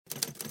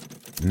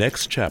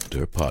Next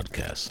Chapter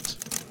Podcasts.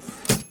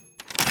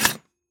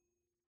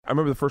 I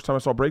remember the first time I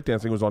saw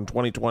breakdancing was on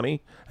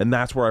 2020, and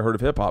that's where I heard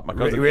of hip-hop. My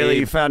cousin Really?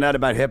 Abe, You found out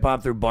about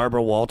hip-hop through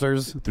Barbara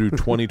Walters? through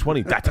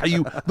 2020. That's how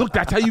you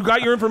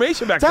got your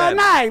information back then.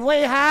 Tonight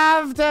we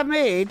have to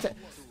meet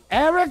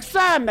Eric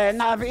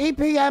Sermon of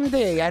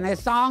EPMD and his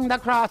song The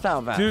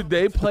Crossover. Dude,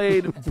 they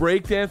played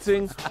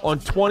breakdancing on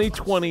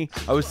 2020.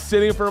 I was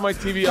sitting in front of my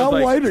TV. I How was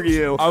like, white are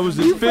you? I was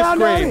in You 5th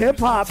found out grade,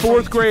 hip-hop.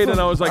 4th grade, and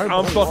I was like,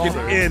 I'm fucking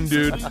in,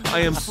 dude. I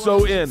am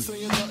so in.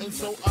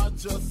 So I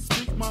just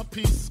speak my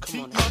peace,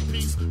 keep my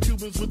peace.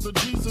 Cubans with the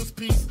Jesus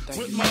peace,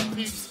 with my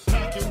peace.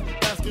 Packing,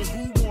 asking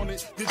who want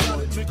it. You got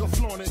it, nigga,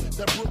 flaunt it.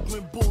 That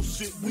Brooklyn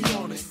bullshit, we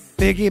on it.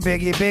 Biggie,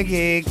 biggie,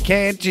 biggie,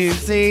 can't you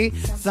see?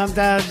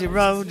 Sometimes your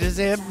road just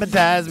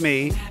hypnotize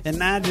me.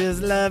 And I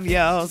just love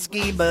your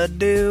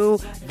ski-ba-doo.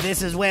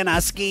 This is when I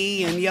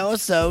ski and you're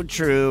so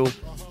true.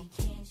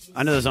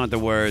 I know those aren't the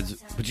words,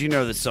 but you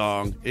know the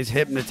song. It's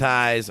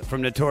Hypnotize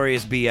from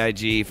Notorious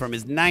B.I.G. from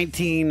his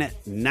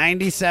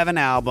 1997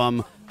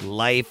 album,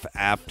 Life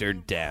After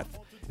Death.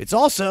 It's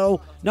also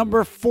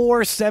number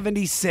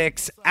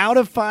 476 out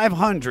of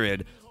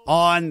 500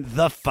 on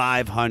the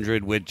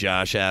 500 with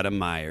Josh Adam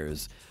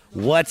Myers.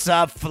 What's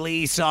up,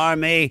 Fleece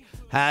Army?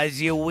 How's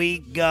your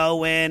week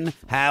going?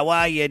 How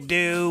are you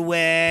doing?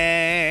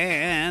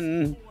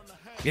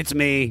 It's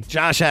me,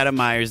 Josh Adam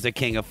Myers, the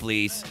King of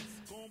Fleece,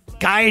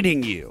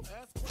 guiding you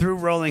through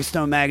Rolling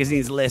Stone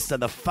magazine's list of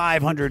the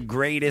 500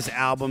 greatest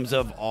albums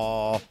of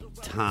all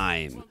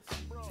time.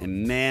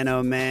 And man,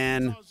 oh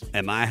man,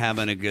 am I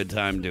having a good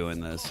time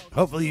doing this.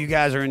 Hopefully you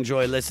guys are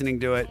enjoying listening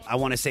to it. I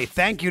want to say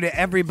thank you to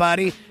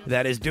everybody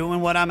that is doing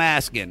what I'm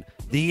asking.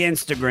 The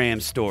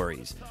Instagram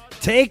stories.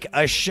 Take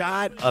a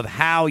shot of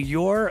how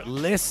you're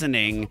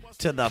listening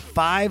to the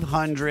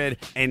 500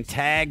 and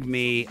tag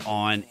me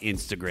on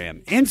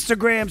Instagram.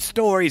 Instagram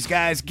stories,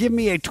 guys. Give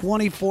me a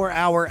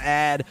 24-hour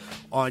ad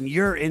on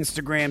your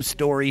Instagram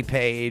story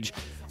page.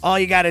 All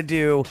you got to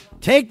do,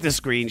 take the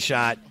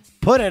screenshot,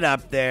 put it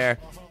up there,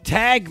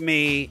 tag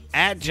me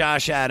at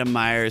Josh Adam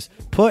Myers,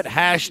 put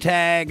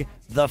hashtag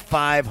the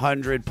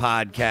 500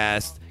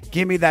 podcast.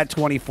 Give me that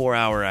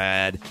 24-hour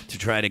ad to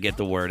try to get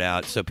the word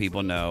out so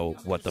people know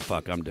what the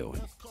fuck I'm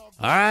doing.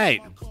 All right.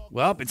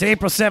 Well, it's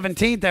April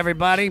 17th,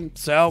 everybody.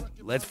 So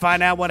let's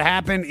find out what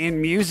happened in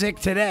music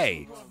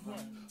today.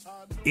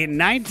 In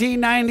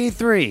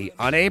 1993,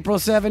 on April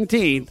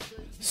 17th,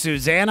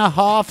 Susanna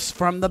Hoffs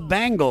from the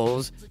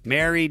Bangles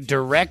married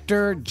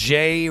director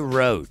Jay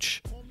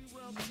Roach.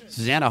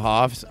 Susanna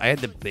Hoffs, I had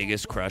the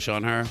biggest crush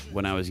on her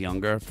when I was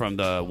younger from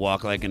the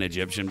Walk Like an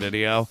Egyptian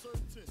video.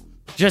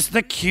 Just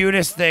the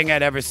cutest thing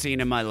I'd ever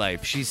seen in my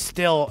life. She's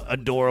still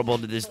adorable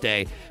to this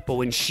day. But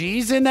when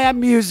she's in that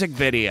music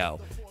video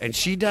and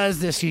she does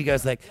this, she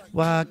goes like,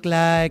 walk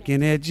like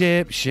an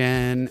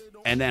Egyptian.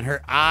 And then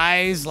her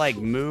eyes like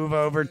move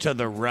over to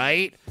the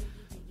right.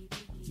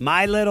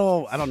 My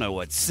little,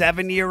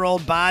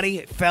 7-year-old body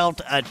felt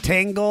a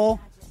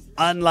tingle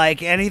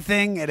unlike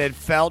anything it had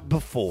felt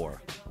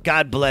before.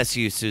 God bless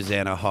you,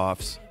 Susanna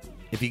Hoffs.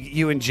 If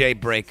you and Jay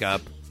break up,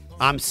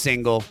 I'm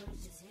single.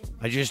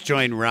 I just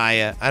joined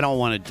Raya. I don't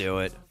want to do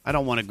it. I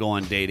don't want to go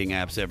on dating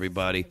apps,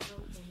 everybody.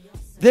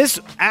 This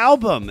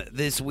album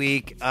this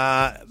week,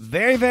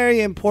 very, very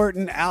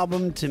important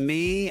album to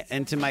me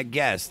and to my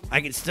guest.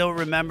 I can still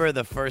remember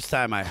the first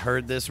time I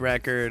heard this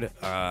record.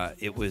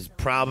 It was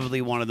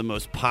probably one of the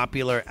most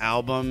popular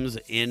albums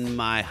in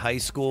my high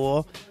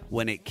school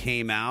when it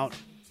came out.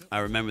 I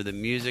remember the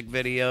music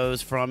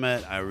videos from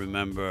it. I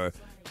remember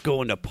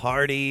going to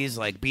parties,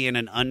 like being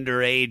an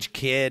underage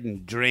kid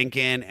and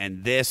drinking,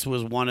 and this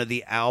was one of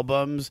the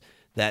albums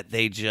that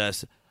they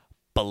just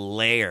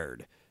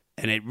blared.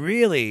 And it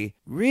really,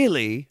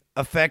 really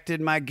affected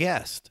my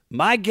guest.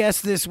 My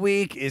guest this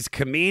week is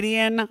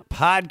comedian,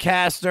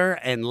 podcaster,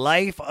 and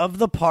life of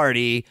the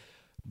party,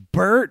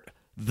 Bert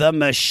the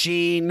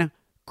Machine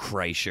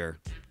Kreischer.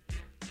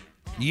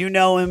 You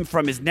know him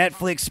from his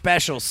Netflix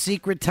special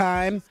Secret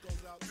Time,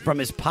 from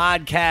his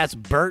podcast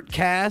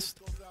Bertcast,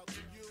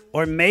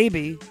 or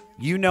maybe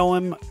you know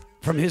him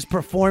from his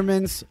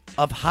performance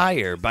of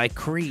Higher by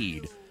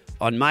Creed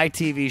on my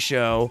TV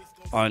show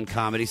on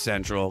Comedy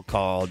Central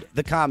called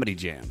The Comedy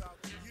Jam.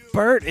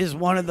 Bert is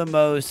one of the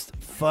most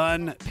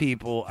fun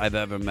people I've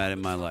ever met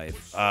in my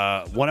life.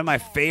 One of my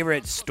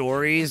favorite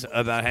stories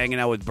about hanging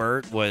out with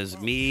Bert was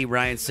me,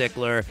 Ryan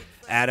Sickler,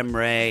 Adam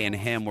Ray, and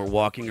him were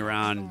walking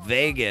around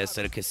Vegas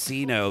at a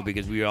casino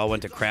because we all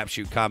went to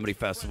Crapshoot Comedy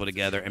Festival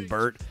together, and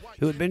Bert,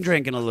 who had been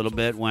drinking a little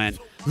bit, went,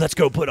 let's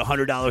go put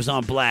 $100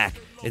 on black.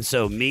 And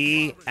so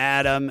me,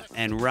 Adam,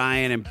 and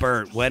Ryan and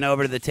Bert went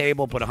over to the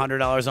table, put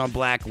 $100 on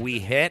black, we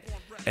hit,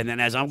 and then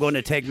as I'm going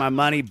to take my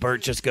money,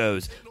 Bert just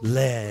goes,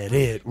 let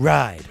it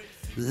ride.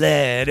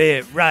 Let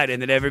it ride.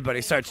 And then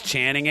everybody starts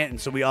chanting it,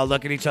 and so we all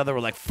look at each other, we're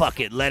like, fuck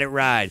it, let it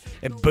ride.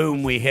 And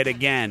boom, we hit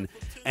again.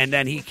 And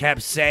then he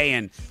kept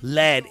saying,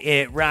 let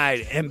it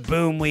ride. And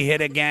boom, we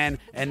hit again.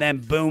 And then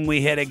boom, we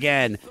hit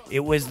again.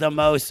 It was the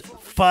most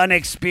fun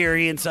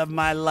experience of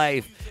my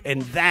life.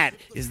 And that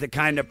is the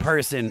kind of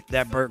person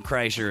that Bert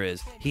Kreischer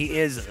is. He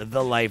is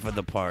the life of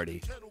the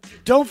party.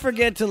 Don't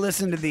forget to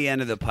listen to the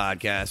end of the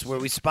podcast where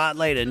we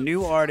spotlight a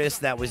new artist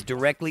that was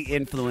directly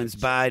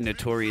influenced by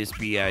Notorious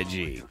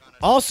B.I.G.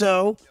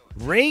 Also,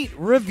 rate,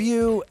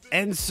 review,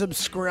 and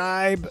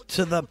subscribe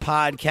to the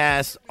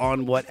podcast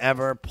on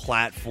whatever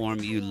platform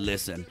you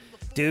listen.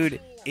 Dude,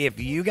 if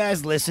you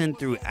guys listen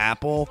through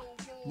Apple,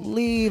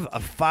 leave a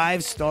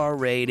 5-star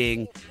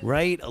rating,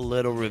 write a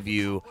little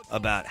review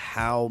about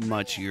how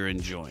much you're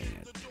enjoying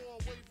it.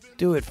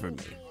 Do it for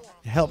me.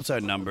 It helps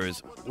our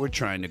numbers. We're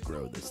trying to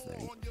grow this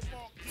thing.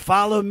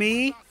 Follow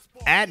me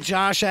at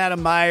Josh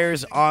Adam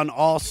Myers on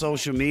all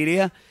social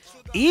media.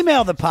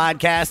 Email the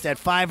podcast at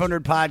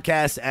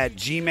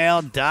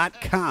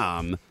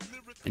 500podcast@gmail.com.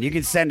 And you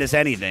can send us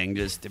anything.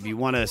 Just if you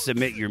want to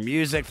submit your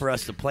music for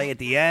us to play at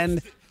the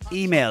end,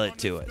 email it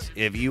to us.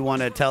 If you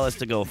want to tell us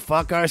to go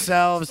fuck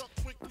ourselves,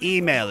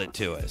 email it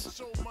to us.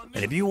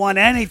 And if you want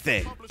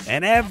anything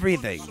and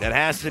everything that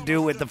has to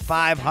do with the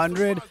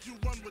 500,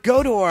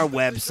 go to our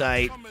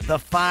website,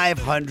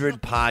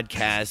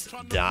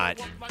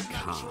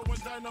 the500podcast.com.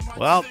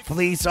 Well,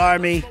 Police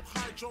Army,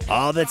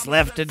 all that's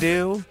left to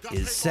do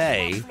is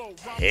say,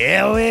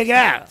 here we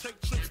go,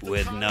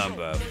 with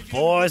number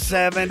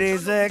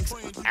 476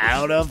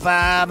 out of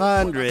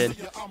 500,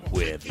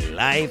 with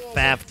Life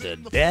After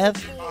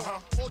Death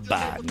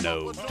by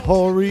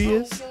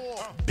Notorious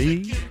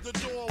B.I.G.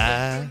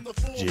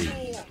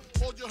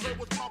 All you heard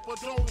was Papa,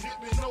 don't hit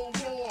me no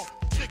more.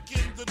 Kick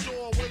in the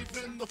door,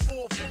 waving the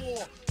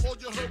 4-4. All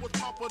you heard was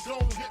Papa,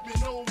 don't hit me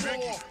no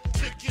more.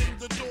 Kick in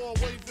the door,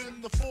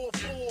 waving the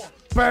 4-4.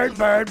 Bert,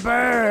 Bert,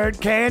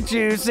 Bert, can't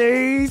you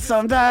see?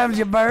 Sometimes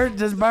your Bert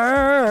just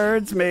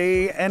birds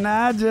me, and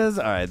I just...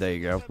 All right, there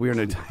you go. We're in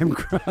a time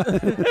crunch.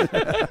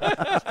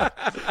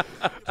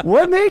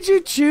 What made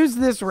you choose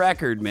this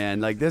record,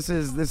 man? Like, this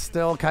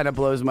still kind of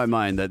blows my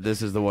mind that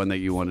this is the one that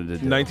you wanted to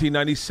do.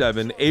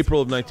 1997,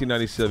 April of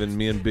 1997,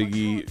 me and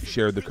Biggie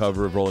shared the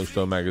cover of Rolling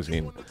Stone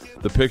magazine.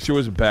 The picture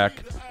was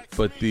Beck,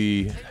 but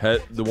the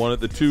one at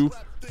the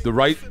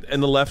right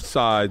and the left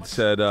side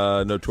said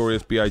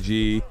Notorious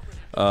B.I.G.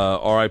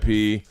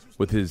 R.I.P.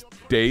 with his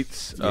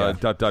dates, ... to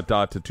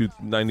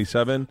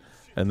 297,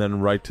 and then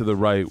right to the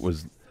right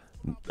was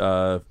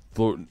the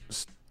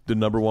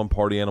number one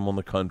party animal in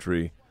the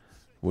country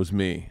was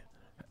me.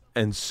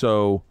 And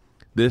so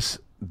this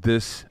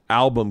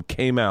album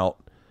came out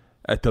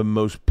at the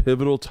most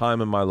pivotal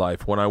time in my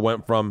life, when I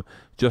went from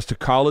just a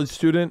college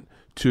student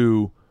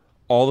to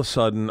all of a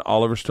sudden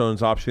Oliver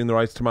Stone's optioning the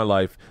rights to my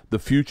life. The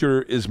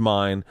future is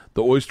mine.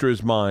 The oyster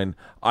is mine.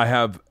 I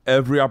have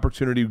every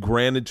opportunity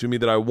granted to me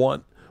that I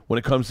want when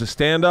it comes to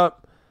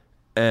stand-up,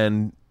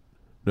 and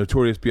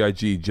Notorious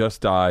B.I.G.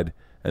 just died,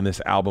 and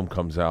this album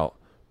comes out.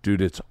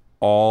 Dude, it's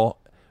all...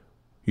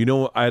 You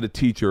know, I had a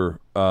teacher,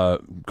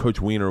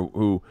 Coach Wiener,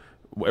 who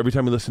every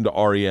time he listened to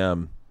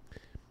R.E.M.,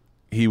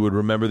 he would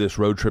remember this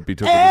road trip he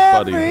took with his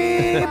buddy.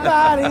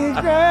 Everybody's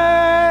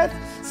great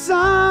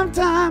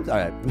sometimes. All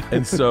right.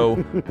 And so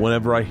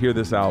whenever I hear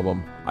this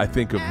album, I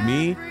think of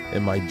me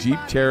in my Jeep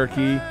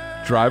Cherokee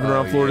driving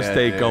around Florida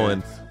State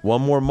going,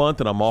 one more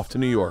month and I'm off to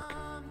New York.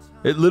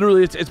 It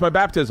literally, it's my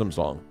baptism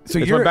song. It's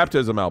my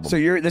baptism album. So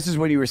this is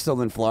when you were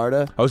still in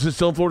Florida? I was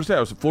still in Florida State. I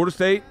was in Florida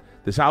State.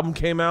 This album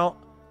came out.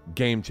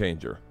 Game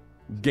changer.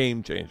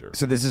 Game changer.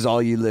 So this is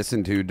all you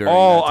listened to during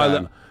that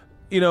time?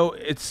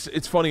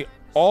 It's funny.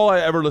 All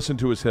I ever listened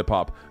to is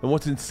hip-hop. And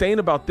what's insane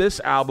about this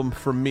album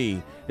for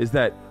me is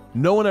that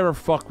no one ever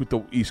fucked with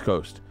the East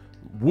Coast.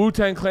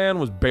 Wu-Tang Clan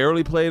was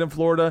barely played in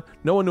Florida.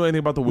 No one knew anything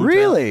about the Wu-Tang.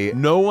 Really?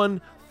 No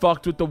one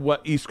fucked with the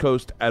East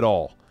Coast at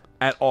all.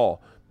 At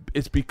all.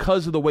 It's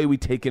because of the way we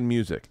take in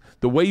music.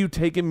 The way you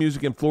take in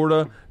music in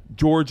Florida,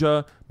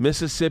 Georgia,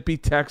 Mississippi,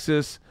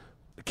 Texas,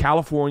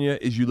 California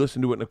is you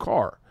listen to it in a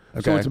car.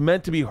 Okay. So it's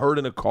meant to be heard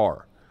in a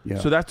car. Yeah.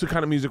 So that's the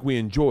kind of music we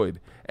enjoyed.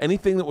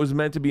 Anything that was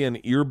meant to be in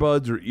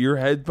earbuds or ear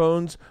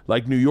headphones,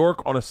 like New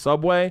York on a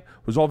subway,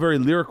 was all very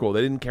lyrical.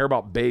 They didn't care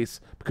about bass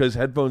because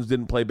headphones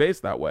didn't play bass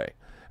that way.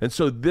 And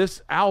so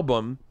this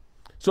album,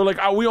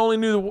 we only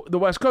knew the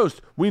West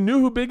Coast. We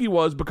knew who Biggie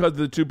was because of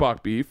the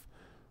Tupac beef.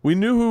 We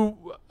knew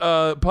who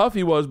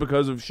Puffy was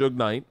because of Suge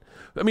Knight.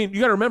 I mean,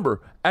 you got to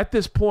remember, at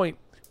this point,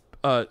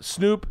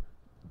 Snoop,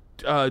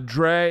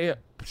 Dre,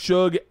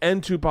 Suge,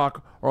 and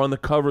Tupac are on the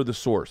cover of The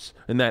Source,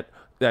 and that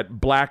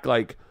black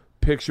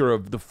picture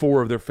of the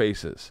four of their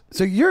faces.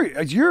 So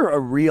you're a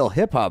real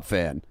hip hop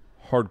fan.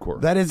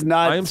 Hardcore. That is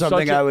not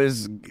something I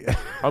was.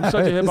 I'm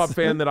such a hip hop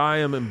fan that I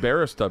am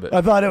embarrassed of it.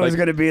 I thought it was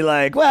going to be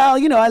I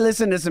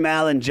listened to some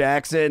Alan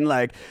Jackson,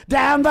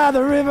 down by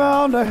the river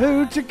on the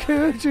hoochie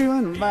coochie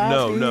and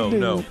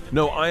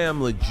No. I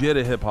am legit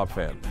a hip hop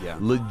fan. Yeah,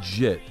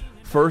 legit.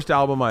 First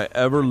album I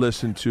ever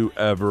listened to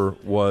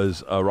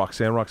was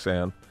Roxanne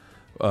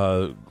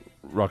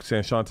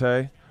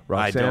Shante.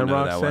 I don't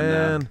know that one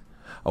now.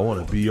 I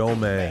want to be your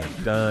man.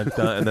 Dun,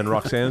 dun. And then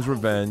Roxanne's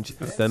Revenge.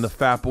 Then the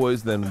Fat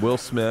Boys. Then Will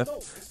Smith.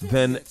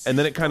 And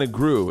then it kind of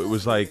grew. It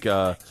was like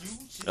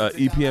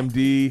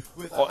EPMD.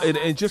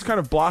 It just kind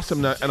of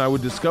blossomed. And I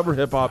would discover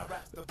hip hop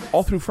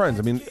all through friends.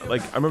 I mean,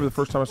 like I remember the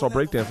first time I saw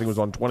breakdancing was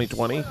on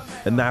 2020,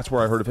 and that's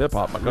where I heard of hip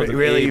hop. My cousin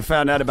Really, Abe, you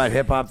found out about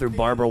hip hop through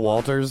Barbara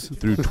Walters?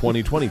 through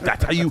 2020.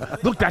 That's how you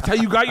look. That's how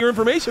you got your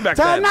information back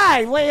then.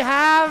 Tonight we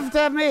have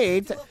to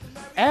meet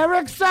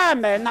Eric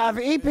Sermon of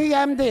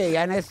EPMD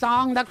and his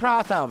song The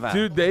Crossover.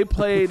 Dude, they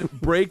played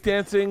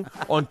breakdancing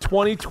on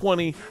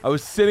 2020. I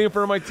was sitting in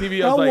front of my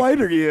TV. I was How like,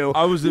 white are you?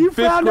 I was in You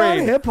fifth found out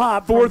grade,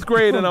 hip-hop fourth from-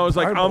 grade, and I was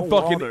like, Barbara I'm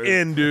fucking Walters.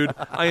 in, dude.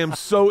 I am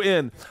so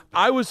in.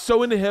 I was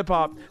so into hip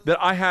hop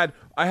that I had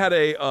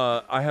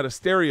a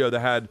stereo that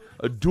had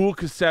a dual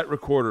cassette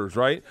recorders,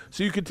 right?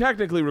 So you could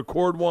technically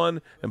record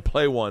one and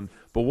play one.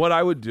 But what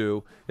I would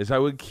do is I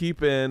would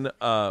keep in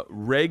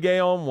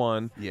reggae on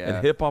one Yeah.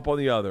 and hip hop on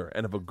the other.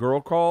 And if a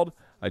girl called,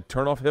 I'd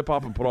turn off hip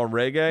hop and put on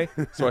reggae,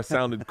 so I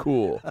sounded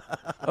cool.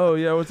 Oh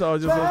yeah, what's up?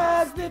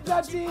 Pass the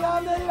touchy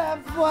on the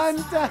left one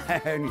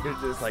time. And you're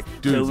just like,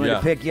 Dude, so we're yeah.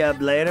 gonna pick you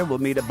up later. We'll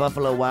meet at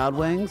Buffalo Wild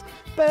Wings.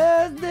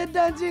 Pass the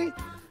touchy.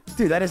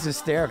 Dude, that is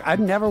hysterical. I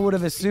never would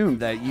have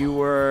assumed that you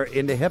were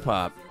into hip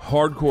hop.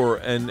 Hardcore,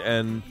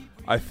 and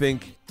I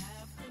think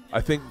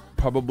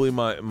probably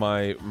my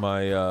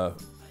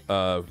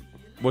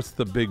what's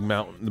the big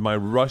mountain? My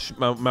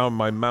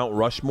Mount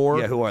Rushmore.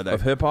 Yeah, who are they?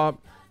 Of hip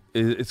hop?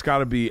 It's got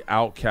to be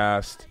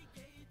Outkast,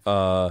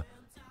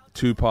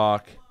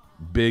 Tupac,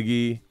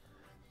 Biggie,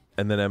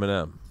 and then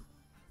Eminem.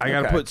 I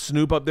got to Okay. put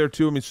Snoop up there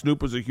too. I mean,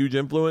 Snoop was a huge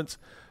influence.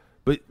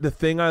 But the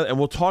thing and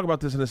we'll talk about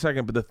this in a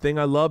second, but the thing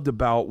I loved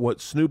about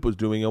what Snoop was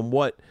doing and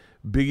what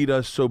Biggie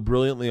does so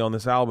brilliantly on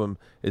this album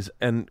is,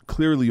 and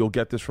clearly you'll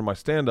get this from my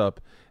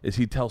stand-up, is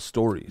he tells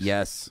stories.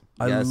 Yes.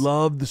 I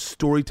love the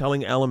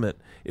storytelling element.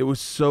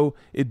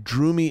 It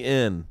drew me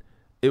in.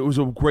 It was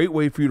a great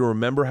way for you to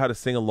remember how to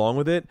sing along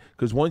with it,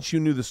 because once you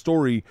knew the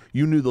story,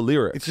 you knew the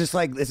lyrics. It's just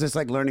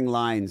like learning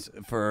lines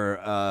for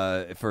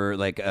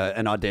like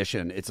an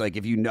audition. It's like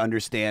if you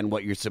understand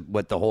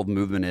what the whole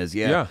movement is.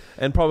 Yeah,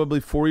 and probably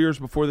 4 years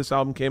before this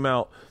album came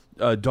out,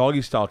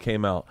 Doggy Style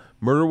came out.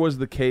 Murder Was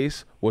the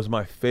Case was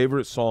my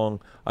favorite song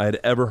I had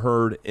ever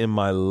heard in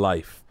my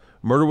life.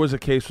 Murder Was the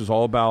Case was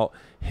all about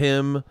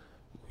him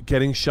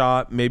getting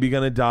shot, maybe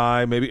gonna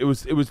die, maybe it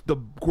was the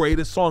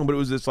greatest song, but it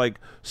was this like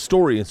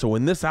story. And so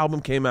when this album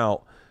came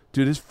out,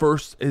 dude, his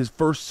first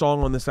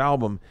song on this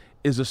album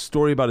is a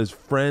story about his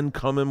friend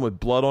coming with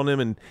blood on him,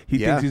 and he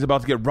thinks he's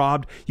about to get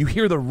robbed. You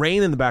hear the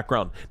rain in the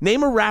background.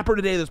 Name a rapper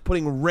today that's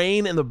putting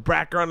rain in the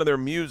background of their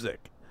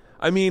music.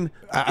 I mean,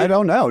 I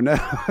don't know. No,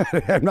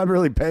 I'm not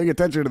really paying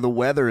attention to the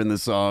weather in the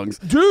songs,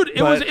 dude.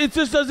 It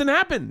just doesn't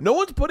happen. No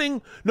one's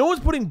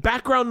putting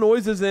background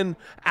noises in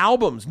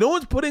albums. No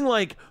one's putting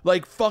like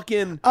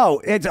fucking.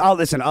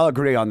 Listen, I'll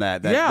agree on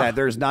that. Yeah. That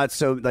there's not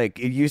so like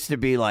it used to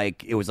be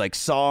like it was like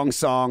song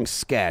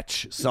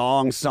sketch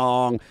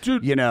song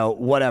Dude. you know,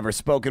 whatever,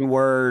 spoken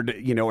word,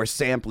 you know, or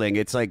sampling.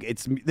 It's like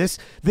it's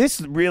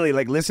this really,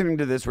 like, listening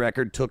to this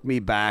record took me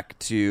back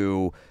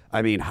to,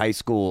 I mean, high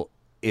school.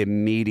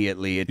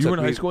 Immediately. You were in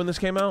high school when this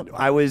came out?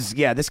 I was,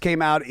 this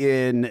came out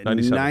in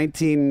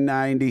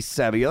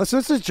 1997. Yeah, let's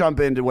just jump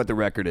into what the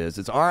record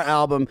is. Our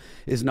album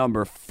is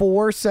number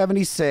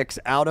 476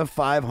 out of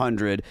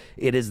 500.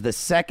 It is the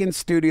second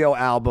studio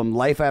album,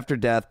 Life After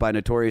Death by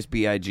Notorious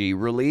B.I.G.,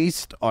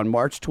 released on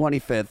March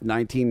 25th,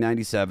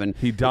 1997.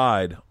 He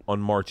died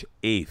on March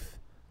 8th,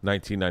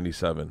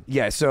 1997.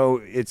 Yeah,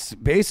 so it's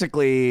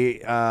basically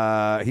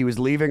he was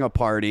leaving a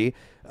party.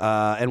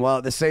 And while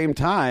at the same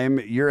time,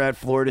 you're at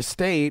Florida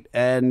State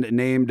and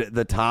named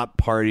the top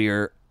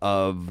partier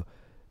of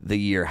the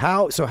year.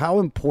 How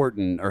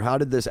important, or how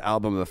did this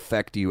album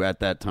affect you at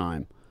that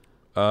time?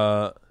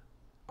 I've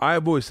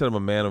always said I'm a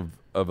man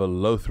of a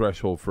low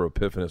threshold for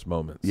epiphanous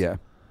moments. Yeah.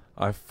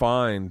 I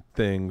find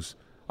things,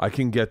 I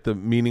can get the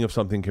meaning of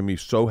something can be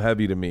so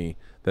heavy to me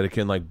that it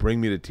can like bring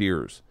me to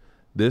tears.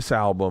 This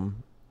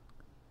album...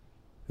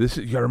 you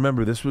gotta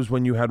remember, this was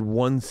when you had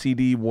one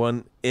CD,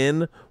 one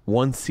in,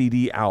 one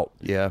CD out.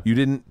 Yeah. You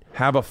didn't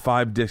have a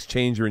 5-disc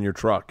changer in your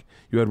truck.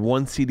 You had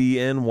one CD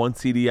in, one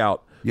CD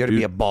out. You had to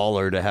be a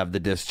baller to have the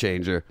disc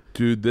changer.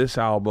 Dude, this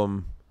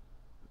album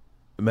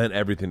meant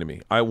everything to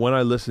me. When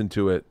I listened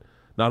to it,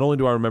 not only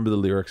do I remember the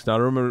lyrics,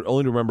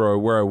 only remember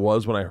where I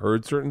was when I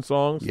heard certain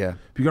songs. Yeah.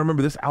 But you gotta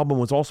remember, this album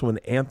was also an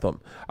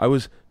anthem. I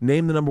was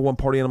named the number one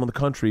party animal in the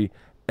country,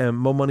 and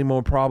Mo Money,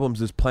 Mo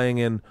Problems is playing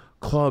in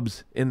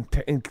clubs in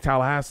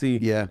Tallahassee.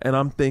 Yeah. And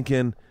I'm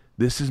thinking,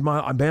 this is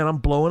my man. I'm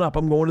blowing up.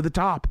 I'm going to the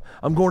top.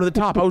 I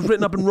was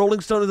written up in Rolling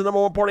Stone as the number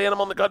one party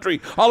animal in the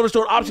country. Oliver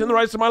Stone, option the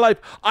rest of my life.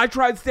 I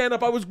tried stand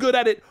up. I was good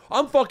at it.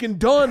 I'm fucking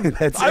done.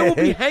 I will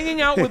be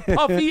hanging out with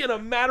Puffy in a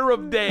matter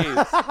of days.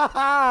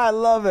 I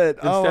love it.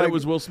 Instead, it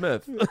was Will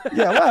Smith.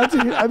 Yeah, well,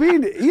 I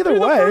mean, either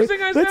Dude, way.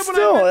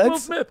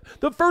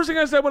 The first thing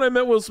I said when I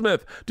met Will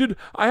Smith, dude,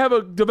 I have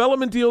a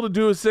development deal to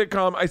do a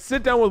sitcom. I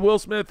sit down with Will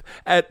Smith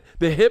at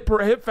the Hip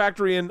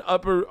Factory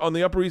on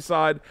the Upper East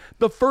Side.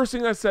 The first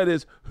thing I said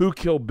is, "Who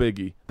killed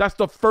Biggie?" That's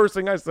the first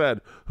thing I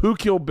said. Who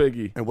killed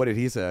Biggie? And what did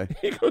he say?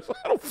 He goes,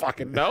 "I don't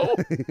fucking know."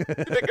 you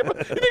think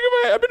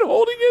I've been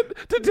holding it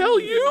to tell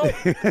you?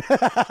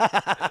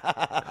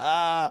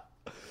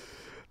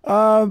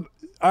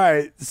 All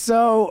right,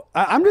 so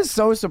I'm just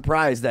so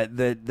surprised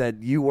that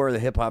you were the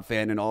hip hop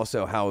fan and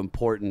also how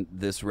important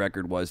this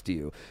record was to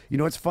you. You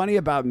know what's funny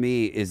about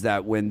me is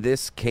that when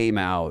this came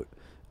out,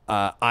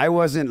 I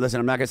wasn't listen.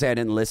 I'm not gonna say I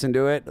didn't listen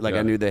to it, like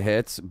I knew the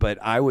hits, but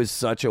I was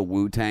such a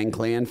Wu-Tang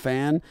Clan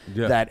fan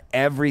that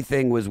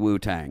everything was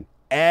Wu-Tang.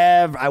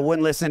 I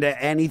wouldn't listen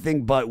to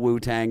anything but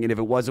Wu-Tang, and if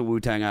it wasn't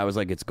Wu-Tang, I was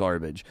like, it's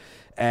garbage.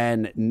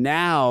 And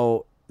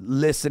now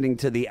listening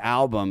to the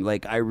album,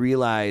 like I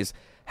realize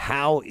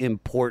how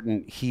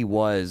important he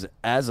was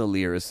as a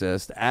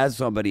lyricist, as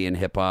somebody in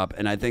hip hop.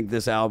 And I think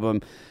this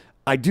album,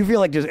 I do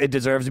feel like it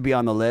deserves to be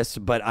on the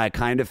list, but I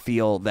kind of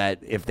feel that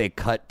if they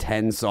cut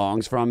 10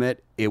 songs from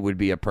it, it would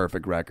be a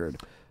perfect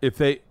record. If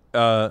they,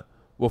 well,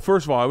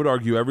 first of all, I would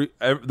argue every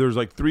there's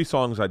like 3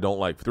 songs I don't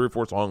like, 3 or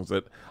 4 songs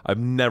that I've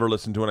never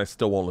listened to and I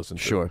still won't listen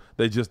to. Sure.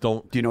 They just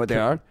don't. Do you know what they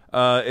are?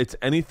 It's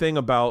anything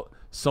about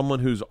someone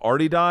who's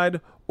already died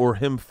or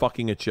him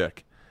fucking a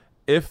chick.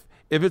 If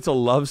it's a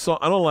love song,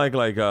 I don't like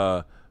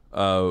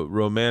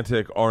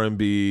romantic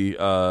R&B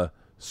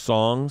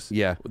songs.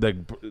 Yeah,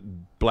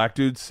 that black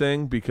dudes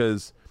sing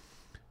because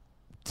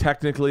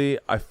technically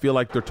I feel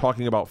like they're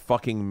talking about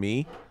fucking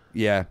me.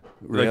 Yeah,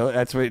 really?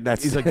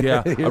 That's he's like,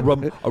 yeah. I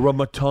rub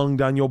my tongue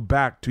down your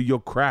back to your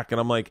crack,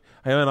 and I'm like,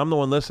 hey man, I'm the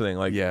one listening.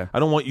 Like, yeah. I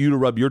don't want you to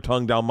rub your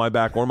tongue down my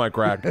back or my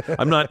crack.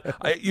 I'm not.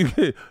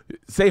 You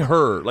say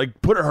her,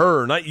 like put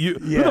her, not you.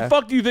 Yeah. Who the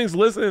fuck do you think's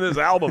listening to this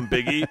album,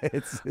 Biggie?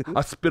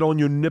 I spit on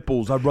your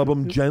nipples. I rub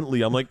them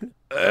gently. I'm like,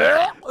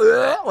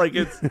 like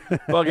it's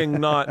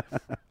fucking not.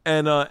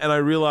 And I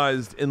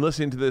realized in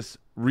listening to this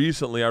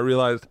recently, I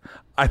realized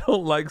I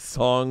don't like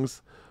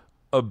songs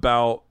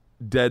about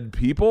dead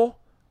people.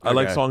 I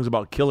like songs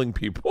about killing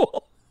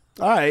people.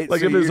 All right.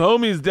 Like so if his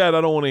homie's dead, I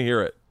don't want to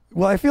hear it.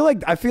 Well, I feel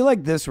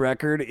like this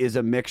record is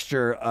a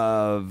mixture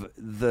of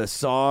the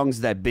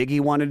songs that Biggie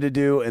wanted to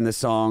do and the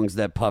songs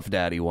that Puff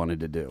Daddy wanted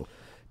to do.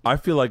 I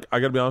feel like, I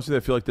got to be honest with you,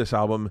 I feel like this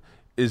album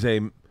is a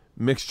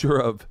mixture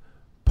of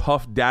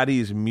Puff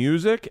Daddy's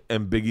music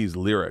and Biggie's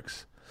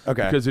lyrics.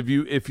 Okay. Because if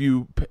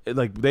you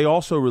like, they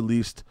also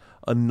released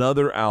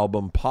another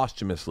album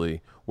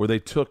posthumously where they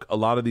took a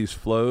lot of these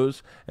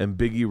flows and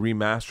Biggie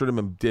remastered them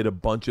and did a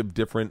bunch of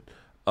different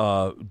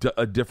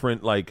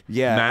different like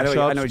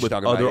mashups with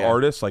other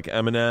artists. Like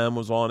Eminem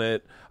was on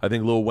it. I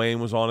think Lil Wayne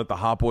was on it. The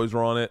Hot Boys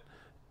were on it.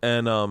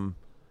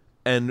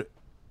 And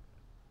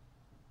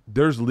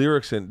there's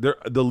lyrics in there.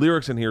 The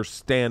lyrics in here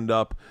stand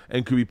up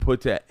and could be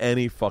put to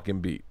any fucking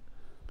beat.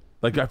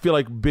 Like I feel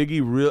like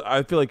Biggie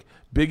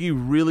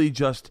really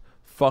just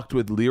fucked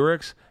with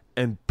lyrics,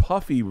 and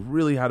Puffy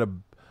really had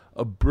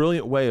a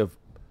brilliant way of,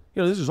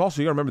 you know, this is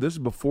also, you gotta remember, this is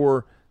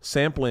before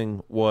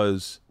sampling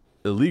was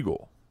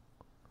illegal.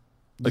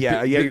 Like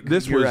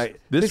this was right.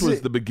 This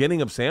was the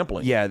beginning of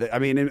sampling. Yeah, I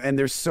mean, and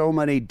there's so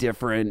many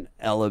different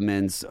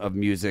elements of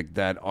music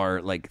that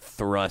are like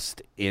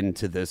thrust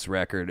into this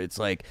record. It's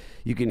like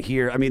you can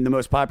hear. I mean, the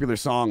most popular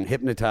song,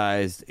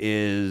 "Hypnotized,"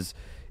 is,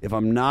 if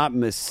I'm not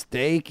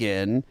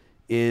mistaken,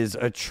 is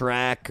a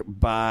track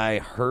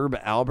by Herb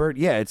Alpert.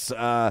 Yeah,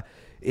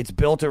 it's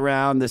built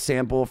around the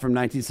sample from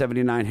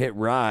 1979 hit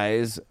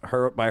 "Rise"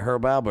 by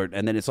Herb Alpert,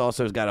 and then it's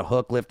also got a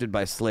hook lifted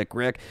by Slick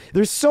Rick.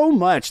 There's so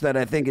much that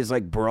I think is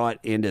like brought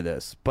into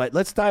this. But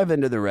let's dive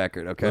into the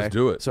record, okay? Let's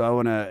do it. So I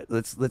want to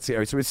let's see. All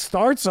right, so it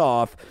starts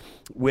off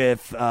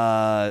with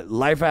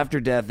 "Life After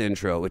Death"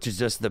 intro, which is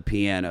just the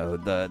piano,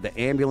 the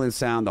ambulance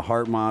sound, the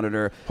heart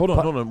monitor. Hold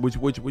on. What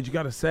you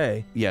got to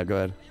say? Yeah, go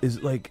ahead.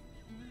 Is like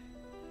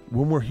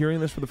when we're hearing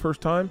this for the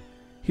first time,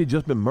 he had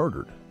just been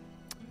murdered.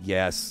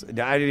 Yes,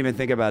 I didn't even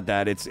think about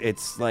that.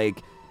 It's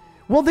like,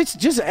 well, this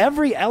just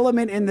every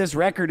element in this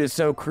record is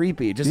so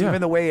creepy. Just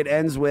even the way it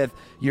ends with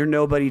 "You're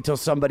nobody till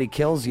somebody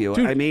kills you."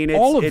 Dude, I mean,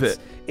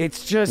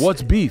 it's just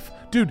what's beef,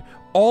 dude.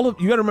 You got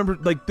to remember,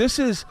 like this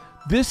is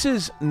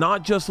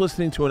not just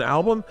listening to an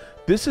album.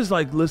 This is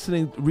like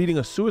reading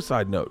a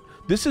suicide note.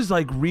 This is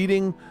like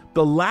reading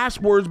the last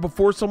words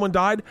before someone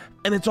died,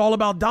 and it's all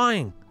about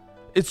dying.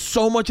 It's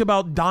so much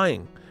about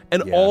dying.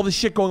 And all the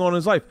shit going on in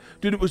his life.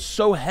 Dude, it was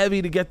so heavy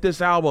to get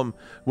this album.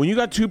 When you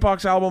got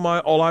Tupac's album,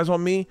 All Eyes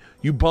on Me,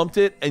 you bumped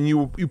it and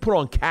you put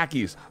on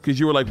khakis because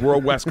you were like, we're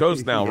West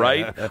Coast now,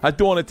 right? I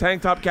threw on a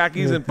tank top,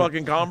 khakis, and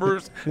fucking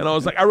Converse, and I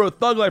was like, I wrote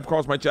Thug Life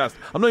across my chest.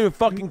 I'm not even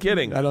fucking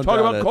kidding. Talking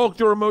about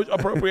cultural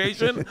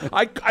appropriation.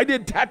 I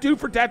did tattoo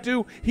for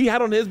tattoo he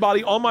had on his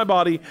body, on my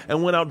body,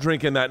 and went out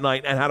drinking that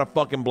night and had a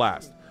fucking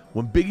blast.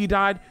 When Biggie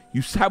died,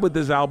 you sat with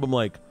this album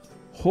like,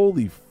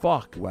 holy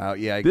fuck. Wow,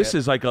 yeah. This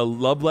is like a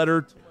love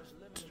letter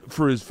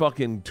for his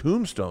fucking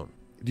tombstone.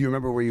 Do you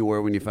remember where you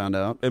were when you found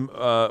out?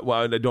 Well,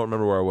 I don't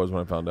remember where I was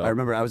when I found out. I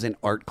remember I was in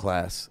art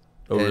class.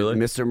 Oh, really?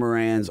 Mr.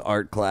 Moran's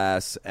art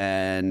class,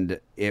 and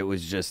it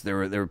was just there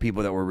were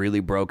people that were really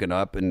broken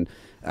up, and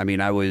I mean,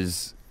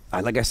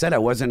 like I said, I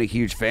wasn't a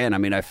huge fan. I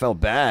mean, I felt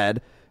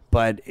bad,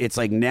 but it's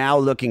like now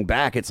looking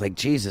back, it's like,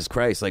 Jesus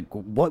Christ, like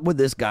what would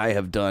this guy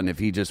have done if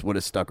he just would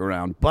have stuck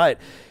around? But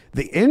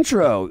the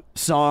intro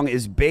song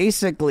is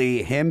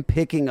basically him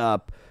picking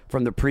up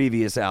from the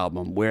previous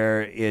album,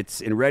 where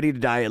it's in Ready to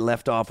Die, it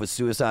left off with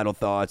suicidal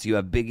thoughts. You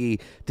have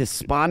Biggie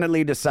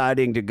despondently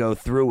deciding to go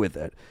through with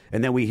it.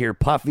 And then we hear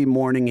Puffy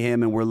mourning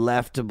him, and we're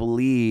left to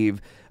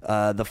believe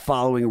the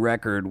following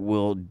record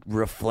will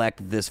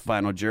reflect this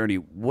final journey,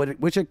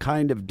 which it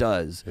kind of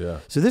does. Yeah.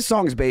 So this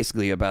song is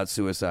basically about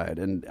suicide.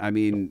 And I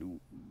mean,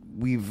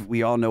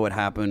 we all know what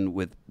happened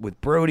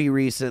with Brody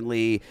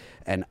recently,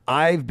 and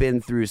I've been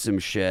through some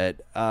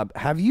shit.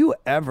 Have you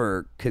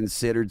ever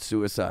considered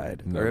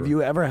suicide? Never. Or have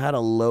you ever had a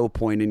low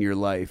point in your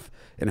life,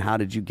 and how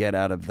did you get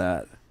out of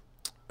that?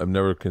 I've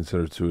never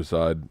considered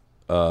suicide.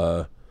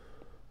 I've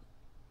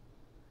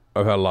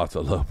had lots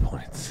of low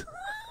points.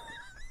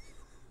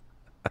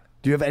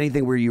 Do you have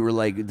anything where you were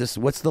like, "This?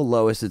 What's the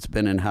lowest it's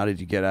been, and how did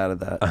you get out of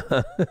that?"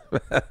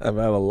 I've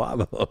had a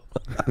lot of them.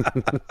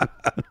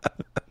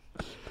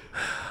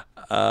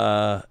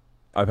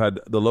 I've had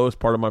the lowest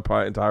part of my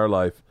entire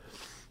life.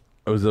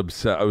 I was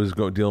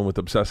dealing with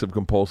obsessive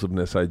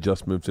compulsiveness. I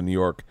just moved to New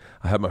York.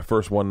 I had my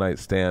first one night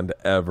stand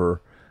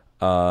ever,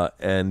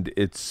 and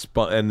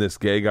this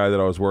gay guy that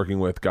I was working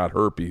with got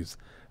herpes,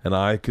 and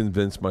I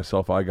convinced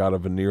myself I got a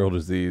venereal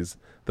disease,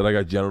 that I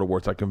got genital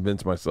warts. I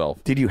convinced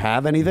myself. Did you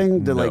have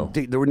anything? No.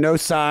 There were no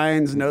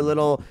signs, no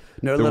little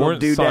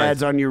doodads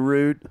signs on your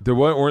route. There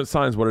weren't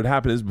signs. What had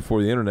happened is,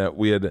 before the internet,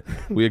 we had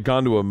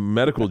gone to a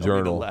medical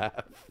journal.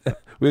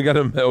 We got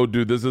a oh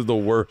dude, this is the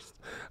worst.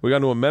 We got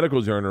into a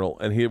medical journal,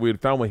 and we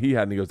had found what he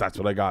had, and he goes, "That's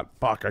what I got.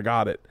 Fuck, I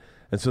got it."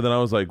 And so then I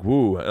was like,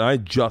 "Woo!" And I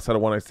just had a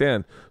one night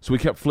stand, so we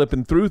kept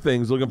flipping through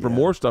things looking for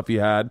more stuff he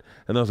had.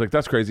 And I was like,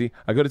 "That's crazy."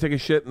 I go to take a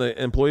shit in the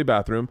employee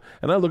bathroom,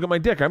 and I look at my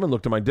dick. I haven't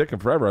looked at my dick in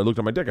forever. I looked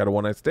at my dick. I had a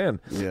one night stand,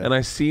 and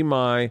I see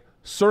my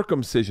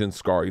circumcision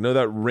scar. You know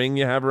that ring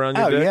you have around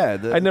your dick?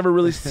 Yeah. I'd never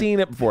really seen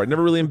it before. I'd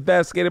never really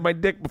investigated my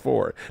dick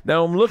before.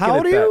 Now I'm looking How at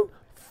old are that. you?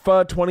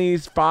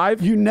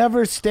 25. You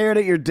never stared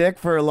at your dick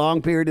for a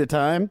long period of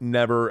time?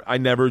 Never. I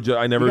never You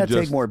gotta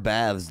just take more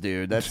baths,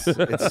 dude.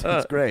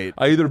 It's great.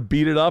 I either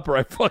beat it up or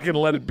I fucking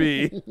let it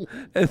be.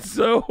 And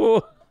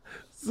so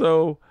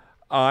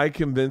I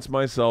convinced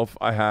myself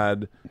I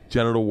had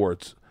genital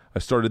warts. I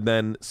started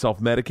then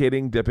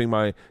self-medicating, dipping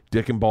my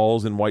dick and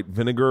balls in white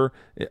vinegar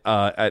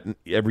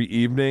every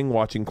evening,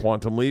 watching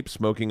Quantum Leap,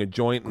 smoking a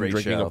joint, and Great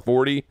drinking show. a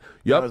 40.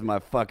 That was my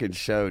fucking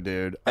show,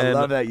 dude. I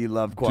love that you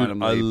love Quantum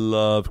Leap. I Leap.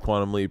 loved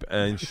Quantum Leap.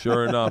 And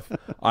sure enough,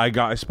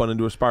 I spun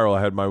into a spiral. I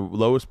had my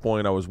lowest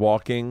point. I was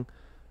walking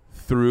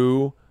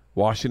through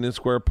Washington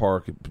Square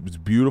Park. It was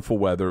beautiful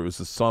weather. It was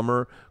the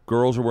summer.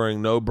 Girls are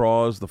wearing no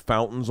bras. The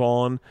fountain's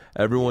on.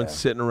 Everyone's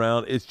sitting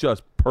around. It's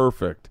just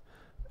perfect.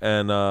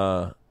 And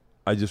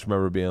I just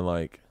remember being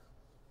like,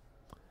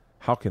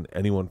 how can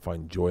anyone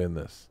find joy in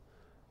this?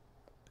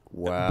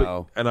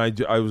 Wow. And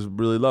I was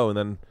really low. And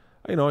then,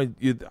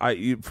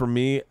 for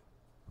me,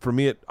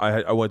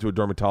 I went to a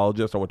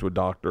dermatologist. I went to a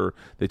doctor.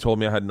 They told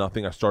me I had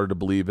nothing. I started to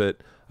believe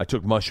it. I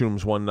took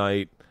mushrooms one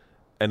night,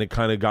 and it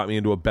kind of got me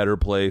into a better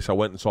place. I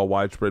went and saw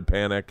Widespread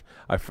Panic.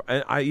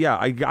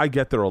 I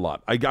get there a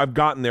lot. I've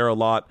gotten there a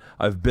lot.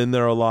 I've been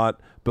there a lot.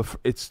 But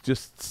it's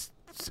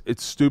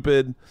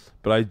stupid.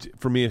 But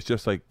for me, it's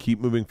just like,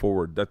 keep moving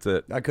forward. That's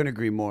it. I couldn't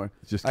agree more.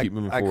 Just keep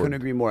moving forward. I couldn't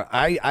agree more.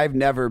 I've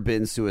never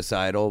been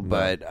suicidal,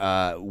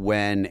 but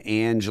when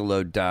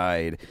Angelo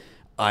died,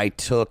 I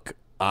took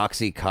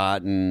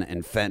Oxycontin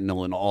and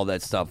fentanyl and all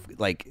that stuff,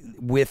 like,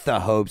 with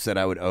the hopes that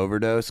I would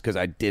overdose, because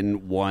I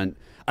didn't want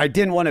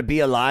to be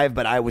alive,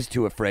 but I was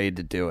too afraid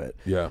to do it.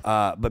 Yeah.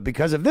 But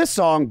because of this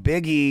song,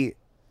 Biggie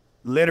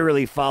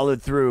literally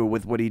followed through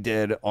with what he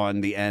did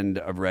on the end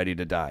of Ready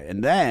to Die.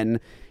 And then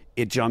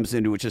it jumps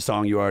into which a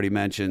song you already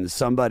mentioned,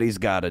 Somebody's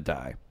Gotta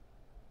Die.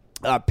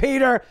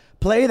 Peter,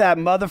 play that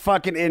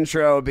motherfucking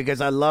intro,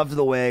 because I love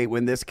the way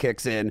when this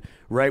kicks in,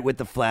 right with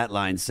the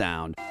flatline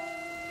sound.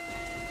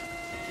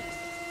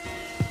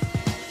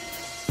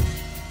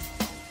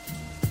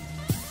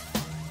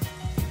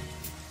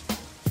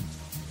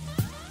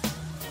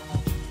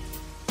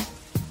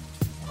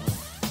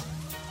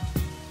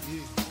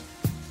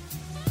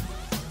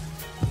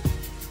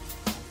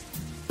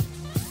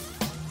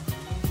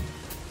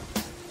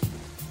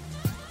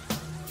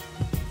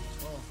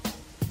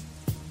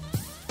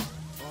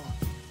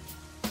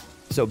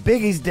 So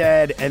Biggie's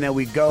dead, and then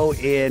we go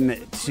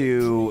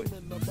into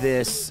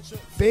this.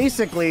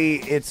 Basically,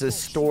 it's a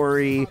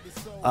story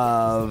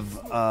of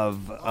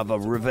a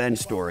revenge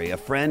story. A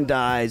friend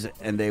dies,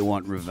 and they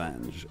want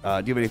revenge. Do you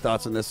have any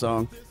thoughts on this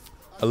song?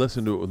 I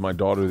listened to it with my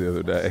daughter the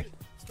other day.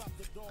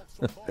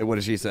 And what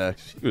did she say?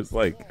 She was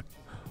like,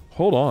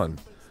 hold on.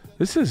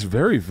 This is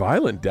very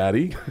violent,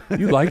 Daddy.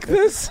 You like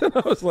this? And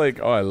I was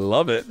like, oh, I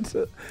love it.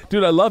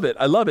 Dude, I love it.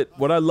 I love it.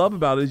 What I love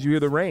about it is you hear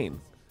the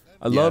rain.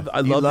 I love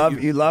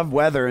you love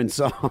weather and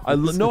songs. I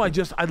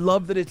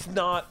love that it's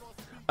not.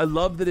 I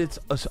love that it's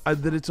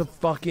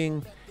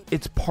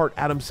it's part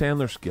Adam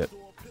Sandler skit.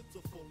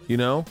 You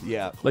know?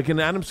 Yeah. Like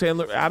Adam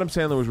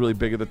Sandler was really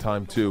big at the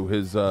time too.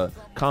 His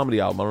comedy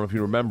album, I don't know if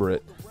you remember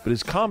it, but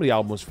his comedy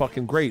album was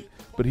fucking great.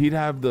 But he'd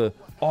have the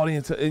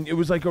audience, and it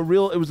was like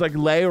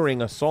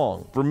layering a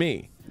song for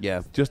me.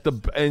 Yeah.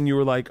 And you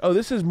were like, oh,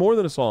 this is more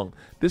than a song.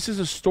 This is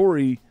a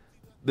story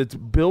that's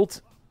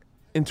built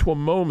into a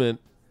moment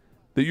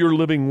that you're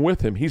living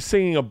with him. He's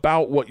singing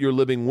about what you're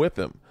living with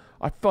him.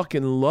 I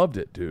fucking loved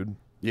it, dude.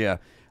 Yeah.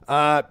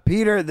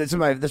 Peter, this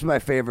is my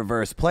favorite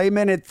verse. Play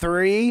minute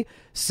 3,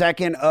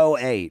 second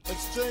 08.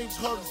 Exchange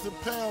hugs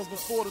and pounds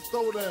before the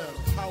throwdown.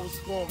 How it's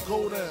gonna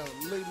go down.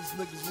 Ladies,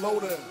 niggas, low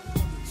down.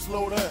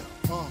 Slow down.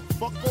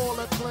 Fuck all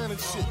that planning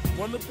shit.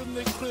 Run up in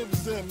their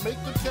cribs and make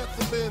the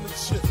cats abandon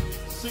shit.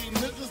 See,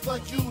 niggas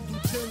like you do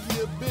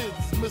 10-year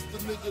bids. Miss the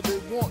nigga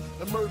they want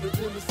and murder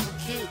innocent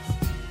kids.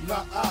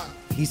 Not I.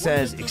 He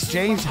says,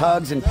 exchange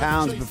hugs and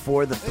pounds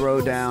before the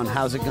throwdown.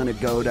 How's it going to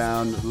go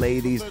down?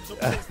 Ladies,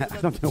 I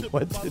don't know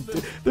what to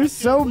do. There's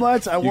so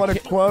much I want to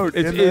quote.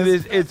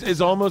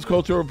 It's almost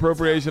cultural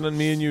appropriation on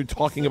me and you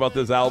talking about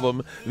this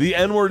album. The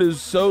N-word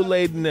is so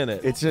laden in it.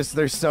 It's just,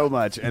 there's so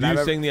much. And do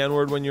you sing the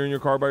N-word when you're in your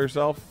car by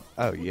yourself?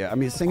 Oh, yeah. I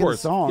mean, singing the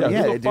song.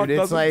 Yeah, dude.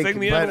 It's like,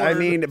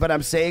 but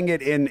I'm saying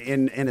it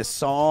in a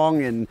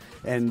song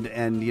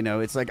and you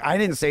know, it's like, I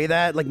didn't say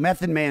that. Like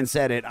Method Man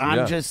said it.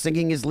 I'm just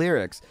singing his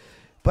lyrics.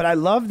 But I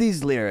love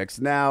these lyrics.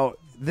 Now,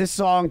 this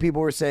song,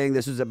 people were saying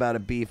this was about a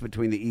beef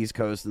between the East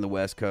Coast and the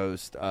West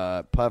Coast.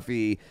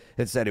 Puffy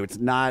had said it's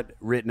not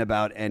written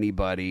about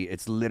anybody.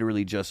 It's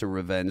literally just a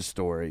revenge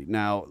story.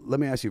 Now,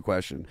 let me ask you a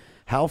question.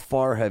 How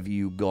far have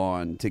you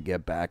gone to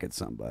get back at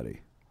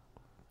somebody?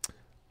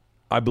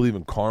 I believe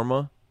in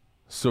karma,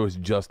 so it's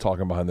just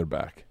talking behind their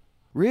back.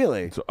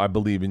 Really? So I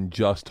believe in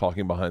just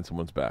talking behind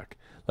someone's back.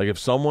 Like if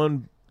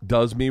someone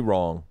does me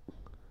wrong,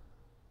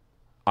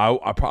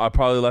 I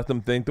probably let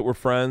them think that we're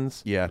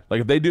friends. Yeah.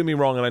 Like if they do me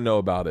wrong and I know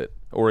about it,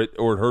 or it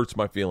hurts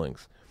my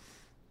feelings,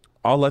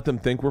 I'll let them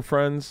think we're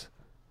friends.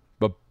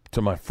 But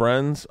to my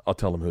friends, I'll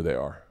tell them who they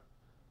are.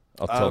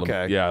 I'll tell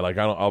them. Yeah. Like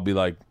I'll be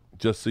like,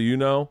 just so you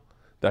know,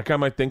 that guy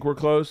might think we're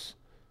close.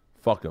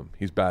 Fuck him.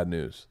 He's bad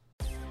news.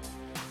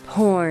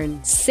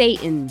 Porn,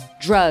 Satan,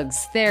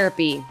 drugs,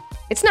 therapy.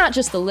 It's not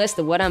just the list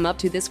of what I'm up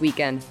to this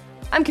weekend.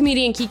 I'm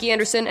comedian Kiki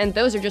Anderson, and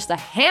those are just a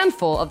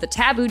handful of the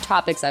taboo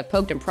topics I've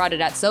poked and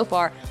prodded at so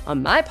far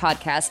on my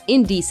podcast,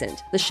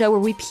 Indecent, the show where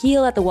we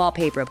peel at the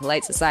wallpaper of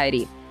polite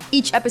society.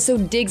 Each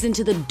episode digs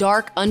into the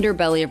dark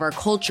underbelly of our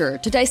culture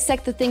to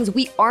dissect the things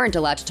we aren't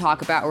allowed to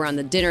talk about around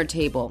the dinner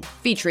table,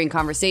 featuring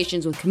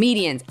conversations with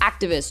comedians,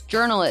 activists,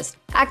 journalists,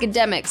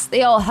 academics.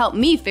 They all help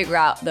me figure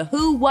out the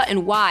who, what,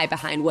 and why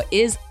behind what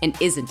is and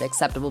isn't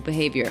acceptable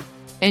behavior.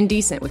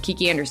 Indecent with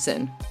Kiki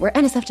Anderson, where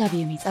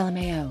NSFW meets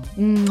LMAO.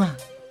 Mwah.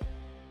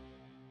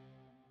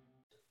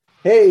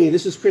 Hey,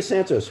 this is Chris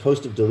Santos,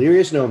 host of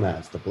Delirious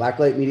Nomads, the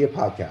Blacklight Media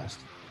podcast,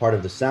 part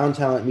of the Sound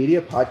Talent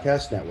Media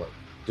Podcast Network.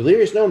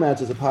 Delirious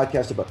Nomads is a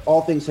podcast about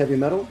all things heavy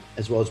metal,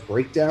 as well as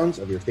breakdowns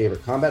of your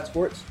favorite combat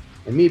sports.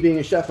 And me being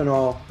a chef and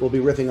all, we'll be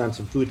riffing on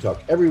some food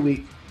talk every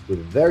week with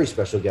very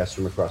special guests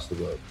from across the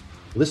globe.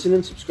 Listen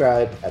and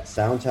subscribe at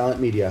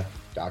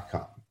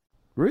soundtalentmedia.com.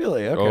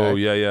 Really? Okay. Oh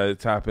yeah,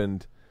 it's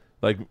happened.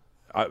 Like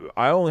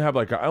I only have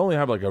like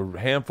a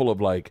handful of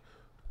like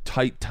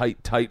tight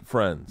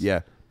friends.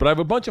 Yeah. But I have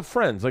a bunch of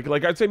friends.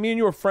 Like I'd say me and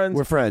you are friends.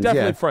 We're friends,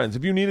 Definitely friends.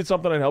 If you needed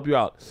something, I'd help you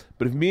out.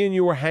 But if me and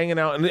you were hanging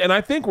out, and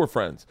I think we're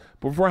friends,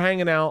 but if we're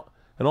hanging out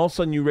and all of a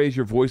sudden you raise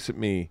your voice at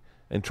me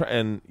and try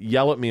and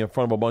yell at me in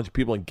front of a bunch of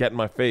people and get in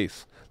my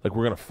face, like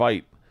we're going to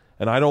fight.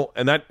 And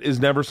that is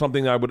never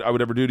something I would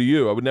ever do to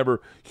you. I would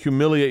never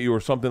humiliate you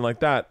or something like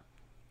that.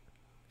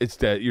 It's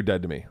dead. You're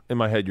dead to me. In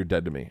my head, you're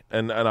dead to me.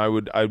 And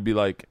I'd be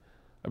like,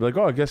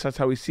 oh, I guess that's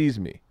how he sees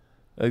me.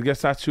 I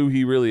guess that's who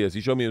he really is.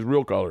 He showed me his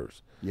real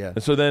colors. Yeah.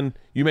 And so then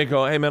you may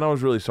go, hey man, I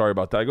was really sorry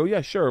about that. I go,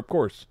 yeah, sure, of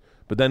course.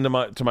 But then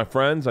to my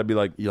friends, I'd be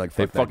like,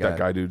 hey, fuck that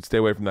guy, dude. Stay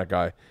away from that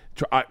guy.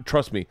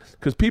 Trust me,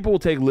 because people will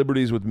take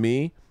liberties with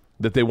me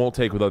that they won't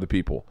take with other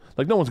people.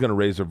 Like no one's gonna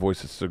raise their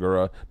voice at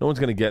Segura. No one's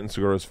gonna get in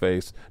Segura's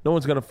face. No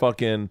one's gonna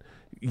fucking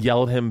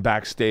yell at him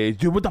backstage.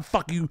 Dude, what the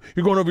fuck you're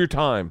going over your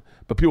time.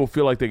 But people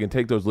feel like they can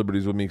take those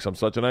liberties with me because I'm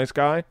such a nice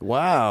guy.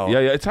 Wow. Yeah,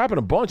 it's happened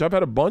a bunch. I've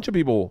had a bunch of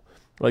people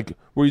like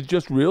where you're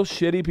just real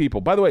shitty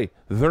people. By the way,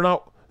 they're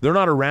not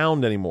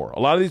around anymore.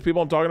 A lot of these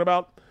people I'm talking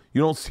about,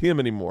 you don't see them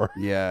anymore.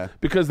 Yeah.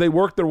 Because they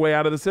work their way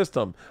out of the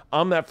system.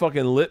 I'm that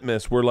fucking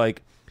litmus where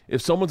like,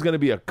 if someone's going to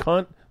be a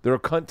cunt, they're a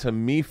cunt to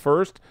me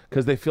first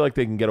because they feel like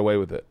they can get away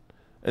with it.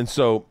 And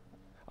so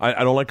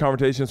I don't like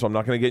confrontation, so I'm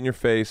not going to get in your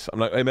face. I'm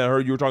not, hey man, I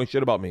heard you were talking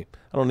shit about me.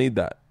 I don't need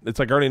that. It's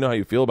like, I already know how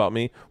you feel about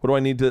me. What do I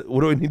need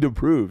to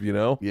prove, you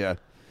know? Yeah.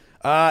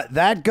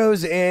 That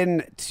goes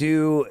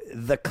into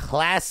the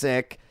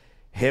classic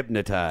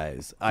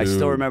Hypnotize. I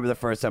still remember the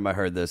first time I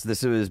heard this.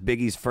 This was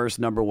Biggie's first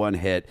 #1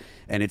 hit,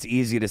 and it's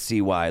easy to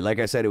see why. Like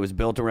I said, it was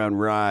built around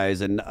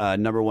Rise, and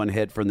 #1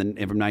 hit from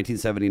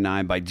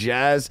 1979 by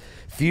jazz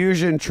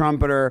fusion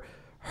trumpeter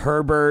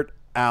Herb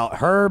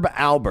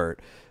Albert.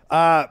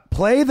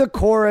 Play the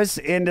chorus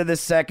into the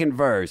second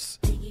verse.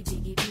 Biggie,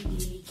 biggie,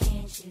 biggie,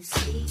 can't you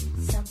see?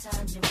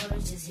 Sometimes your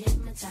words just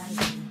hypnotize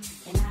me,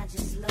 and I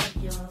just love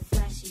your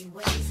flashy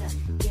ways. I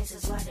guess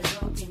that's why they're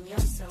broken. You're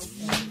so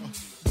fake.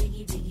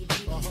 Biggie, biggie,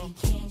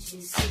 biggie, can't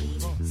you see?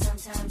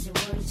 Sometimes your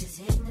words just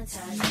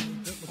hypnotize me,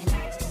 and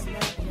I just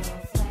love your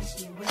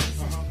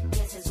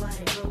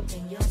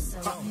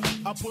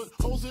I put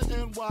hoes in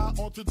NY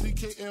onto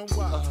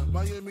DKNY.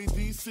 Miami,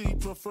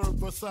 DC, prefer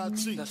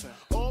Versace. That's right.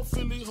 All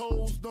Philly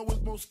hoes know it's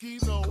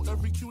Moschino.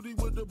 Every cutie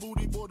with the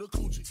booty, boy, the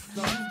coochie.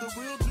 Now who's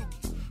the real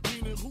dookie?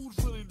 Meaning who's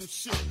really the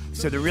shit?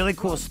 So the really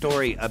cool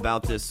story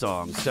about this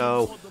song.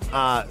 So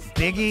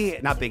Puffy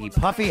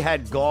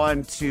had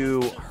gone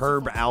to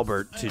Herb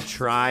Alpert to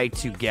try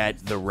to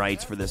get the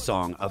rights for this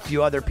song. A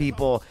few other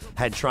people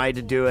had tried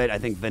to do it. I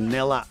think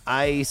Vanilla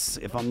Ice,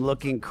 if I'm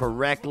looking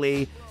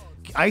correctly.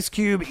 Ice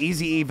Cube,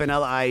 Eazy-E,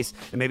 Vanilla Ice,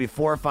 and maybe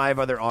 4 or 5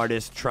 other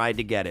artists tried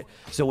to get it.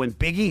 So when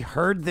Biggie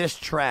heard this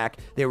track,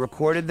 they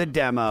recorded the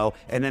demo,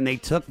 and then they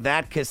took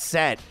that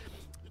cassette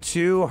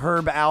to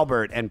Herb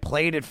Alpert and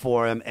played it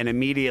for him, and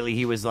immediately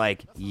he was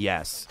like,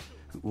 yes.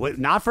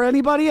 Not for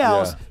anybody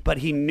else, but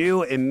he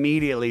knew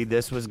immediately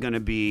this was going to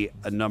be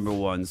a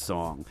 #1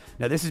 song.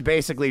 Now, this is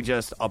basically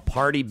just a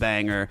party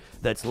banger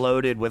that's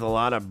loaded with a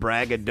lot of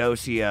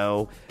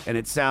braggadocio, and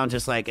it sounds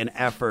just like an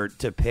effort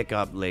to pick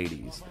up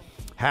ladies.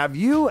 Have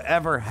you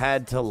ever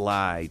had to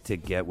lie to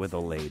get with a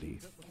lady?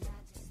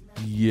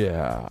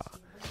 Yeah.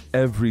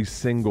 Every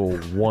single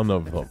one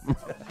of them.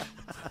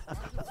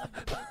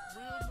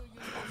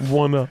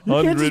 100%.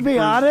 You can't just be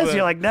honest.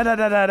 You're like, no.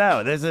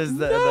 This is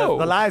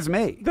the lie's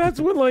me. That's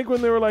when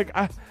they were like,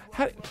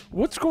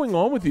 what's going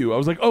on with you? I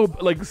was like, oh,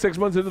 like 6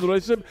 months into the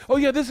relationship. Oh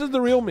yeah, this is the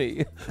real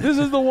me. This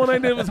is the one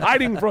I was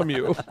hiding from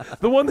you.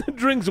 The one that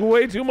drinks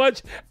way too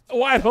much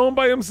at home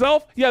by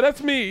himself. Yeah,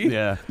 that's me.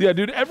 Yeah,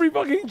 dude. Every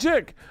fucking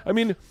chick. I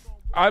mean,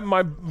 I've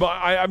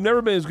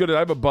never been as good at. I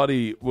have a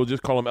buddy. We'll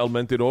just call him El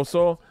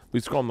Mentiroso. We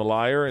just call him the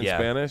liar in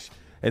Spanish.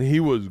 And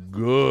he was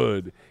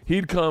good.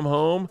 He'd come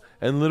home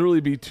and literally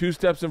be 2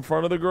 steps in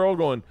front of the girl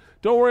going,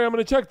 don't worry, I'm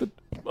going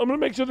to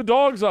make sure the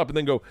dog's up. And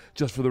then go,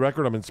 just for the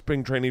record, I'm in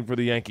spring training for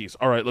the Yankees.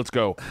 All right, let's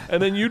go.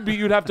 And then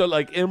you'd have to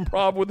like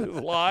improv with his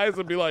lies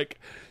and be like,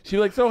 she'd be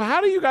like, so how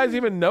do you guys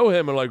even know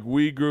him? And like,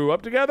 we grew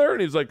up together. And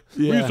he's like,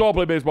 we used to all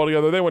play baseball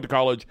together. They went to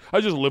college.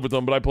 I just live with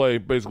them, but I play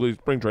basically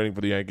spring training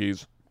for the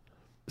Yankees.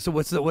 So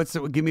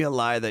give me a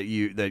lie that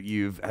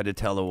you've had to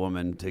tell a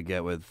woman to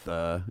get with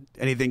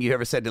anything you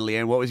ever said to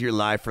Leanne. What was your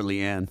lie for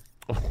Leanne?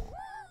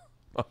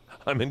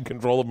 I'm in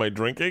control of my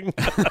drinking.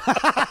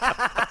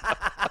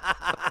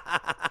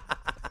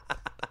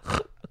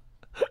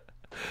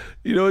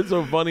 You know what's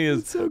so funny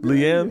is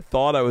Leanne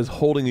thought I was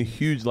holding a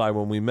huge lie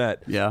when we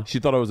met. Yeah. She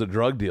thought I was a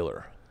drug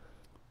dealer.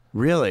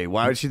 Really?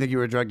 Why would she think you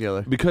were a drug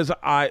dealer? Because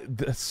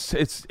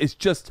it's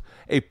just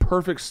a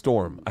perfect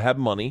storm. I have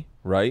money,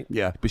 right?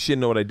 Yeah. But she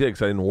didn't know what I did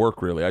because I didn't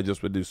work really. I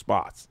just would do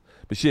spots.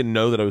 But she didn't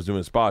know that I was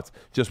doing spots.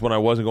 Just when I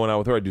wasn't going out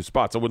with her, I'd do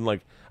spots.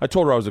 I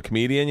told her I was a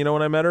comedian,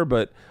 when I met her,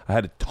 but I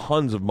had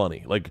tons of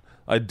money. Like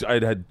I'd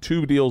had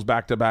 2 deals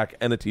back to back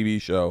and a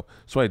TV show.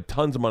 So I had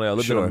tons of money. I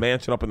lived in a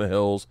mansion up in the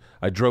hills.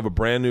 I drove a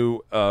brand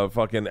new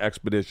fucking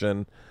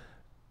Expedition,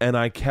 and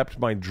I kept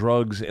my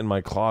drugs in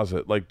my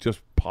closet, like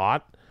just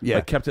pot. Yeah.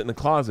 I kept it in the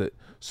closet.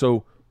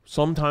 So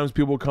sometimes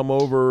people come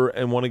over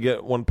and want to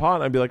get one pot,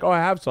 and I'd be like, oh, I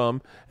have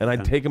some. And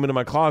I'd take them into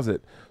my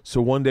closet.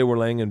 So one day we're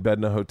laying in bed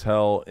in a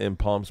hotel in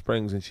Palm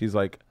Springs, and she's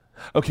like,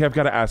 okay, I've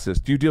got to ask this.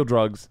 Do you deal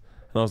drugs?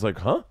 And I was like,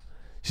 huh?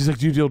 She's like,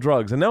 do you deal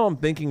drugs? And now I'm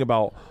thinking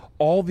about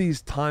all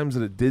these times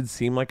that it did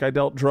seem like I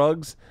dealt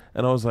drugs.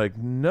 And I was like,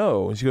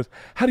 no. And she goes,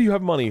 how do you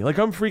have money? Like,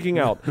 I'm freaking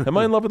out. Am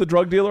I in love with a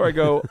drug dealer? I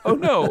go, oh,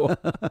 no.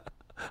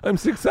 I'm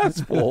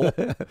successful.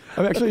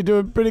 I'm actually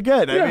doing pretty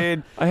good. Yeah. I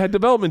mean, I had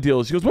development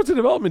deals. She goes, what's a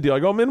development deal? I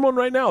go, I'm in one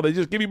right now. They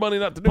just give you money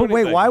not to do anything.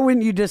 But wait, why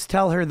wouldn't you just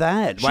tell her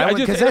that?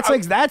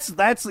 Because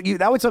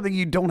that was something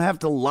you don't have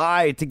to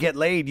lie to get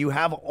laid. You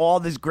have all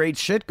this great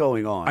shit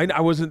going on. I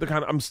wasn't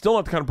I'm still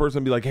not the kind of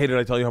person to be like, hey, did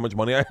I tell you how much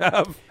money I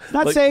have?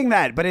 Not saying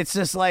that, but it's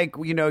just like,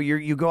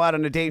 you go out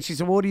on a date and she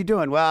said, well, what are you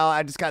doing? Well,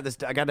 I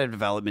got a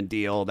development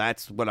deal.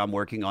 That's what I'm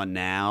working on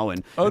now.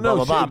 And oh, and no,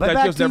 blah, blah, blah. But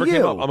that just never you.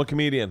 came up. I'm a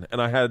comedian,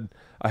 and I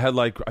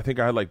think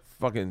I had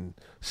fucking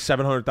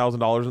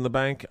 $700,000 in the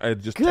bank. I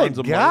had just tons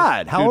of money.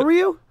 God, how old were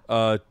you?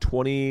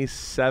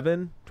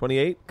 27,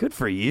 28. Good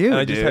for you, and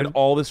I just had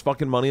all this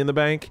fucking money in the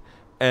bank,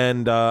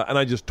 and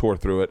I just tore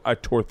through it. I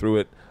tore through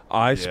it.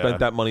 I spent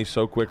that money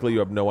so quickly, you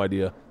have no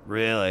idea.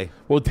 Really?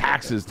 Well,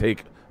 taxes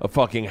take a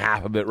fucking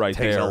half of it right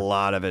there. Takes a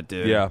lot of it,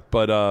 dude. Yeah,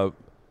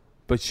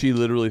 but she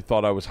literally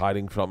thought I was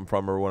hiding something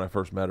from her when I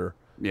first met her.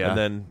 Yeah.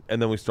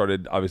 And then we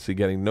started obviously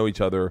getting to know each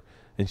other.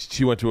 And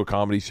she went to a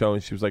comedy show,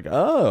 and she was like,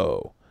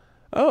 oh.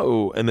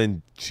 And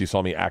then she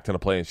saw me act in a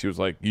play, and she was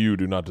like, you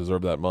do not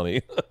deserve that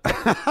money.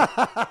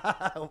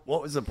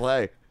 What was the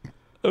play?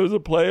 It was a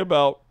play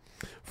about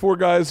 4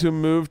 guys who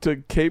moved to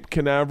Cape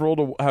Canaveral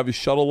to have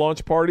shuttle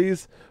launch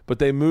parties, but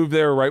they moved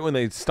there right when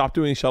they stopped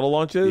doing shuttle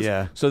launches.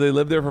 Yeah. So they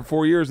lived there for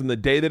 4 years, and the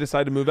day they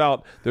decided to move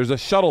out, there's a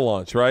shuttle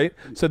launch, right?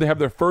 So they have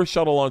their first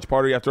shuttle launch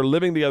party after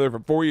living together for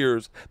 4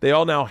 years. They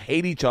all now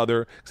hate each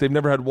other because they've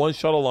never had one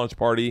shuttle launch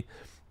party.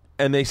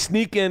 And they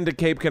sneak into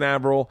Cape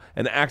Canaveral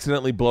and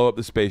accidentally blow up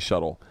the space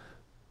shuttle.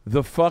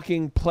 The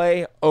fucking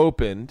play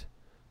opened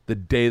the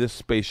day the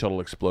space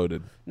shuttle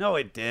exploded. No,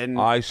 it didn't.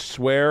 I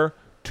swear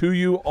to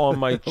you on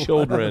my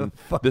children.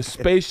 The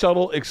space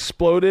shuttle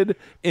exploded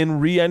in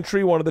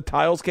re-entry. One of the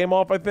tiles came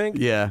off, I think.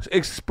 Yeah.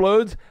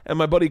 Explodes, and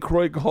my buddy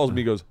Croy calls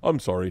me. He goes, I'm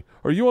sorry,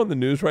 are you on the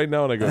news right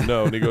now? And I go,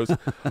 no. And he goes,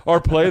 our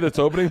play that's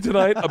opening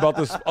tonight about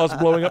us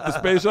blowing up the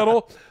space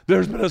shuttle,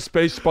 there's been a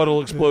space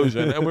shuttle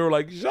explosion. And we were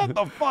like, shut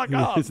the fuck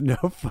up. There's no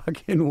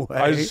fucking way.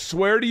 I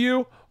swear to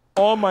you,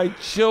 all my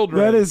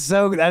children. That is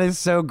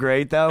so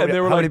great, though. And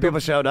they were How like, many people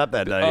showed up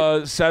that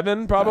night?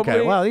 7 probably.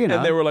 Okay, well, you know.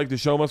 And they were like, the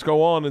show must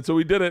go on. And so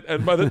we did it.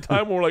 And by the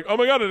time we were like, oh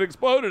my God, it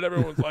exploded,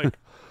 everyone's like,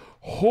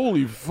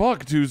 holy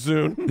fuck, too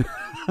soon.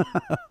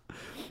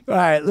 All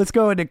right, let's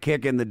go into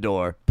Kick in the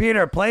Door.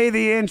 Peter, play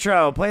the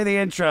intro.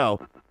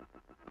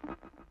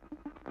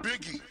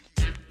 Biggie.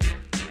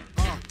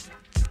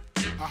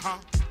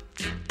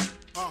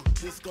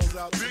 This goes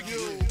out to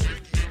you.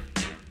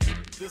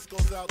 This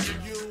goes out to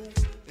you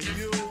and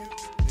you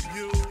and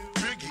you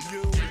and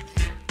you.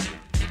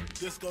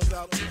 This goes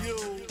out to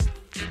you.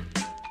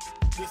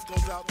 This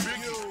goes out to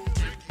you.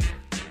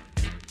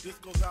 This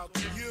goes out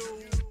to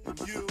you and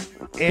you.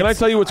 Can I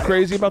tell you what's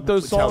crazy about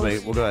those songs? Tell me.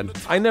 Well, go ahead.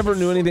 I never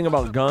knew anything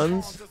about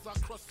guns,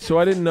 so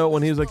I didn't know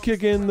when he was like,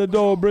 kick in the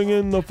door, bring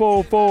in the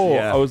fo-fo.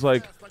 Yeah. I was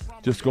like,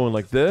 just going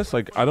like this,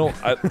 like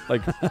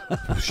like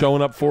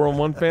showing up 4 on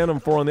one fan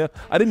and 4 on the other.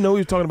 I didn't know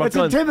he was talking about It's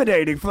guns.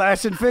 intimidating,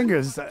 flashing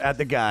fingers at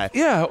the guy.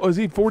 Yeah, was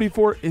he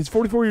 44? He's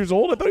 44 years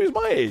old. I thought he was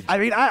my age. I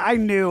mean, I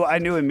knew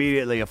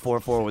immediately a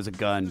 4.4 was a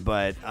gun,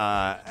 but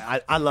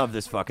I love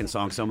this fucking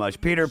song so much.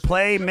 Peter,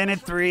 play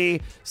minute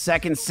 3,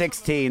 second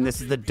 16.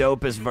 This is the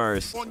dopest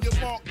verse. On your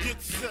mark,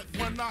 get set.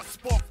 When I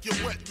spark you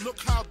wet,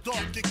 look how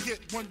dark you get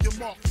when you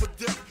mark for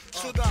death.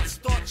 Should I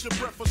start your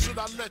breath or should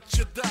I let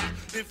you die?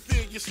 In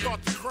fear, you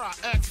start to cry.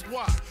 Ask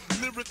why.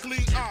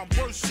 Lyrically, I'm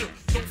worship.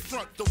 Don't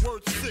front the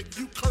word sick.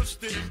 You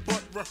cursed it,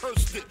 but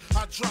rehearsed it.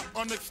 I drop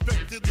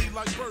unexpectedly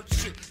like bird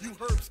shit. You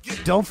herbs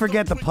get. Don't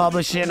forget the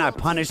publishing. I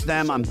punished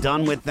them. I'm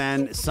done with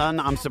them. Son,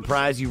 I'm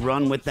surprised you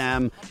run with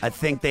them. I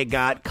think they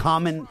got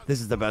common. This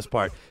is the best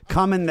part.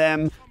 Coming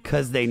them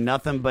because they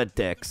nothing but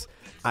dicks.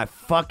 I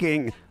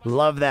fucking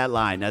love that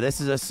line. Now, this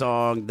is a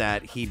song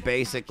that he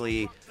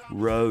basically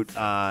wrote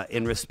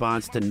in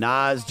response to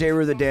Nas, J.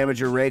 Rue the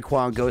Damager,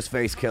 Raekwon,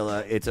 Ghostface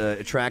Killah. It's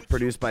a track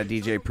produced by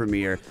DJ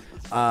Premier.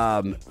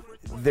 When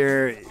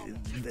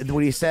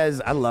he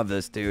says, I love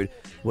this, dude.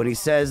 When he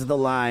says the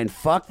line,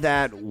 fuck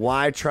that,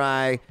 why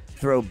try,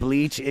 throw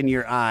bleach in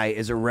your eye,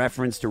 is a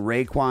reference to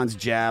Raekwon's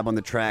jab on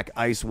the track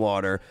Ice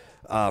Water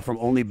from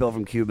Only Built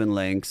from Cuban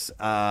Links.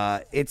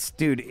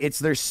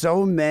 There's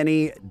so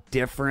many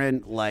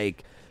different,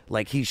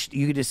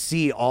 you can just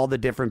see all the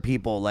different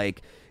people,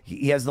 like,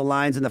 he has the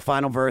lines in the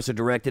final verse are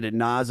directed at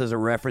Nas as a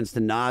reference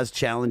to Nas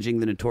challenging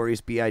the Notorious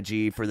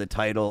B.I.G. for the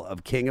title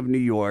of King of New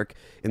York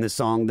in the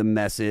song The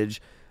Message.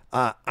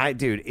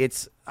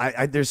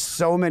 There's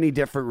so many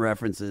different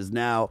references.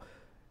 Now,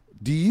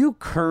 do you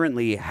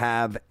currently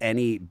have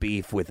any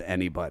beef with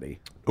anybody?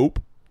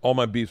 Oop. All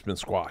my beef's been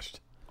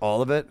squashed.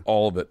 All of it?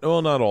 All of it.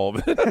 Well, not all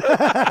of it.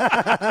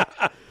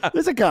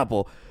 There's a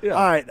couple. Yeah.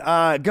 All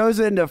right. Goes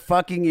into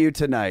Fucking You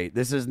Tonight.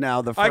 This is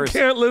now the first. I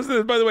can't listen to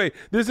this. By the way,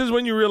 this is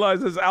when you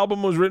realize this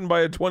album was written by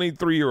a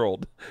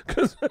 23-year-old.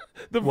 Because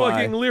the Why?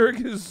 fucking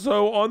lyric is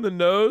so on the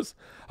nose.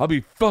 I'll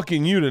be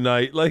fucking you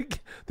tonight. Like,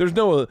 there's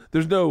no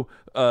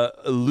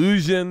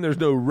illusion. There's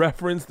no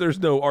reference. There's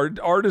no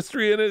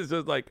artistry in it. It's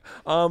just like,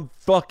 I'm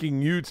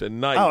fucking you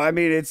tonight. Oh, I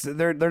mean,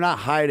 they're not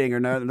hiding or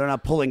they're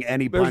not pulling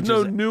any punches.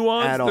 There's no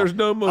nuance. At all. There's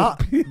no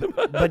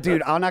But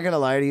dude, I'm not gonna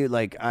lie to you.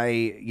 Like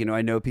I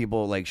know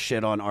people like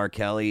shit on R.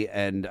 Kelly,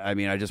 and I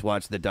mean, I just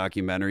watched the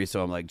documentary,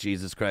 so I'm like,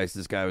 Jesus Christ,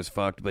 this guy was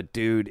fucked. But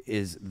dude,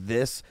 is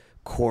this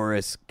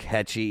chorus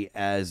catchy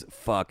as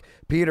fuck?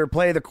 Peter,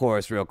 play the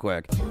chorus real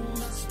quick.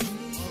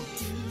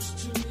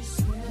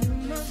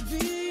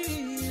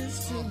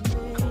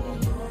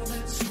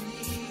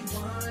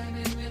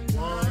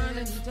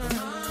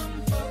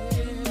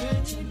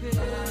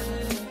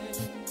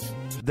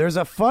 There's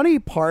a funny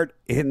part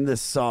in the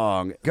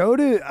song. Go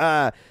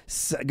to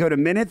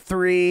minute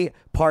 3,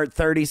 part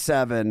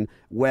 37,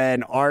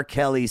 when R.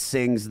 Kelly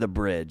sings the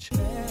bridge.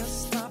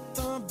 Stop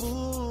the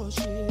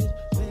bullshit,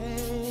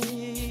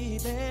 baby.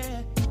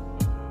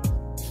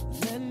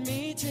 Let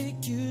me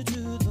take you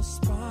to the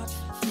spot,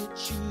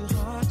 get you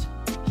hot.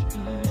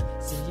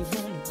 Say you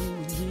wanna be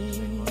with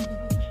me.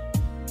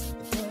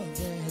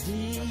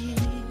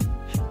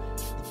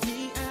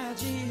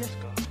 B.I.G.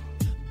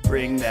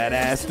 Bring that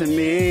ass to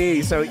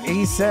me. So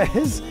he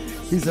says,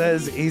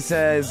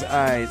 all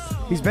right.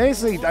 He's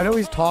basically, I know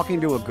he's talking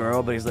to a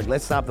girl, but he's like,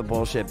 let's stop the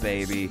bullshit,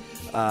 baby.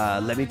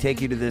 Let me take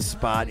you to this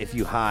spot if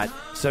you hot.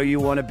 So you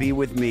want to be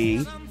with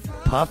me.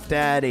 Puff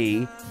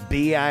Daddy,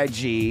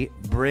 B.I.G.,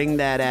 bring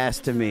that ass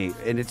to me.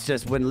 And it's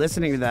just, when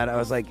listening to that, I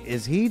was like,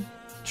 is he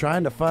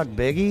trying to fuck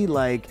Biggie?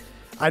 Like,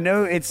 I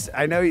know it's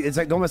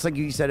like almost like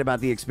you said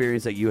about the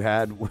experience that you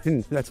had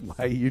when that's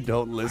why you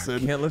don't listen. I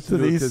can't listen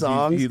to these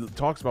songs. He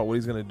talks about what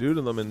he's going to do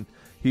to them, and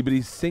but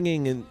he's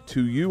singing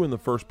to you in the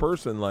first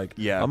person, like,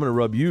 yeah, I'm going to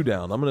rub you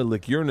down, I'm going to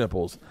lick your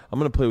nipples, I'm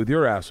going to play with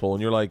your asshole,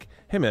 and you're like,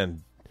 hey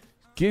man,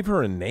 give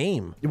her a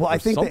name. Well, or I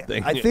think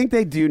something.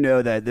 they do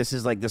know that this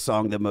is like the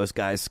song that most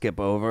guys skip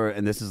over,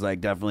 and this is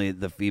like definitely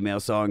the female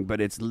song, but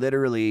it's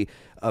literally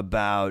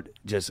about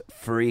just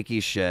freaky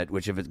shit.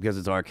 Which, if it's because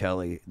it's R.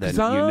 Kelly, then you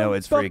know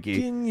it's freaky.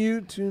 Fucking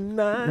you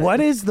tonight. What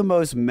is the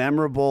most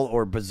memorable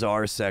or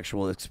bizarre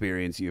sexual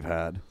experience you've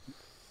had?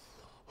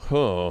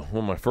 Oh,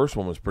 well, my first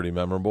one was pretty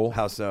memorable.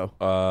 How so?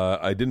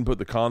 I didn't put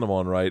the condom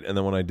on right, and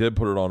then when I did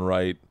put it on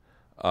right,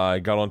 I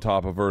got on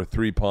top of her,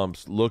 3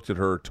 pumps, looked at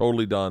her,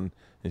 totally done,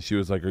 and she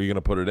was like, "Are you going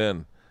to put it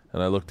in?"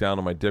 And I looked down,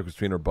 and my dick was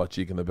between her butt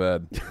cheek and the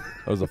bed.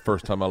 That was the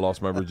first time I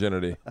lost my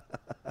virginity.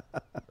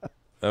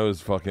 That was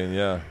fucking,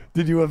 yeah.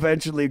 Did you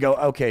eventually go,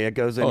 okay, it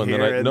goes in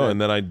here?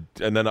 And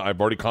then I've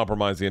already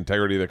compromised the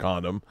integrity of the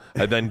condom.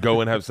 I then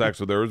go and have sex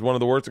with her. It was one of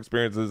the worst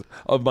experiences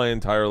of my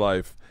entire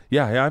life.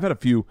 Yeah, I've had a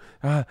few.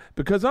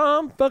 Because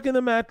I'm fucking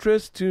the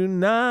mattress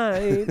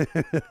tonight.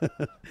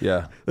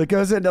 Yeah. It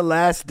goes into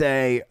Last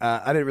Day.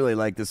 I didn't really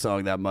like this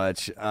song that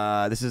much.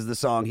 This is the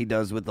song he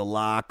does with the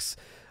Locks.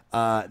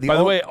 By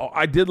the way,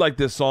 I did like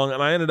this song,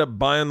 and I ended up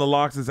buying the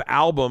Locks'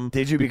 album.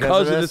 Did you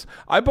because of this?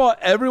 I bought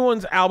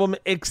everyone's album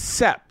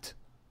except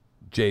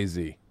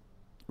Jay-Z.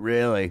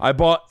 Really? I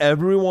bought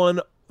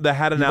everyone that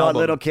had an album. Bought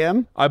Little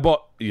Kim? I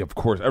bought, yeah, of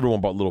course, everyone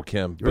bought Little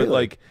Kim. Really? But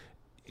like,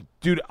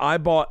 dude, I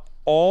bought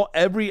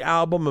every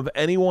album of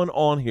anyone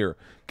on here.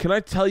 Can I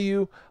tell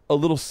you a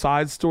little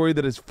side story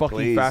that is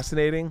fucking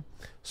fascinating?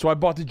 So I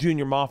bought the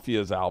Junior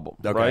Mafia's album,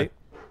 right?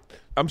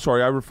 I'm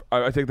sorry,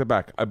 I take that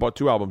back. I bought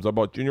 2 albums. I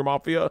bought Junior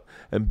Mafia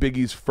and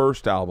Biggie's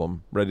first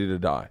album, Ready to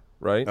Die,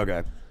 right?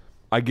 Okay.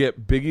 I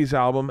get Biggie's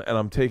album, and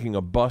I'm taking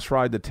a bus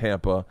ride to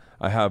Tampa.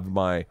 I have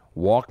my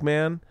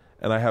Walkman,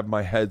 and I have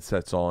my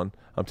headsets on.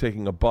 I'm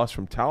taking a bus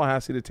from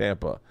Tallahassee to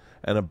Tampa,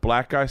 and a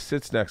black guy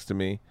sits next to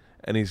me,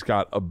 and he's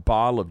got a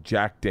bottle of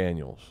Jack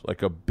Daniels,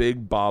 like a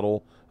big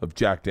bottle of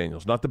Jack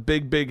Daniels. Not the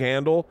big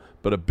handle,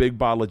 but a big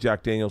bottle of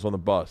Jack Daniels on the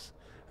bus.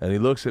 And he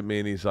looks at me,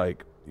 and he's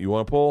like, "You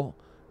want to pull?"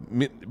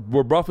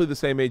 We're roughly the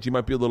same age. You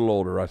might be a little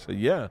older. I said,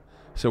 "Yeah." I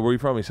said, "Where are you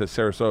from?" He said,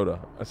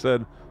 "Sarasota." I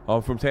said,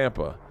 "I'm from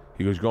Tampa."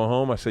 He goes, "Going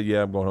home?" I said,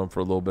 "Yeah, I'm going home for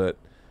a little bit."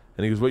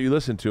 And he goes, "What you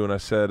listen to?" And I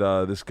said,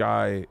 "This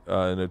guy,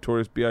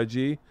 Notorious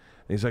B.I.G." And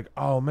he's like,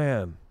 "Oh,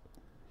 man,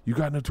 you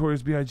got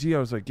Notorious B.I.G.?" I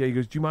was like, "Yeah." He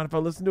goes, "Do you mind if I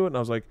listen to it?" And I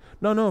was like,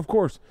 No, of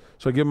course."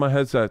 So I give him my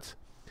headsets.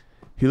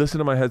 He listened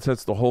to my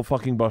headsets the whole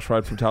fucking bus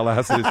ride from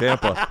Tallahassee to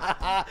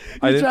Tampa.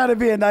 You're trying to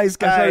be a nice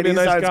guy, and he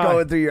starts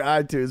going through your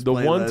iTunes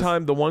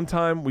playlist. The one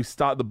time we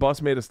stopped, the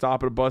bus made a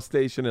stop at a bus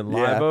station in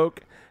Live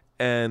Oak,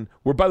 and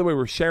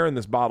we're sharing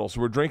this bottle, so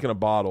we're drinking a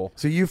bottle.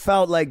 So you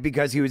felt like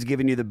because he was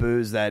giving you the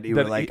booze that you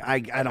were like, I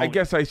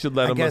guess I should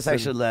let him. I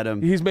should let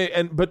him. He's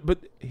made, but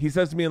he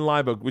says to me in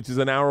Live Oak, which is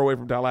an hour away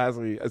from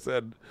Tallahassee. I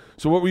said,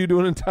 "So what were you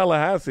doing in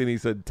Tallahassee?" And he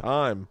said,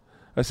 "Time."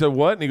 I said,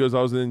 "What?" And he goes,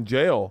 "I was in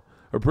jail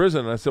or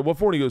prison." And I said, "What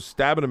for?" And he goes,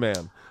 "Stabbing a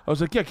man." I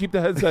was like, "Yeah, keep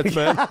the headsets,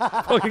 man.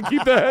 Fucking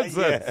keep the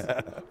headsets."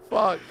 Yeah.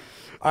 Fuck.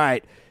 All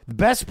right. The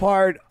best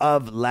part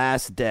of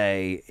Last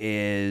Day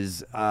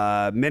is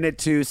minute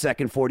 2,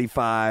 second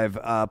 45.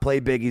 Play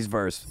Biggie's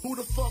verse. Who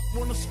the fuck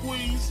wanna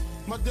squeeze?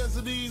 My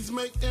deserties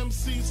make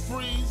MCs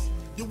freeze.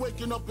 You're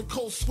waking up in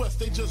cold sweats,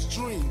 they just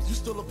dreams. You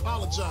still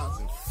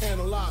apologizing,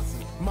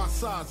 analyzing my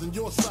size and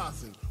your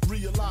sizing.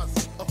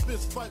 Realizing a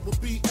fist fight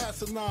would be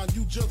asinine.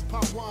 You just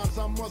pop wines,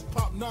 I must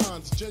pop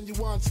 9s.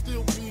 Genuine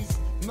steel piece,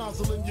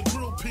 nozzle in your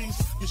grill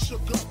piece. You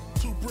shook up,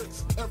 2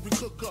 bricks, every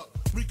cook up.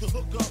 We can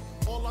hook up,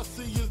 all I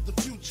see is the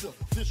future.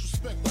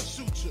 Disrespect, I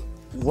shoot you.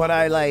 What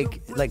I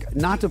like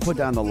not to put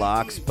down the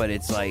Locks, but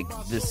it's like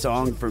this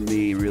song for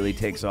me really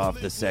takes off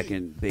the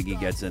second Biggie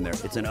gets in there.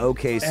 It's an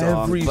okay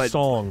song. Every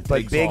song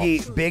but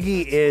takes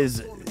Biggie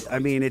is, I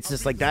mean, it's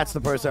just like that's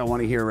the person I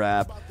want to hear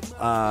rap.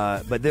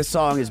 But this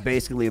song is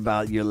basically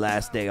about your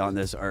last day on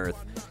this earth.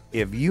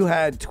 If you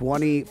had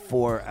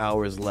 24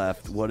 hours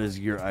left, what is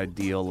your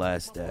ideal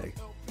last day?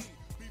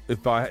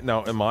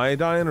 Am I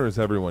dying or is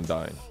everyone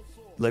dying?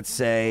 Let's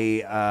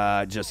say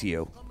just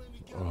you.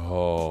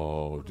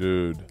 Oh,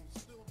 dude.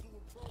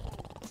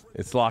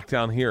 It's locked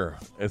down here.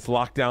 It's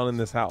locked down in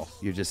this house.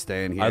 You're just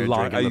staying here.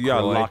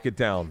 Lock it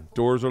down.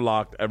 Doors are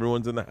locked.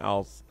 Everyone's in the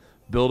house.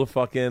 We'll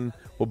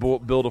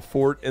build a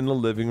fort in the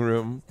living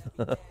room.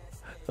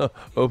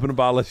 Open a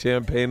bottle of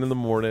champagne in the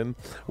morning.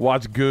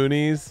 Watch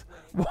Goonies.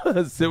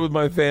 Sit with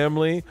my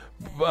family.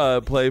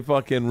 Play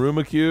fucking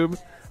Ruma Cube.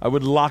 I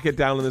would lock it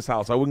down in this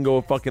house. I wouldn't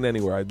go fucking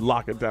anywhere. I'd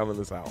lock it down in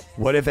this house.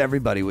 What if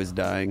everybody was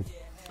dying?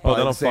 Oh,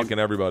 then I'm fucking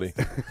everybody.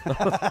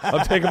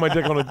 I'm taking my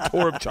dick on a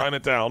tour of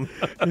Chinatown.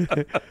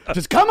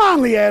 Just come on,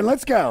 Leanne.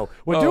 Let's go.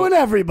 We're doing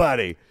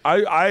everybody.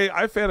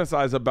 I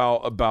fantasize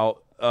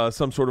about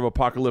some sort of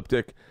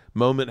apocalyptic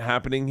moment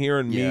happening here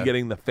and me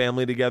getting the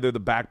family together,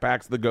 the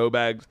backpacks, the go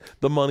bags,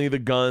 the money, the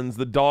guns,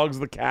 the dogs,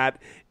 the cat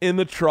in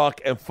the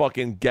truck and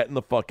fucking getting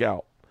the fuck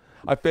out.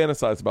 I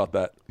fantasize about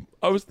that.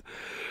 I was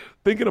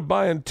thinking of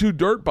buying 2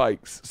 dirt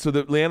bikes so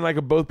that Leanne and I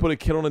could both put a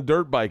kid on a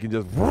dirt bike and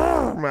just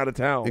vroom out of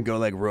town. And go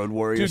like Road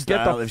Warrior Dude,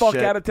 style. get the fuck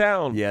out of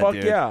town. Yeah, fuck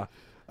dude. yeah.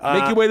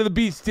 Make your way to the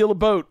beach, steal a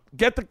boat.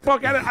 Get the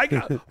fuck out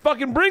of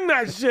fucking bring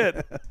that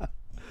shit.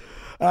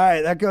 All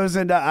right, that goes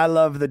into I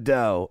Love the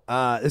Dough.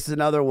 This is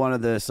another one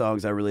of the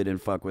songs I really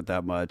didn't fuck with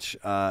that much.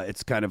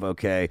 It's kind of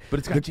okay. But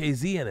it's got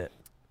Jay-Z in it.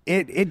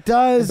 It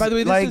does. And by the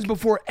way, this like, is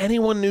before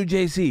anyone knew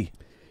Jay-Z.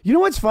 You know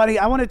what's funny?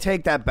 I want to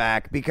take that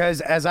back because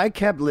as I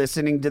kept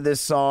listening to this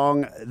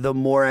song, the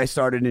more I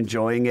started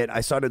enjoying it.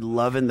 I started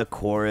loving the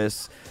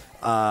chorus.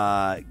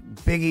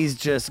 Biggie's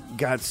just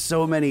got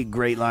so many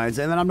great lines.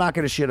 And then I'm not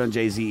going to shit on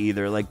Jay-Z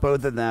either. Like,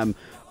 both of them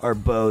are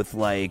both,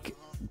 like,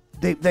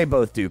 they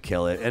both do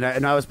kill it. And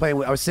I was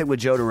sitting with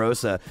Joe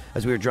DeRosa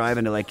as we were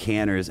driving to, like,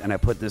 Canners, and I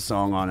put this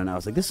song on, and I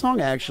was like, this song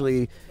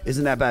actually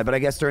isn't that bad. But I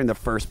guess during the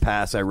first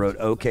pass, I wrote,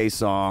 okay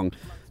song.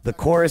 The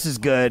chorus is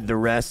good. The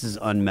rest is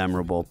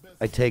unmemorable.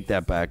 I take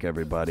that back,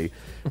 everybody.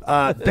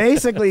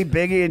 Basically,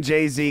 Biggie and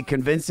Jay-Z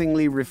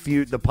convincingly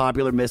refute the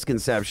popular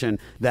misconception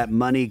that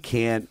money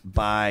can't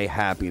buy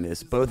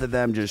happiness. Both of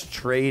them just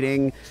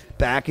trading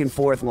back and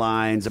forth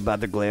lines about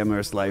their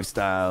glamorous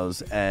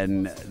lifestyles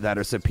and that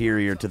are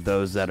superior to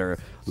those that are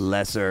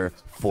lesser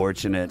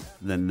fortunate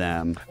than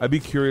them. I'd be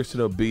curious to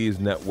know Biggie's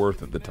net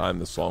worth at the time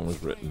the song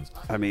was written.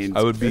 I mean,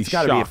 I would be it's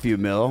got to be a shocked. few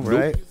mil,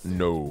 right?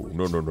 Nope.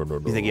 No.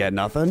 You think he had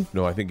nothing?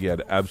 No, I think he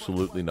had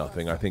absolutely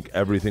nothing. I think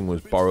everything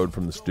was borrowed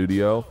from the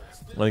studio.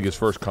 I think his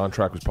first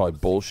contract was probably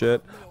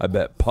bullshit. I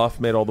bet Puff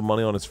made all the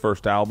money on his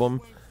first album.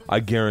 I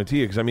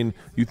guarantee it. Because, I mean,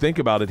 you think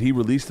about it, he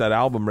released that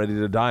album Ready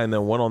to Die and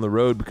then went on the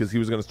road because he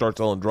was going to start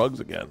selling drugs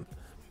again.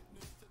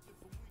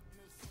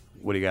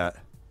 What do you got?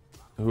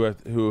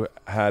 Who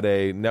had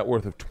a net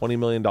worth of $20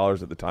 million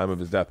at the time of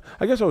his death.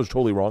 I guess I was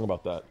totally wrong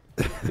about that.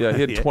 Yeah,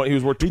 he had he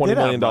was worth $20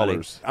 million.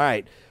 All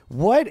right.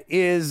 What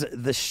is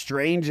the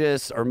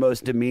strangest or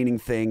most demeaning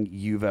thing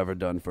you've ever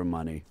done for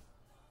money?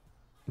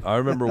 I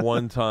remember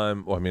one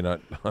time, well, I mean, I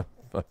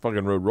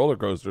fucking rode roller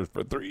coasters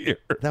for 3 years.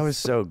 That was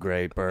so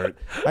great, Bert.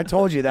 I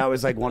told you that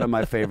was like one of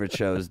my favorite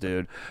shows,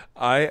 dude.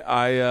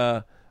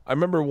 I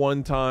remember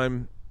one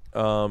time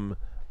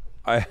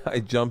I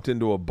jumped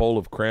into a bowl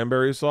of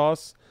cranberry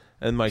sauce,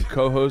 and my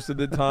co-host at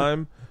the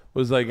time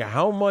was like,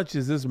 how much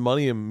does this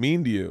money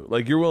mean to you?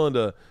 Like, you're willing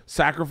to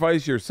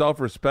sacrifice your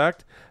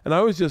self-respect? And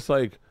I was just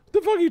like, what the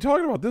fuck are you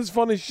talking about? This is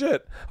fun as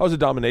shit. I was a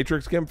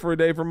dominatrix gimp for a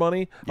day for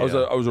money. Yeah.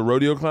 I was a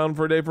rodeo clown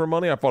for a day for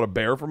money. I fought a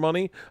bear for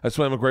money. I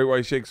swam a great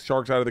white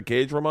sharks out of the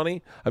cage for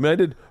money. I mean, I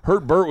did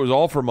Hurt Bert was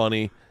all for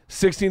money.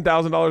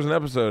 $16,000 an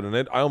episode, and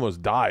I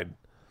almost died.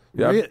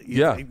 Yeah, Really?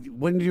 yeah.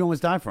 When did you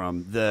almost die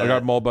from? I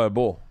got mauled by a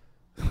bull.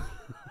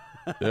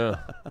 Yeah.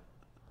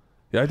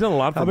 Yeah, I've done a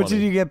lot for How money. much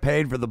did you get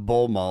paid for the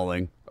bull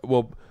mauling?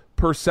 Well,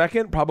 per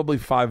second, probably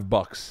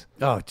 $5.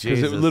 Oh,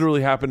 Jesus. Because it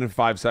literally happened in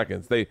 5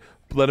 seconds. They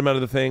let him out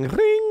of the thing,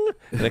 ring,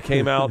 and it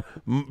came out,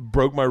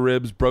 broke my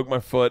ribs, broke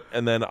my foot,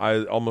 and then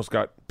I almost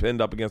got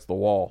pinned up against the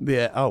wall.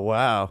 Yeah. Oh,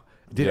 wow.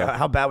 Yeah.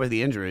 How bad were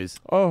the injuries?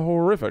 Oh,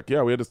 horrific.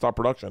 Yeah, we had to stop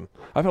production.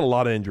 I've had a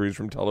lot of injuries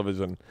from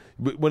television.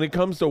 But when it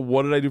comes to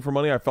what did I do for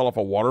money, I fell off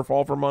a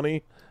waterfall for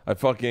money.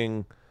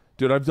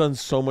 Dude, I've done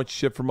so much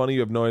shit for money,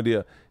 you have no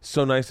idea. It's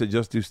so nice to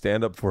just do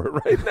stand-up for it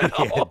right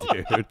now.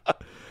 Yeah, dude.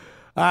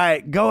 All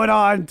right, going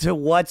on to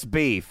What's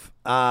Beef.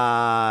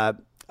 I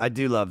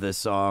do love this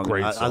song.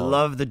 Great I song.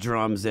 love the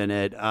drums in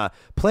it.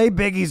 Play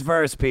Biggie's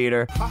verse,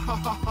 Peter. Check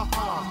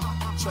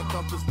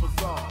out this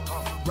bizarre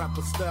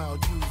rapper style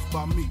used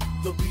by me.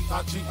 The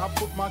B.I.G. I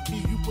put my key,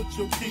 you put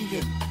your key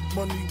in.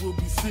 Money will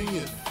be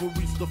singing, we'll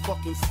reach the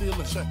fucking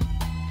ceiling.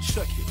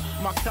 Check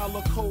it. My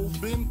calico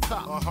been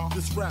cop.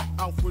 This rap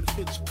Alfred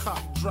Hitchcock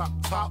drop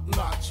top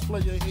notch.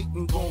 Player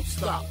hating gon'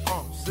 stop.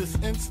 This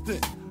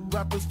instant,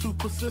 rappers too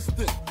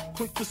persistent.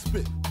 Quick to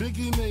spit,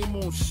 Biggie name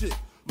on shit.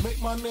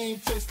 Make my name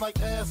taste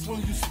like ass when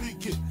you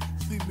speak it.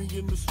 See me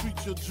in the street,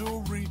 your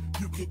jewelry,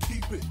 you can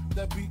keep it.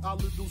 That be our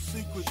little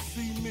secret.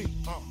 See me,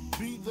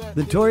 be that.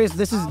 Notorious.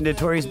 This is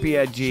Notorious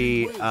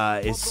B.I.G.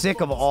 Is sick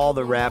of all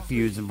the rap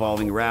feuds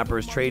involving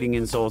rappers trading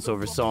insults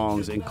over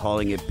songs and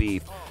calling it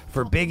beef.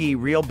 For Biggie,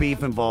 real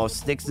beef involves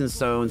sticks and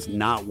stones,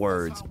 not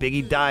words.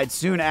 Biggie died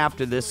soon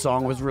after this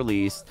song was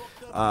released,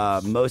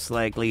 most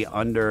likely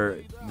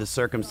under the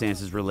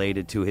circumstances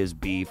related to his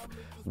beef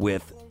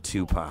with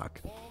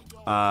Tupac.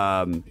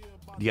 Do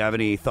you have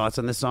any thoughts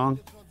on this song?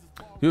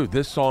 Dude,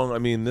 this song,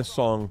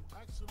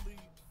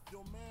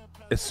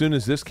 as soon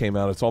as this came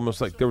out, it's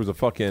almost like there was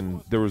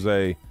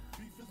a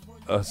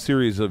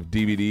series of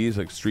DVDs,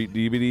 like street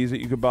DVDs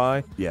that you could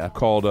buy. Yeah.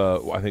 Called,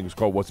 I think it was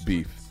called What's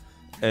Beef?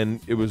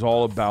 And it was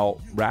all about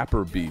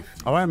rapper beef.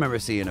 Oh, I remember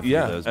seeing a few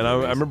of those and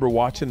movies. I remember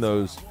watching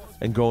those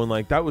and going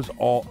like, that was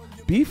all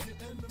beef?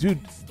 Dude,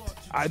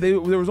 there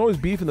was always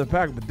beef in the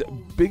pack, but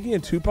Biggie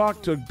and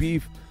Tupac took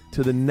beef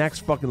to the next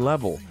fucking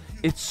level.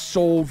 It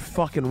sold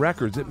fucking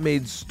records. It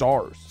made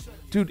stars.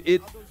 Dude, you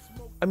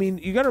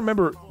got to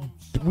remember,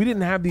 we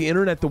didn't have the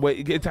internet the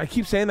way... I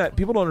keep saying that.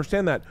 People don't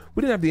understand that.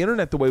 We didn't have the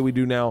internet the way we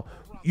do now.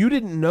 You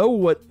didn't know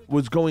what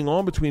was going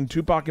on between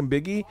Tupac and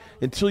Biggie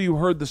until you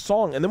heard the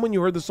song. And then when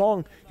you heard the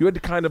song, you had to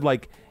kind of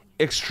like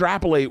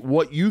extrapolate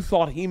what you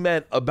thought he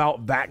meant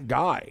about that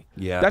guy.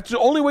 Yeah. That's the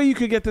only way you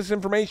could get this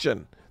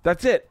information.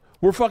 That's it.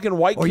 We're fucking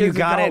white kids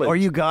in college. Or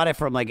you got it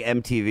from like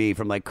MTV,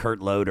 from like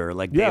Kurt Loder.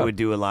 Like they would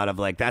do a lot of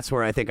like, that's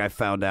where I think I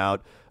found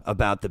out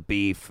about the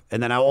beef.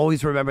 And then I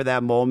always remember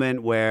that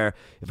moment where,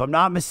 if I'm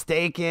not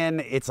mistaken,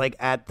 it's like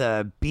at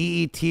the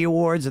BET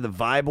Awards or the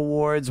Vibe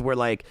Awards where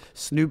like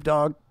Snoop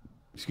Dogg,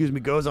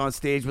 goes on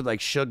stage with like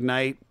Suge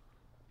Knight.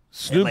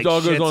 Snoop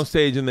Dogg goes on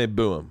stage and they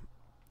boo him.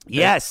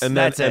 Yes, and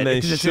that's then, it. And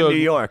then It's in New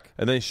York.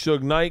 And then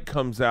Suge Knight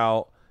comes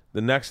out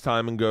the next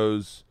time and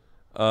goes,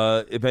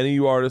 if any of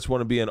you artists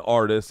want to be an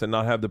artist and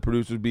not have the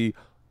producers be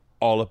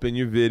all up in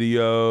your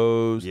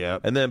videos.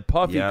 Yep. And then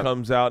Puffy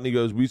comes out and he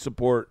goes, we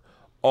support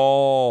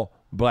all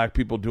black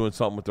people doing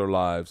something with their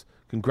lives.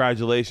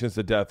 Congratulations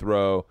to Death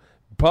Row.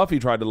 Puffy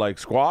tried to like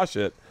squash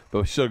it,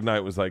 but Suge Knight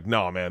was like,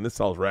 no, man, this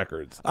sells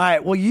records. All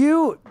right. Well,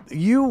 you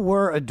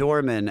were a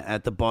doorman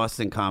at the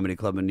Boston Comedy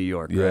Club in New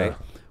York, right?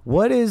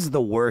 What is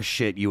the worst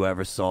shit you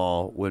ever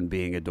saw when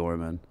being a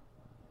doorman?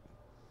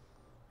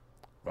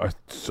 I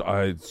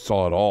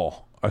saw it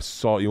all.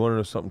 You want to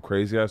know something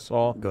crazy I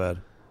saw? Go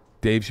ahead.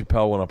 Dave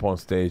Chappelle went up on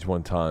stage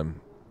one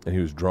time, and he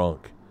was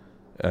drunk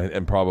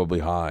and probably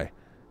high.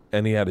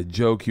 And he had a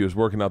joke. He was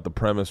working out the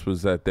premise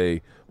was that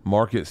they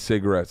market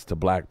cigarettes to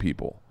black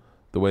people.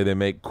 The way they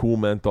make cool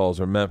menthols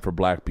are meant for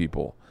black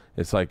people.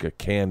 It's like a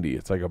candy.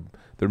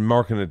 They're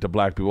marketing it to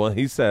black people. And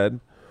he said,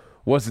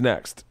 what's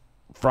next?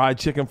 Fried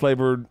chicken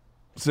flavored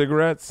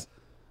cigarettes?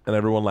 And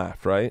everyone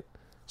laughed, right?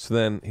 So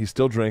then he's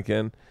still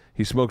drinking.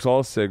 He smokes all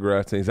his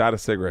cigarettes, and he's out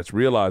of cigarettes,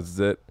 realizes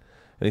it.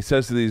 And he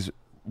says to these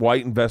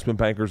white investment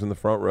bankers in the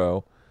front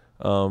row,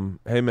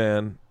 hey,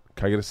 man,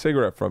 can I get a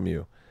cigarette from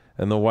you?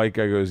 And the white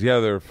guy goes, yeah,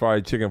 they're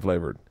fried chicken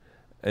flavored.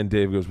 And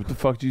Dave goes, what the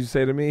fuck did you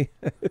say to me?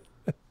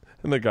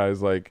 And the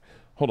guy's like,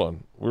 hold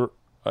on, we're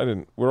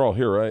all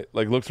here, right?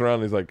 Like, looks around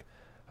and he's like,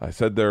 I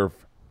said they're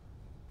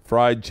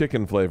fried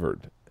chicken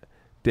flavored.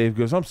 Dave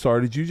goes, I'm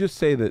sorry, did you just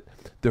say that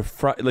they're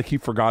fried? Like, he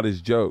forgot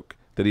his joke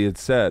that he had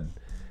said.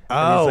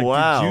 And he's like,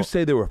 wow. Did you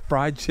say they were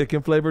fried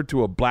chicken flavored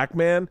to a black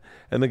man?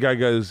 And the guy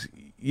goes,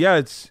 yeah,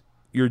 it's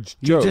your joke.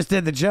 You just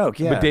did the joke,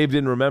 yeah. But Dave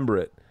didn't remember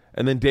it.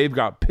 And then Dave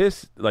got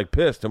pissed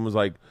and was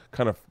like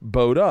kind of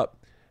bowed up.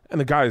 And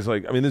the guy's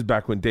like, I mean, this is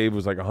back when Dave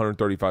was like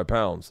 135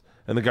 pounds.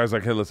 And the guy's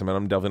like, hey, listen, man,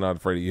 I'm definitely not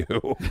afraid of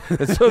you.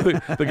 And so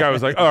the guy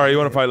was like, all right, you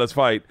want to fight? Let's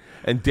fight.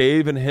 And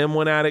Dave and him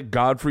went at it.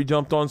 Godfrey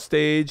jumped on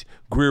stage.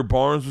 Greer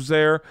Barnes was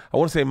there. I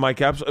want to say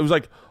Mike Epps. It was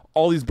like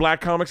all these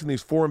black comics and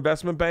these 4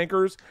 investment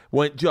bankers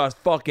went just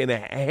fucking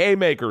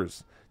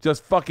haymakers.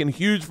 Just fucking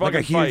huge fucking like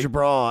a huge fight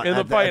brawl. in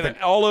the fight.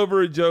 And all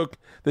over a joke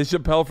that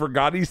Chappelle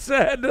forgot he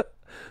said.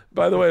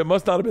 By the way, it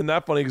must not have been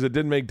that funny because it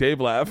didn't make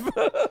Dave laugh.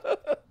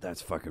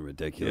 That's fucking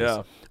ridiculous.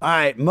 Yeah. All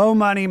right, Mo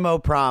Money, Mo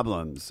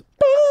Problems.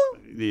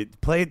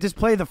 Just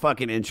play the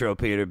fucking intro,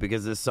 Peter,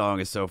 because this song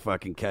is so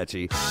fucking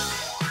catchy.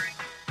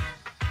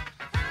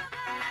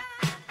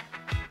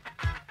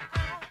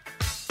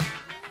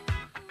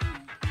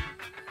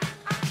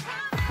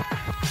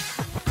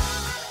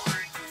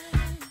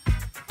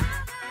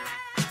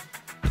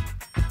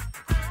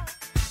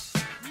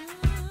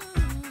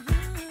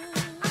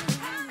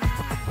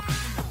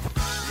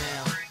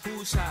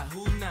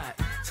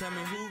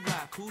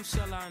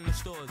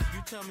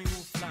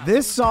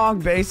 This song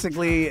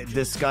basically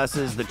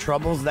discusses the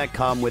troubles that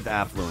come with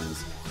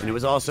affluence, and it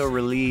was also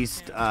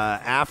released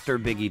after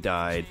Biggie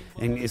died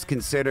and is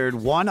considered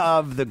one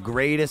of the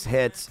greatest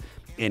hits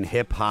in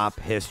hip-hop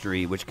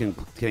history, which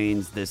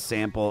contains this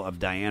sample of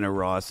Diana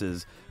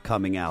Ross's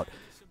Coming Out.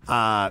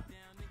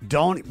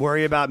 Don't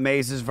worry about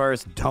Mace's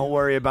verse. Don't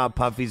worry about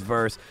Puffy's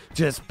verse.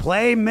 Just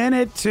play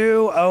minute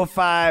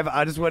 2:05.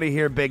 I just want to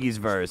hear Biggie's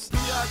verse.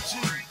 B.I.G,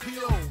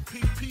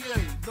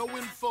 P.O.P.P.A, no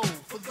info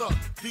for the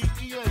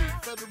DEA.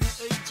 Federal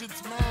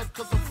agents mad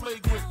cause I'm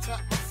flagrant.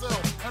 Tap my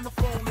cell and the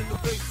phone in the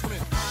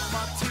basement.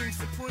 My team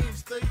supreme,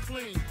 stay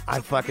clean. I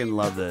fucking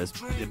love this.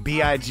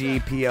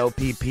 B.I.G,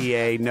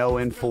 P.O.P.P.A, no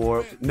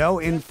info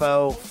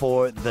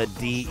for the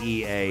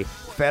DEA.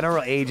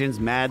 Federal agents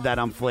mad that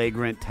I'm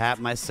flagrant. Tap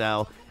my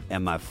cell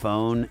and my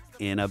phone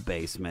in a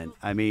basement.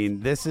 I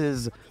mean, this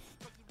is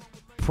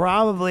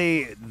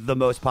probably the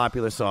most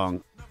popular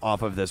song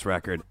off of this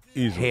record,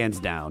 easily, hands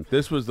down.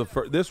 This was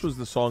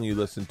the song you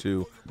listened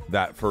to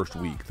that first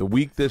week. The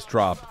week this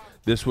dropped,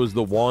 this was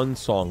the one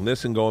song.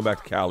 This and Going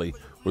Back to Cali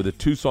were the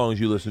 2 songs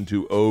you listened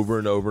to over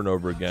and over and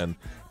over again,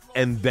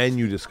 and then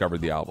you discovered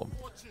the album.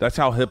 That's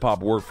how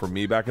hip-hop worked for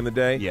me back in the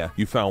day. Yeah.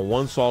 You found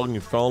one song and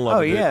you fell in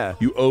love with it.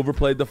 You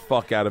overplayed the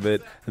fuck out of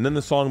it, and then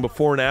the song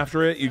before and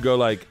after it, you go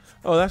like,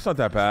 oh, that's not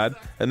that bad.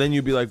 And then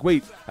you'd be like,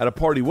 wait, at a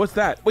party, what's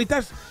that? Wait,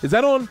 is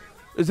that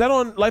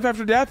on Life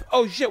After Death?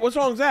 Oh, shit, what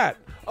song's that?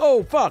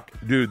 Oh, fuck.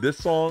 Dude, this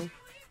song,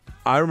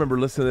 I remember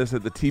listening to this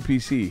at the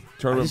TPC,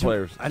 Tournament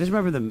Players. I just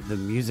remember the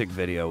music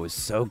video was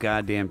so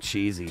goddamn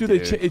cheesy, dude.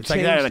 It It's changed,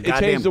 like that at a it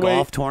goddamn changed the way,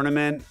 golf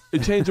tournament.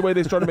 It changed the way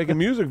they started making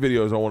music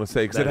videos, I want to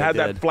say, because it had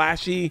that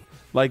flashy,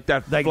 like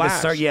that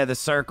flash. The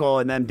circle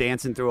and then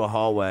dancing through a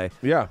hallway.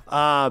 Yeah.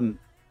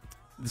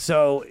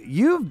 So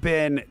you've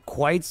been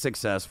quite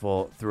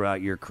successful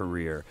throughout your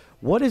career.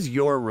 What is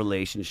your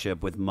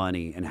relationship with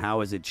money, and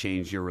how has it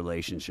changed your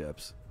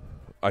relationships?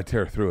 I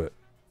tear through it.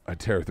 I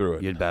tear through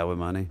it. You're bad with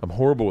money? I'm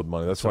horrible with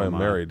money. That's why I'm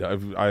married.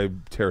 I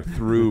tear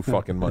through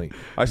fucking money.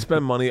 I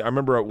spend money. I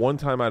remember at one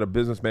time I had a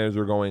business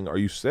manager going, "Are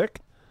you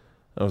sick?"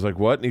 I was like,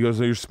 "What?" And he goes,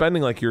 "You're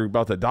spending like you're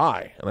about to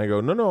die." And I go,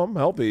 "No, I'm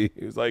healthy."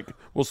 He was like,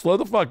 "Well, slow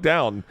the fuck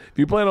down. If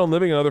you plan on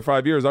living another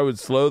 5 years, I would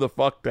slow the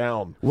fuck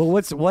down." Well,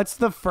 what's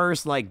the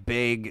first like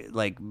big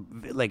like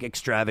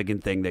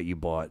extravagant thing that you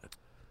bought?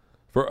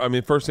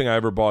 First thing I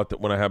ever bought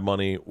when I had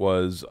money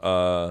was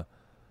a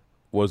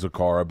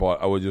car.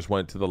 I just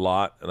went to the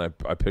lot and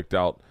I picked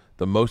out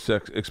the most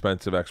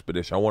expensive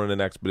Expedition. I wanted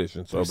an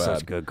Expedition so bad.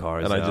 Such good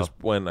cars. And I just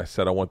went and I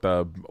said,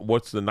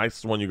 what's the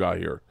nicest one you got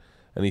here?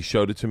 And he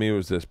showed it to me. It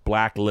was this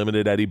black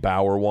limited Eddie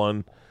Bauer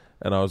one.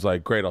 And I was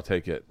like, great, I'll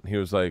take it. He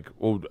was like,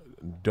 well,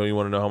 don't you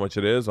want to know how much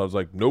it is? I was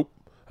like, nope.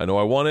 I know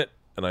I want it,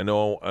 and I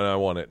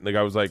want it. And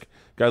the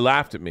guy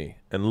laughed at me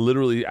and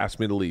literally asked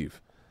me to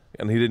leave.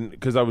 And he didn't,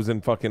 because I was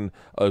in fucking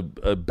a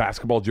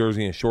basketball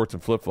jersey and shorts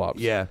and flip-flops.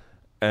 Yeah.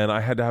 And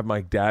I had to have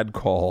my dad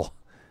call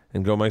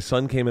and go, my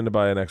son came in to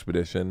buy an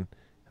Expedition.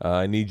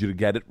 I need you to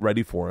get it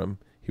ready for him.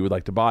 He would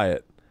like to buy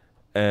it.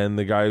 And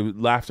the guy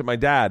laughed at my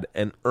dad.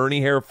 And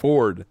Ernie Hare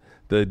Ford,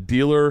 the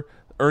dealer,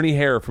 Ernie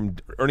Hare from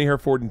Ernie Hare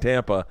Ford in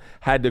Tampa,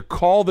 had to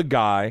call the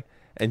guy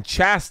and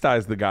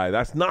chastise the guy.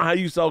 That's not how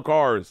you sell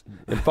cars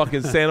in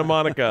fucking Santa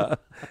Monica.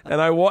 And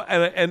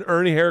and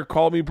Ernie Hare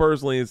called me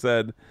personally and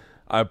said,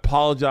 I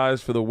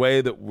apologize for the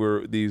way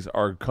that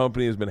our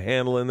company has been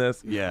handling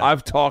this. Yeah.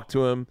 I've talked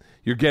to him.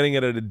 You're getting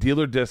it at a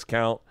dealer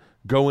discount.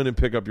 Go in and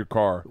pick up your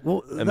car.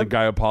 Well, and the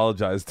guy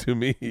apologized to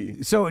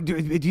me. So do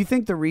you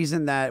think the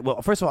reason that,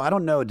 well, first of all, I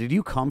don't know. Did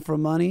you come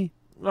from money?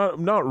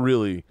 Not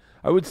really.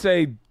 I would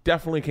say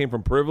definitely came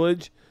from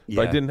privilege.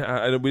 Yeah.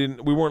 But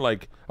we weren't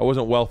like, I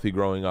wasn't wealthy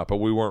growing up, but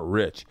we weren't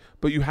rich.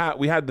 But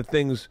we had the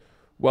things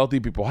wealthy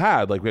people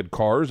had, like we had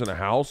cars and a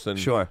house, and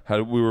sure,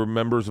 we were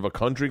members of a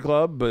country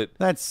club. But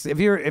that's if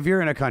you're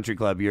in a country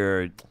club,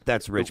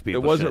 that's rich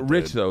people. It wasn't shit,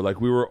 rich dude. though.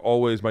 Like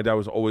my dad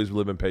was always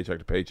living paycheck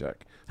to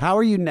paycheck. How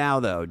are you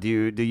now though? Do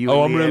you?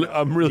 Oh, I'm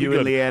really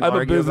good. I have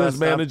a business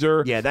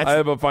manager. Yeah, I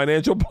have a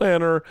financial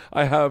planner.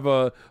 I have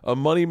a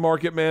money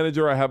market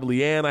manager. I have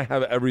Leanne. I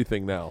have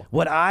everything now.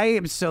 What I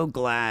am so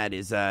glad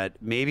is that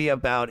maybe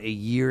about a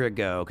year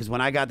ago, because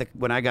when I got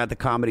the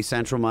Comedy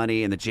Central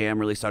money and the Jam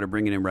really started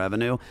bringing in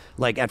revenue,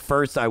 like at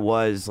first I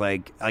was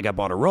like, I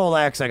bought a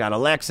Rolex, I got a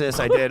Lexus,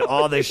 I did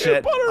all this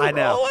shit. I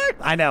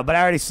know, but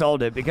I already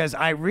sold it because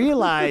I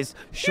realized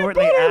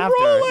shortly after.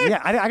 Rolex? Yeah,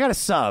 I got a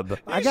sub.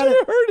 I should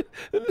have heard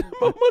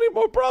Money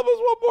More Problems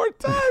one more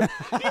time.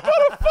 You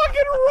bought a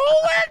fucking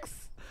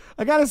Rolex?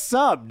 I got a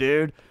sub,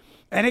 dude.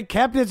 And it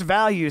kept its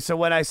value, so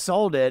when I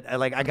sold it,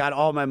 I got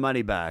all my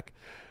money back.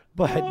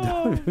 But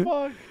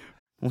fuck.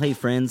 Well, hey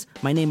friends,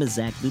 my name is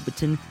Zach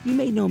Lupetin. You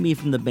may know me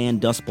from the band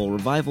Dust Bowl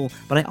Revival,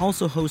 but I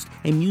also host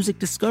a music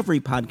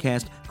discovery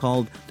podcast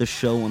called The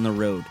Show on the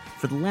Road.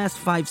 For the last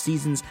 5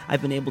 seasons,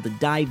 I've been able to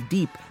dive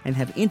deep and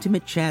have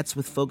intimate chats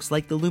with folks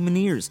like the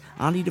Lumineers,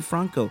 Ani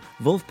DeFranco,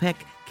 Wolfpack,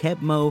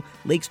 Keb Mo,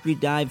 Lake Street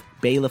Dive,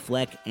 Bela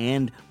Fleck,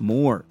 and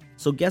more.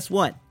 So guess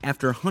what?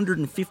 After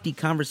 150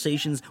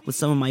 conversations with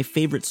some of my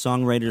favorite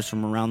songwriters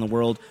from around the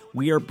world,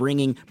 we are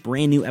bringing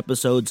brand new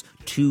episodes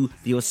to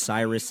the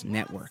Osiris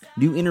Network.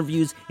 New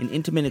interviews and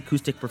intimate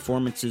acoustic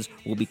performances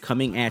will be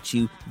coming at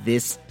you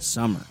this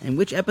summer. And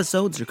which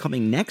episodes are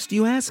coming next,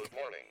 you ask?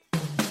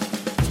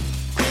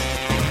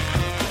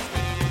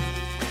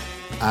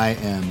 I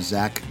am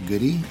Zach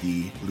Goody,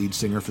 the lead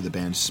singer for the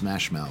band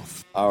Smash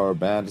Mouth. Our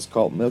band is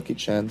called Milky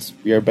Chance.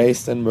 We are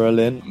based in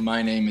Berlin.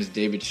 My name is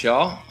David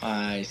Shaw.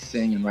 I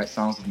sing and write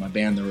songs with my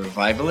band, The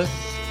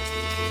Revivalists.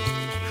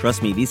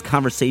 Trust me, these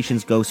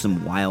conversations go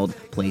some wild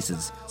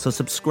places. So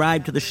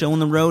subscribe to The Show on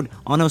the Road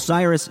on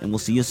Osiris, and we'll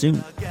see you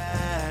soon.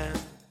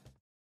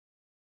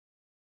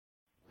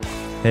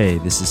 Hey,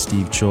 this is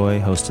Steve Choi,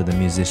 host of the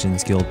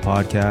Musicians Guild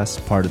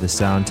podcast, part of the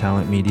Sound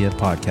Talent Media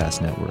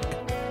Podcast Network.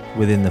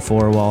 Within the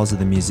 4 walls of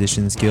the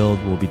Musicians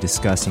Guild, we'll be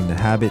discussing the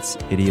habits,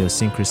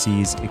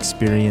 idiosyncrasies,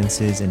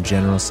 experiences, and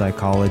general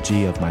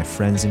psychology of my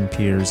friends and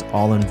peers,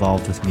 all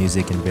involved with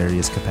music in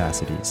various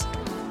capacities.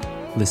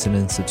 Listen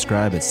and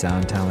subscribe at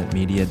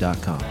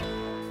soundtalentmedia.com.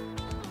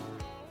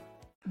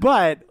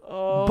 But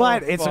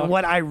it's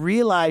what I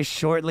realized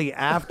shortly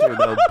after,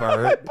 though,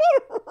 Bert.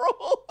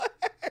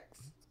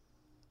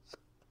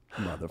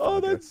 Oh,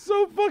 that's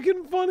so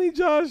fucking funny,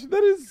 Josh.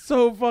 That is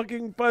so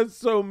fucking fun.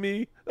 So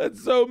me.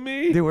 That's so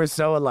me. Dude, we're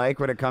so alike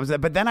when it comes to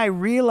that. But then I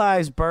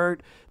realized,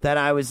 Bert, that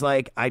I was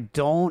like, I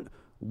don't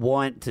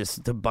want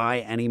to buy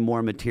any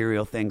more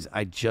material things.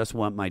 I just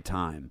want my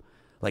time.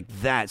 Like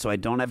that, so I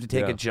don't have to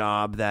take a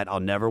job that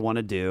I'll never want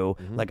to do.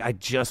 Mm-hmm. Like, I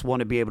just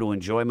want to be able to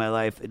enjoy my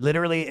life.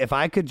 Literally, if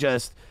I can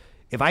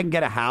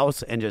get a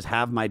house and just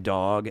have my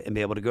dog and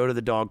be able to go to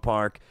the dog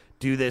park,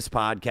 do this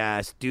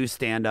podcast, do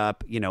stand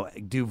up,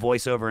 do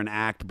voiceover and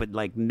act, but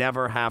like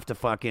never have to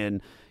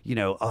fucking,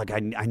 like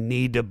I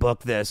need to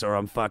book this or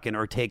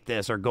or take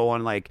this or go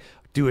on like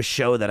do a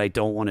show that I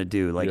don't want to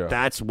do. Like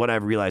that's what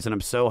I've realized. And I'm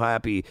so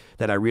happy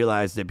that I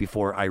realized it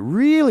before I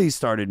really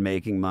started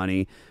making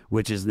money,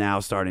 which is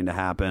now starting to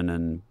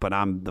happen. But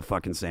I'm the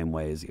fucking same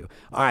way as you.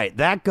 All right.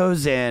 That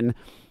goes in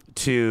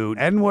to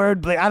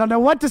N-word. I don't know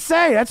what to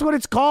say. That's what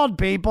it's called,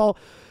 people.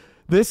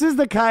 This is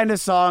the kind of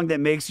song that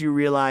makes you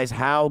realize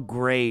how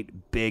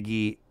great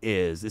Biggie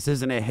is. This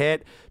isn't a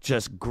hit,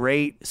 just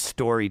great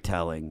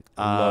storytelling.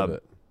 Love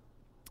it.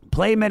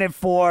 Play minute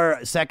 4,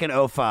 second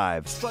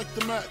 05. Strike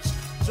the match.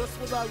 Just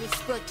what I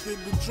expected,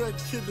 the dread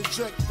kid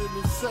ejected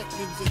in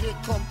seconds, and here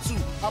come two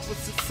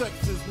opposite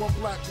sexes, one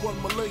black, one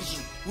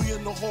Malaysian. We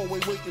in the hallway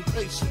waiting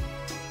patient.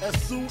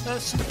 As soon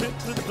as she hit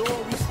the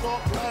door, we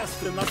start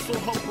blasting. I saw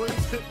her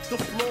braids hit the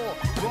floor,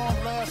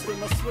 gone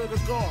laughing. I swear to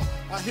God,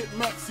 I hit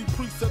Maxie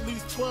Priest at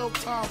least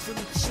 12 times in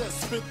the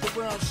chest, spit the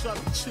round, shot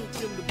the chick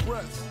in the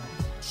breast.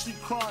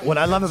 What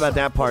I love about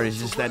that part is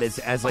just that it's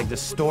as like the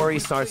story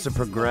starts to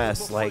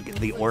progress, like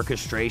the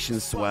orchestration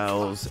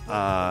swells.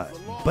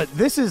 But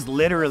this is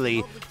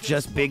literally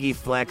just Biggie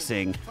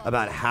flexing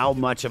about how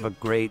much of a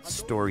great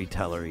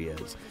storyteller he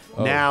is.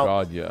 Oh, now,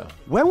 God, yeah.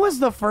 When was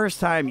the first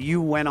time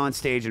you went on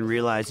stage and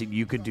realized that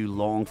you could do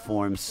long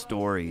form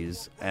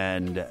stories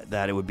and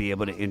that it would be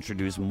able to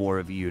introduce more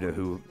of you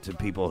to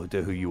people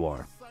to who you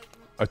are?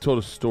 I told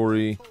a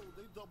story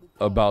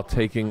about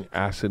taking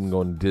acid and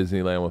going to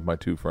Disneyland with my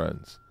two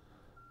friends.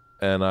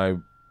 And I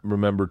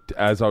remember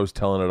as I was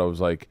telling it, I was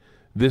like,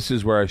 this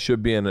is where I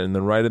should be. And then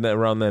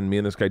around then, me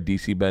and this guy,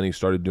 DC Benny,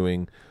 started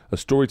doing a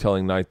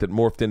storytelling night that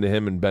morphed into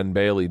him and Ben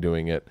Bailey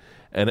doing it.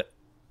 And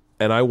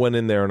I went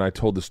in there and I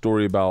told the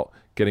story about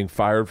getting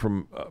fired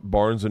from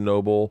Barnes &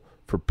 Noble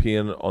for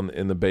peeing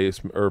in the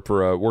basement, or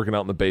for working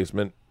out in the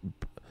basement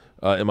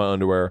in my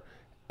underwear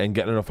and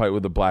getting in a fight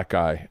with a black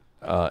guy.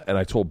 And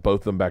I told both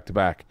of them back to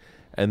back.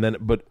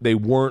 But they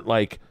weren't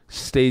like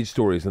stage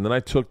stories. And then I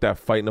took that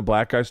fight in a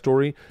black guy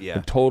story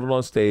and told it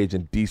on stage.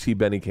 And DC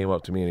Benny came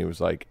up to me and he was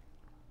like,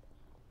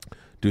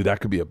 dude, that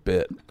could be a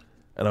bit.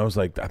 And I was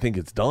like, I think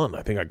it's done.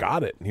 I think I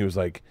got it. And he was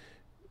like,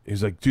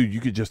 dude,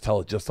 you could just tell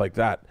it just like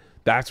that.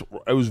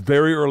 It was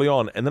very early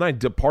on. And then I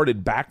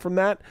departed back from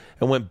that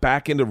and went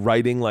back into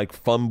writing like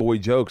fun boy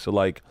jokes of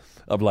like,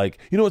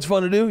 you know what's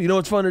fun to do? You know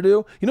what's fun to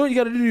do? You know what you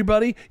got to do to your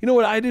buddy? You know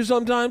what I do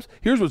sometimes?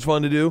 Here's what's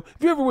fun to do.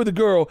 If you're ever with a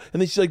girl and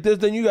then she's like this,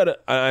 then you got to...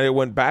 I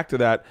went back to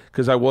that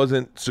because I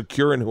wasn't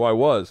secure in who I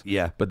was.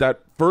 Yeah. But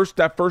that first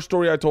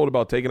story I told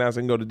about taking acid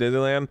and go to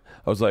Disneyland,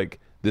 I was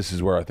like, this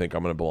is where I think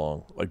I'm going to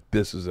belong. Like,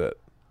 this is it.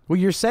 Well,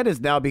 your set has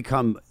now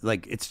become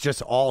like it's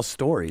just all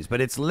stories,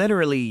 but it's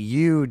literally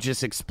you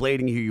just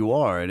explaining who you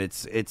are, and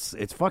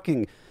it's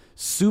fucking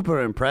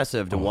super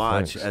impressive to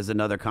watch as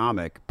another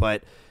comic.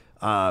 But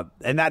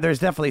and that there's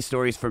definitely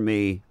stories for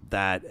me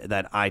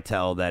that I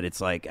tell that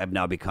it's like I've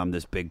now become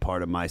this big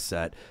part of my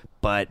set.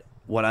 But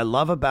what I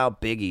love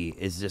about Biggie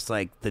is just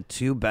like the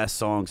two best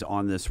songs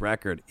on this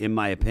record, in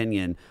my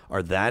opinion,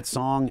 are that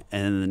song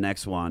and then the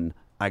next one,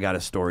 I Got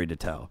a Story to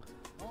Tell,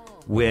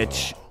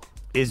 which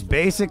is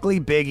basically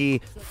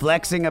Biggie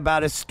flexing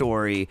about his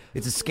story.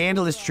 It's a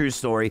scandalous true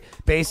story.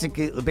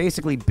 Basically,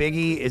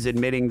 Biggie is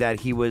admitting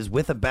that he was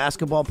with a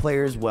basketball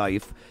player's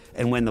wife,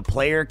 and when the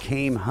player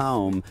came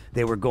home,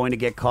 they were going to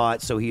get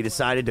caught, so he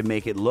decided to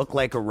make it look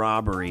like a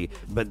robbery.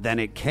 But then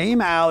it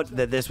came out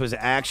that this was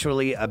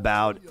actually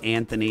about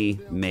Anthony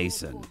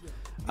Mason.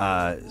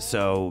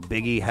 So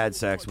Biggie had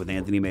sex with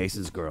Anthony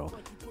Mason's girl.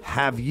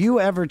 Have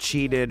you ever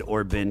cheated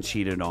or been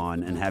cheated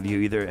on? And have you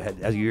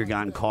either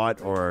gotten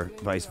caught or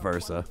vice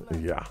versa?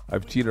 Yeah.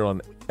 I've cheated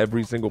on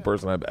every single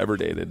person I've ever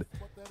dated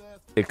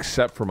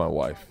except for my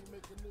wife.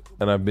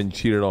 And I've been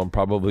cheated on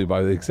probably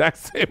by the exact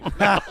same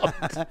amount.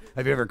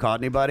 Have you ever caught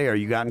anybody or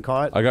you gotten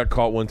caught? I got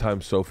caught one time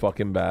so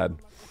fucking bad.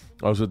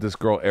 I was with this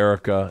girl,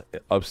 Erica,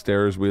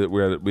 upstairs. We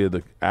had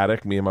the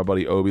attic. Me and my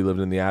buddy Obi lived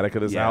in the attic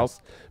of this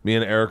house. Me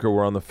and Erica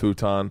were on the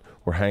futon.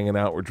 We're hanging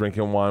out. We're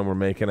drinking wine. We're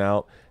making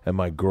out. And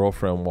my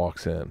girlfriend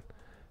walks in.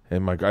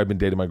 And I've been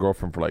dating my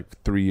girlfriend for like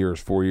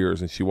 4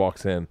 years. And she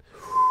walks in.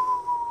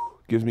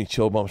 Gives me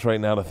chill bumps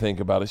right now to think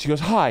about it. She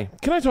goes, "Hi,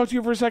 can I talk to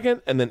you for a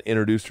second?" And then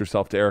introduced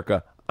herself to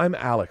Erica. "I'm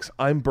Alex.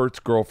 I'm Bert's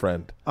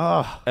girlfriend."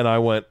 Oh. And I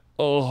went,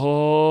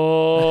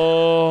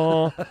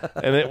 oh,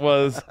 and it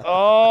was,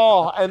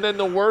 and then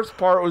the worst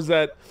part was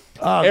that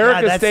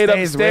Erica stayed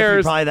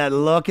upstairs. Probably that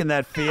look and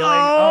that feeling.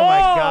 Oh my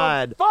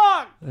God.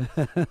 Fuck.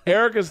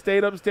 Erica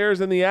stayed upstairs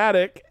in the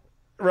attic,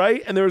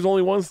 right? And there was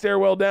only one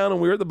stairwell down,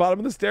 and we were at the bottom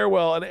of the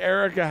stairwell, and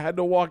Erica had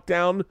to walk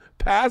down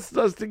past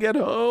us to get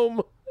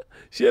home.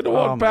 She had to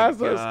walk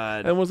past us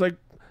and was like,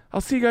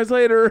 "I'll see you guys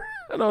later."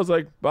 And I was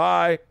like,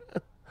 "Bye."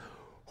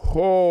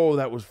 Oh,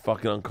 that was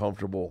fucking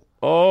uncomfortable.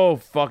 Oh,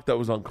 fuck, that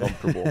was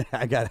uncomfortable.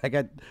 I got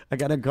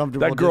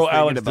uncomfortable. That girl just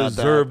Alex about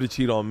deserved to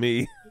cheat on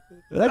me.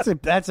 That's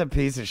a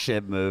piece of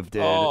shit move,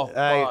 dude. Oh,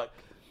 fuck.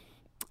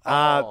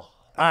 All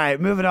All right,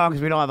 moving on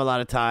because we don't have a lot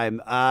of time.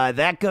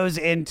 That goes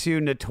into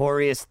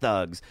Notorious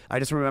Thugs. I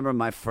just remember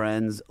my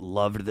friends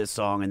loved this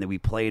song, and then we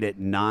played it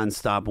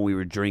nonstop when we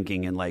were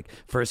drinking. And like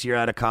first year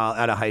out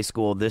of high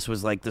school, this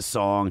was like the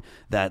song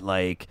that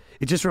like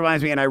it just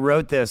reminds me. And I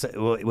wrote this,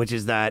 which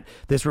is that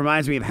this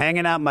reminds me of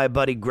hanging out at my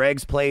buddy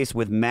Greg's place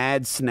with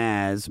Mad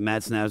Snaz.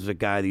 Mad Snaz was a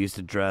guy that used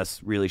to dress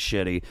really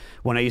shitty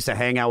when I used to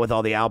hang out with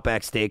all the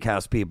Outback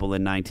Steakhouse people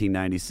in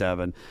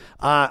 1997.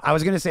 I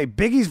was gonna say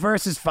Biggie's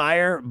verse is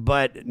fire,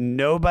 but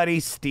nobody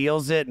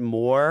steals it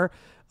more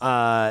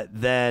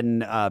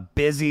than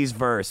Busy's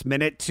verse.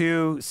 Minute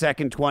 2,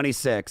 second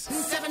 26.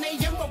 7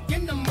 a.m. woke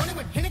in the morning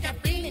with Henny,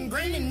 caffeine, and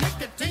green, and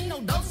nicotine.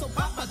 No dose, so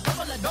pop a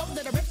couple of dope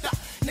that I ripped up.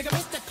 Nigga,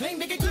 Mr. Clean,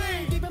 nigga,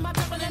 clean. Deep in my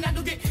temple, and I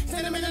do get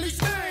sentimentally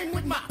stained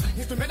with my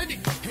instrumentality.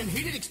 And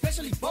heated,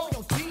 especially for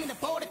your team in the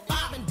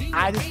 45 and D.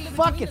 I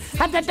fucking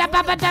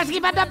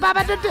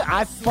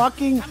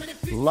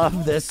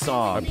love this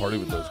song. I partied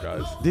with those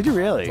guys. Did you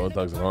really? Bone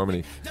Thugs and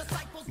Harmony.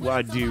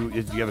 Well, do you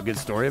have a good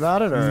story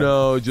about it? Or?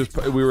 No, just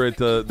we were at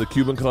the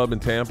Cuban Club in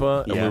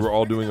Tampa, and Yeah. we were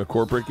all doing a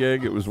corporate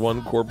gig. It was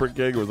one corporate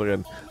gig. It was like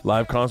a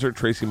live concert.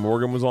 Tracy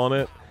Morgan was on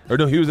it. Or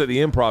no, he was at the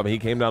Improv, and he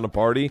came down to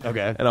party.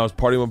 Okay. And I was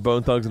partying with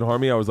Bone Thugs and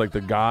Harmony. I was like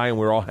the guy, and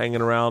we were all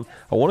hanging around.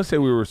 I want to say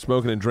we were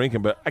smoking and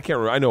drinking, but I can't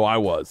remember. I know I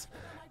was.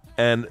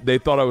 And they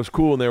thought I was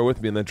cool, and they were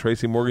with me. And then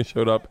Tracy Morgan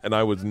showed up, and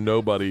I was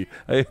nobody.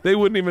 They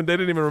didn't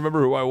even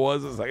remember who I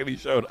was the second he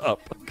showed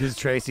up. Because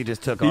Tracy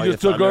just took He all your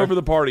just took thunder. over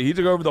the party. He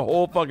took over the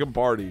whole fucking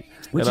party.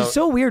 Which And is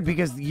so weird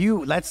because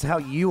that's how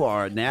you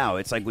are now.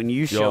 It's like when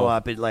you show Yo.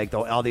 up, it like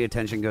all the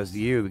attention goes to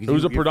you. Because It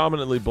was you- a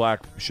predominantly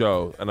black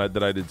show, and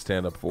that I did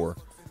stand up for.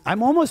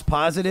 I'm almost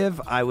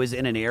positive I was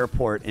in an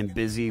airport and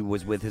Busy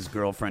was with his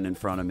girlfriend in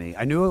front of me.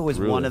 I knew it was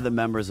Really? one of the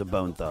members of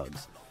Bone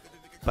Thugs.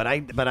 But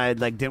I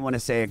like didn't want to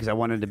say it because I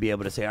wanted to be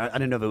able to say I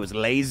didn't know if it was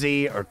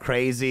lazy or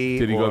crazy.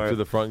 Did he go or- up to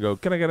the front and go,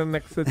 "Can I get an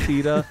extra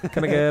tita?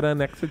 Can I get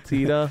an extra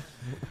tita?"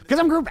 Because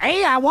I'm Group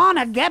A, I want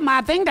to get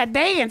my thing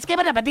today and skip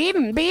it up a beat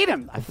and beat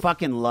him. I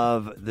fucking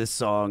love this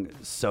song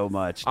so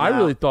much. I Now-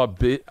 really thought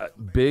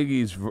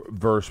Biggie's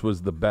verse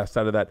was the best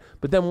out of that.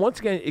 But then once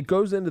again, it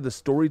goes into the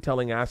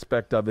storytelling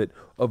aspect of it,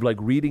 of like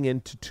reading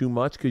into too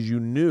much, because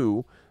you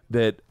knew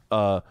that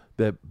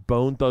that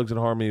Bone Thugs and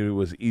Harmony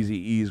was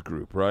Eazy-E's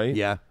group, right?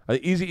 Yeah.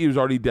 Eazy-E was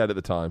already dead at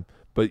the time,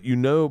 but you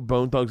know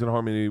Bone Thugs and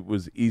Harmony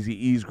was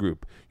Eazy-E's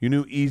group. You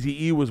knew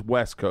Eazy-E was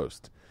West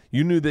Coast.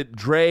 You knew that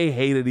Dre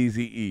hated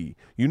Eazy-E.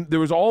 There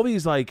was all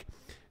these like,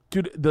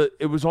 dude,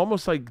 it was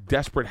almost like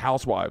Desperate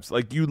Housewives.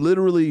 Like you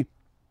literally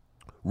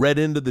read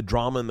into the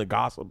drama and the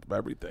gossip of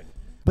everything.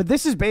 But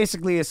this is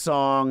basically a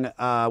song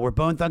where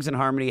Bone Thugs and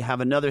Harmony have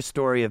another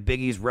story of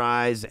Biggie's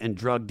rise and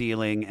drug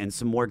dealing and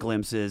some more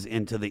glimpses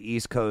into the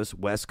East Coast,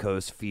 West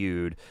Coast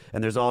feud.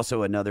 And there's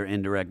also another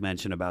indirect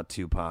mention about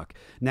Tupac.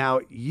 Now,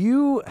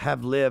 you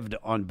have lived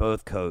on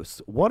both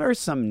coasts. What are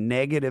some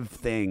negative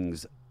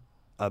things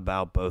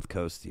about both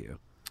coasts to you?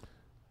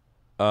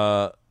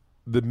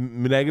 The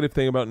negative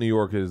thing about New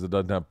York is it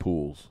doesn't have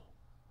pools.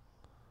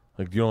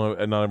 Like not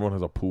everyone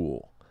has a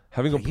pool.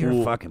 Having a pool.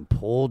 You're a fucking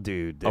pool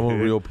dude. I'm a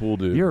real pool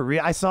dude. You're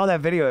real. I saw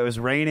that video. It was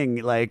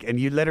raining, like, and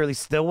you literally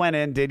still went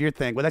in, did your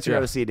thing. Well, that's your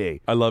Yeah.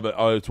 OCD. I love it.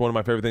 It's one of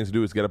my favorite things to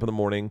do is get up in the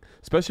morning,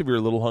 especially if you're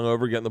a little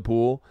hungover, get in the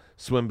pool,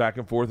 swim back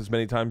and forth as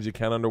many times as you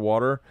can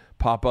underwater,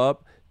 pop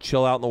up,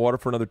 chill out in the water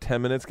for another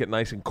 10 minutes, get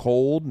nice and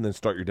cold, and then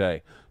start your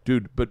day.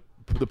 Dude, but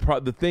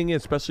the thing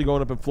is, especially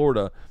going up in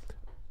Florida,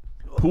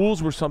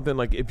 pools were something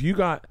like if you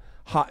got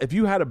hot, if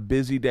you had a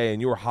busy day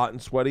and you were hot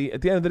and sweaty,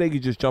 at the end of the day, you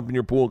just jump in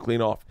your pool and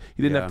clean off.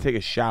 You didn't have to take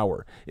a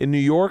shower. In New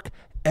York,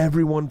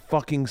 everyone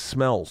fucking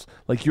smells.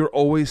 Like you're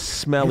always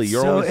smelly.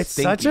 You're always it's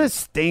stinky. such a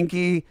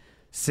stinky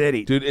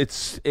city. Dude,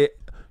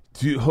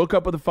 you hook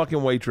up with a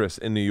fucking waitress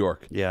in New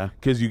York. Yeah.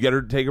 Because you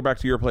take her back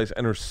to your place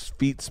and her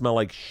feet smell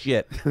like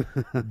shit.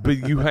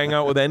 But you hang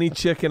out with any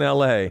chick in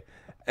L.A.,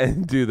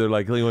 and dude, they're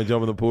like, you want to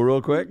jump in the pool real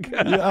quick?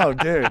 Oh,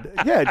 dude.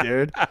 Yeah,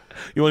 dude.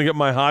 You want to get in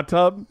my hot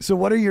tub? So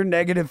what are your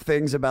negative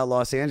things about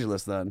Los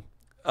Angeles then?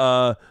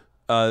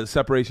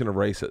 Separation of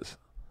races.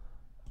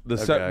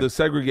 The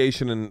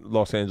segregation in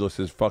Los Angeles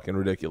is fucking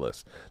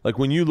ridiculous. Like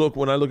when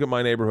I look at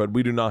my neighborhood,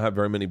 we do not have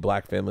very many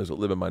black families that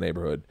live in my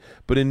neighborhood.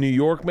 But in New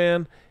York,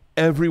 man,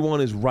 everyone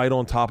is right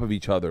on top of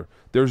each other.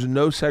 There's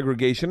no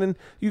segregation. And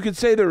you could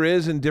say there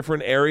is in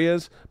different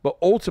areas, but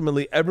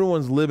ultimately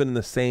everyone's living in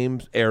the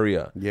same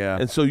area. Yeah.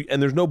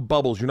 And there's no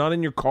bubbles. You're not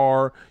in your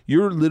car.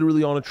 You're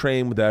literally on a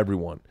train with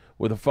everyone.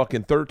 With a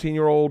fucking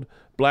 13-year-old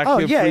black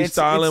kid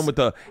freestyling, with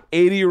a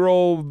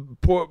 80-year-old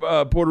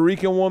Puerto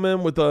Rican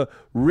woman, with a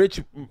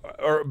rich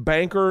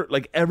banker.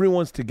 Like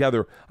everyone's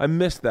together. I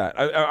miss that.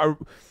 I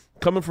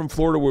coming from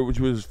Florida, which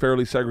was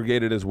fairly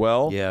segregated as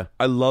well. Yeah.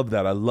 I love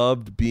that. I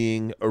loved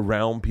being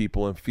around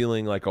people and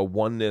feeling like a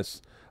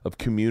oneness of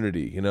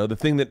community. You know, the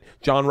thing that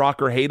John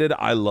Rocker hated,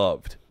 I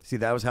loved. See,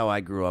 that was how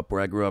I grew up,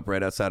 where I grew up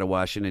right outside of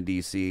Washington,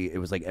 D.C. It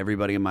was like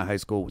everybody in my high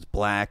school was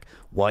black,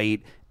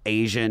 white,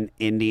 Asian,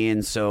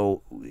 Indian.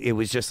 So it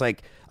was just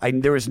like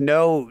there was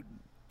no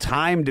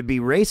time to be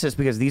racist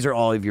because these are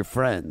all of your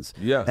friends.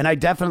 Yeah. And I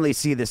definitely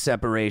see the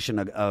separation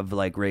of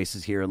like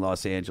races here in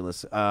Los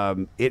Angeles.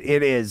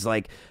 It is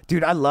like,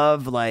 dude, I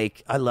love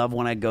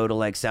when I go to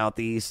like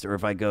Southeast, or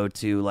if I go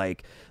to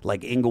like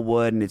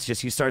Inglewood, and it's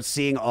just, you start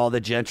seeing all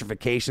the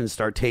gentrification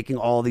start taking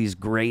all these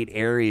great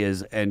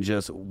areas and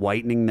just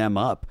whitening them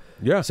up.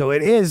 Yeah. So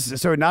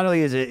not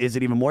only is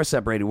it even more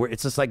separated,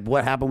 it's just like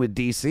what happened with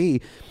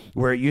DC,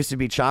 where it used to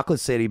be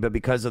Chocolate City, but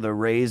because of the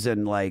raise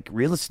in like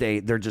real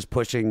estate, they're just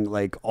pushing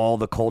like all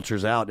the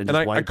cultures out. And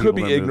just I could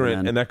be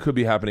ignorant, and that could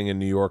be happening in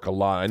New York a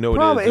lot. I know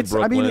it is in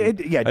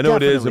Brooklyn. I know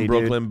it is in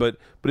Brooklyn, but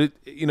it,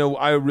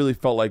 I really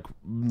felt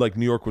like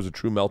New York was a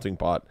true melting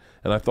pot,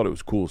 and I thought it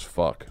was cool as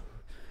fuck.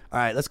 All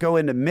right, let's go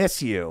into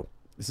Miss You.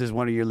 This is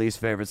one of your least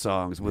favorite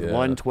songs with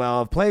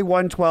 112. Play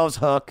 112's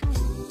hook.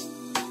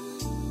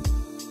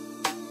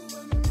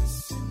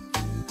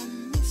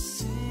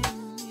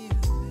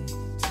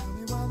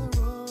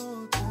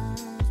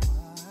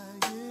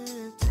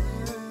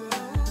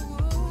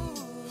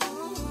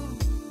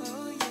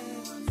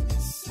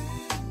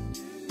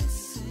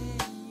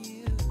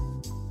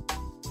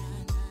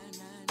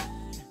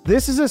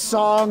 This is a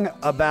song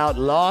about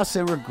loss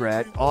and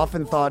regret,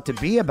 often thought to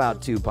be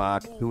about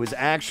Tupac, who was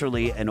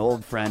actually an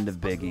old friend of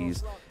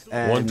Biggie's.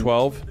 And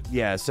 112?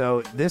 Yeah,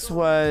 so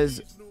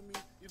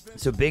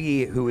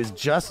Biggie, who was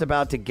just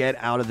about to get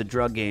out of the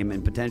drug game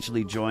and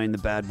potentially join the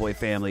Bad Boy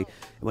family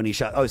when he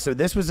shot. Oh, so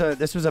this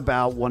was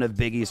about one of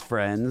Biggie's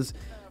friends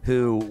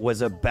who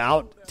was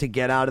about to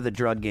get out of the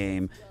drug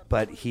game,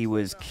 but he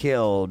was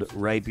killed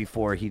right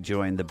before he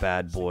joined the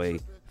Bad Boy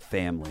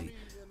family.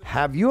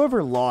 Have you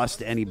ever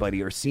lost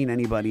anybody or seen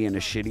anybody in a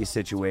shitty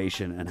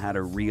situation and had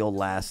a real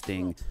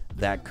lasting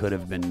that could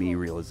have been me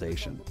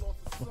realization?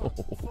 Oh,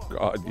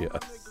 God,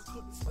 yes.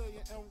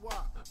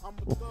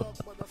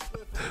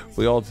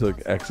 We all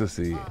took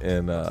ecstasy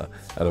at a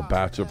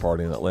bachelor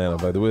party in Atlanta.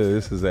 By the way,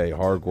 this is a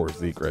hardcore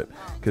secret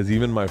because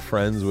even my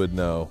friends would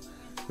know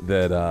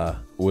that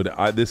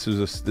this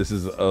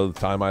is a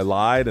time I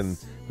lied, and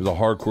it was a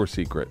hardcore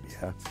secret.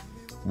 Yeah.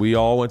 We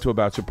all went to a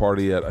bachelor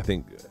party at, I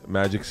think,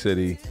 Magic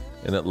City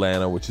in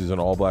Atlanta, which is an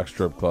all-black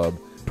strip club.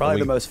 Probably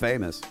the most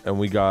famous. And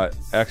we got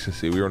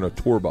ecstasy. We were on a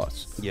tour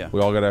bus. Yeah.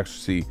 We all got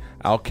ecstasy.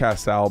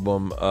 Outkast's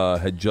album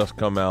had just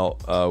come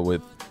out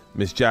with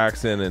Miss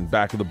Jackson and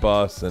Back of the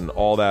Bus, and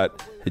all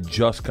that had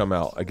just come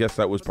out. I guess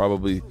that was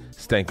probably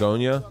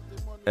Stankonia.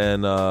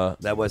 And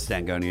that was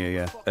Stankonia,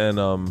 yeah.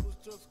 And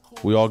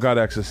we all got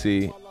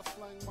ecstasy,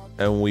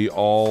 and we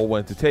all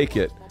went to take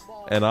it.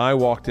 And I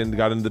walked in,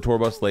 got into the tour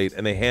bus late,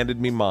 and they handed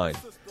me mine.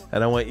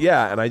 And I went,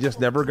 yeah, and I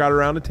just never got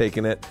around to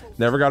taking it.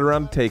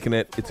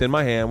 It's in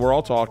my hand. We're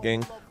all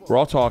talking,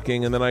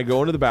 and then I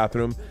go into the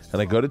bathroom,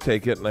 and I go to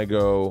take it, and I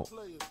go,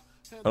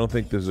 I don't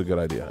think this is a good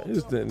idea.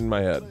 It's just in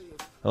my head.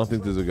 I don't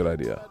think this is a good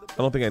idea. I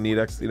don't think I need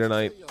ecstasy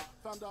tonight.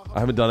 I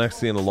haven't done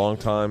ecstasy in a long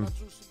time.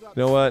 You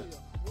know what?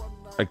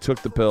 I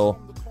took the pill,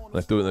 and I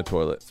threw it in the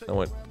toilet. I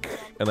went,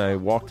 and I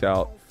walked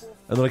out,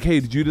 and they're like, hey,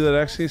 did you do that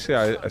ecstasy?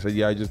 I said,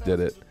 yeah, I just did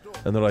it.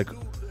 And they're like,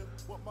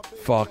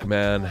 fuck,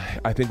 man,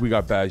 I think we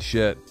got bad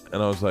shit.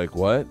 And I was like,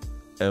 what?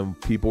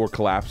 And people were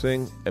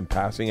collapsing and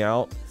passing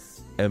out,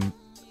 and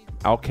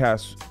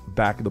Outkast's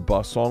Back of the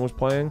Bus song was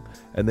playing,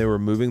 and they were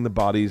moving the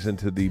bodies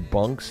into the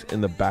bunks in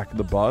the back of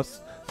the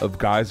bus of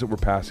guys that were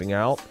passing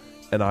out.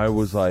 And I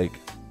was like,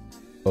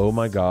 oh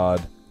my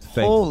God,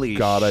 thank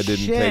God I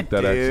didn't take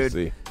that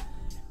ecstasy.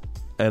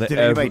 And did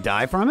anybody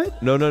die from it?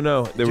 No.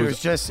 It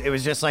was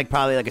just like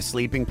probably like a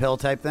sleeping pill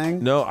type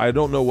thing. No, I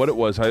don't know what it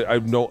was. I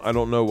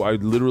don't know. I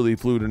literally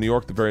flew to New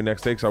York the very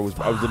next day because I was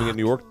living in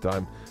New York at the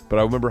time. But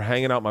I remember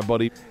hanging out with my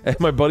buddy, and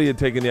my buddy had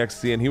taken the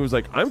ecstasy, and he was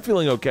like, I'm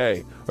feeling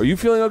okay. Are you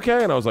feeling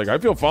okay? And I was like, I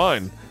feel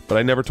fine. But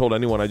I never told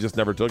anyone. I just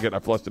never took it. I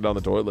flushed it down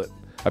the toilet.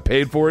 I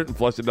paid for it and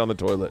flushed it down the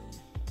toilet.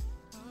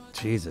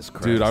 Jesus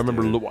Christ, dude! I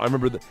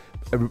remember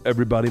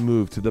everybody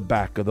moved to the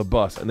back of the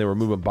bus, and they were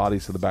moving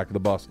bodies to the back of the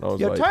bus, and I was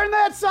like, turn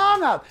that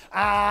song up.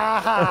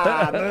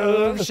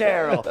 Move,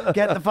 Cheryl.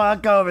 Get the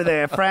fuck over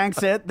there. Frank,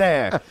 sit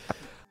there.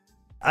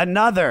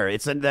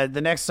 It's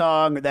the next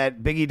song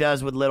that Biggie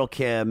does with Lil'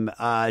 Kim.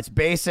 It's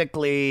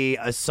basically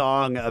a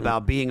song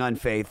about being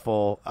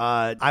unfaithful.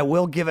 I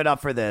will give it up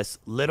for this.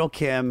 Lil'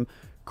 Kim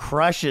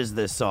crushes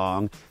this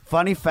song.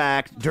 Funny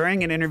fact,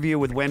 during an interview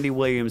with Wendy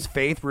Williams,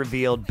 Faith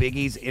revealed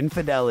Biggie's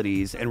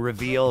infidelities and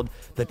revealed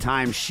the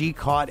time she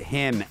caught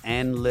him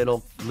and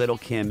Lil'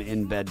 Kim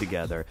in bed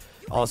together.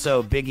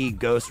 Also, Biggie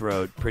ghost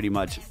wrote pretty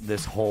much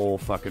this whole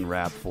fucking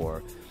rap for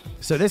her.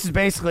 So this is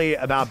basically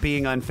about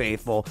being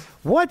unfaithful.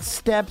 What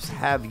steps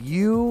have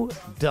you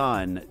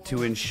done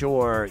to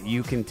ensure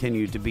you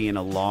continue to be in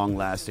a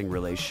long-lasting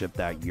relationship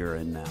that you're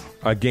in now?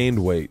 I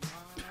gained weight.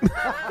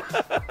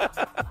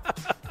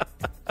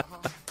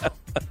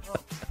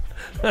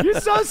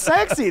 You're so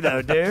sexy,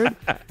 though, dude.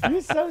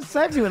 You're so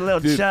sexy with a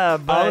little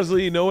chub. But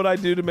honestly, you know what I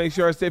do to make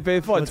sure I stay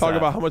faithful? I talk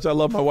about how much I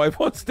love my wife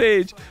on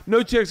stage.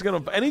 No chick's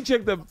gonna. Any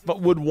chick that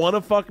would want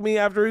to fuck me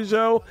after a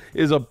show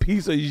is a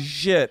piece of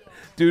shit,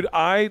 dude.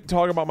 I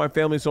talk about my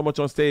family so much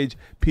on stage.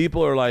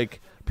 People are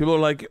like,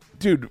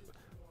 dude,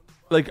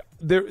 Like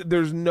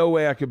there's no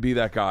way I could be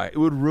that guy. It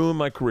would ruin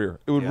my career.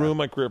 It would ruin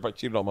my career if I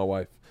cheated on my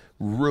wife.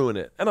 Ruin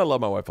it. And I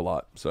love my wife a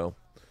lot. So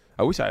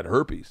I wish I had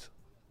herpes.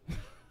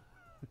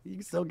 You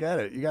can still get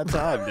it. You got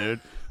time, dude.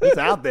 It's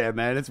out there,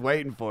 man. It's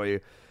waiting for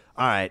you.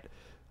 All right.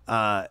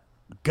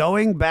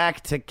 Going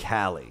back to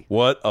Cali.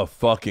 What a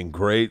fucking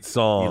great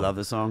song. You love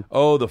the song?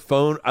 Oh, the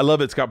phone. I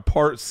love it. It's got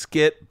part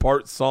skit,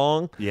 part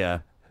song. Yeah.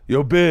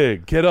 Yo,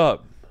 Big, get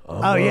up.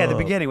 Oh yeah, the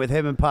beginning with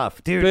him and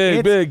Puff, dude.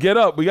 Big, get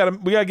up. We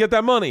gotta get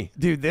that money,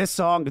 dude. This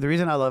song, the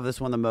reason I love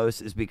this one the most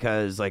is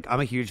because like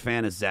I'm a huge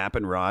fan of Zapp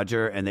and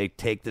Roger, and they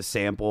take the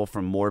sample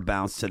from More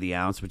Bounce to the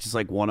Ounce, which is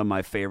like one of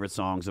my favorite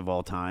songs of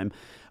all time.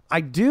 I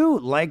do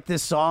like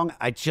this song.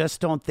 I just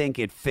don't think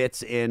it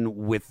fits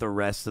in with the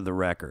rest of the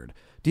record.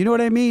 Do you know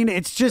what I mean?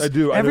 It's just I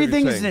do.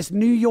 Everything is this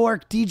New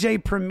York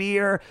DJ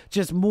Premier,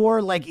 just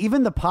more like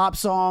even the pop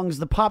songs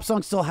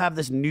still have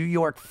this New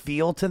York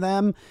feel to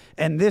them.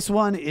 And this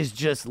one is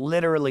just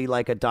literally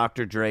like a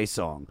Dr. Dre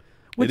song.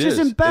 Which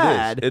isn't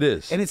bad. It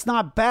is. And it's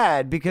not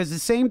bad because the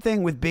same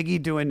thing with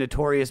Biggie doing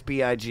Notorious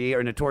B.I.G.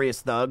 or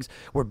Notorious Thugs,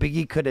 where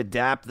Biggie could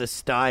adapt the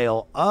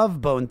style of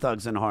Bone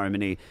Thugs and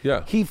Harmony.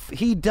 Yeah.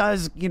 He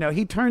does,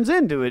 he turns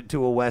into it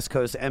to a West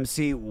Coast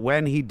MC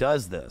when he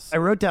does this. I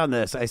wrote down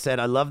this. I said,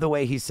 I love the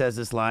way he says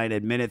this line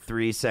at minute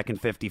 3, second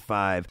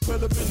 55. Where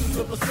the bitches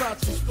of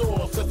Versace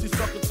store, says he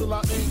suck it till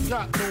I ain't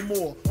got no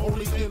more.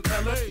 Only in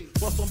LA,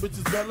 bust on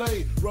bitches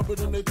ballet, rub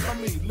it in their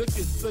tummy, lick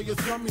it, say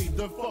it's yummy,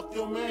 then fuck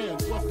your man,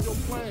 what's your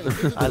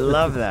I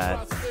love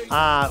that.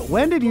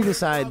 When did you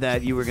decide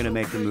that you were going to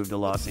make the move to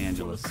Los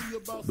Angeles?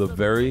 The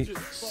very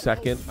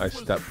second I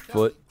stepped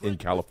foot in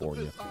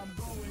California.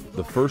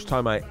 The first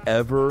time I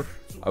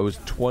was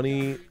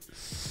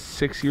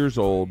 26 years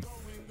old,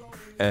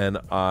 and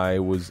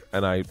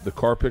the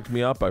car picked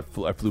me up. I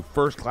flew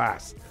first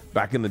class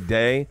back in the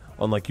day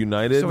on like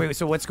United.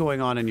 So what's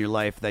going on in your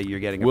life that you're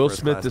getting? Will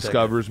Smith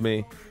discovers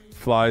me,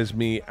 flies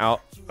me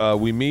out.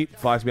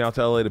 Flies me out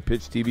to LA to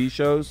pitch TV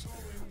shows.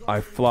 I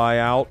fly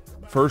out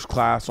first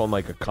class on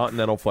like a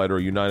Continental flight or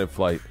a United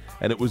flight,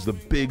 and it was the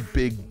big.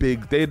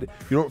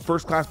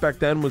 First class back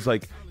then was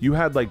like you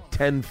had like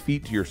 10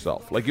 feet to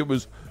yourself. Like it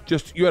was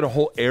just you had a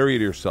whole area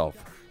to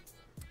yourself.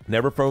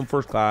 Never flown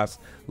first class.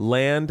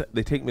 Land.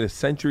 They take me to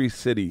Century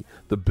City,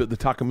 the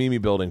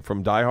Takamimi building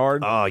from Die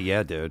Hard. Oh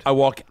yeah, dude. I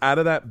walk out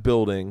of that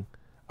building.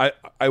 I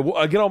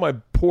get on my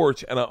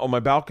porch and on my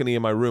balcony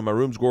in my room. My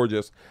room's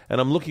gorgeous, and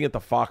I'm looking at the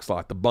Fox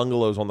lot, the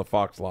bungalows on the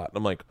Fox lot, and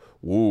I'm like,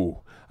 woo.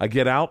 I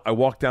get out. I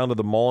walk down to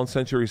the mall in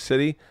Century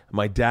City.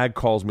 My dad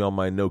calls me on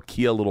my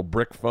Nokia little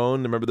brick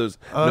phone. Remember those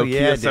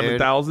Nokia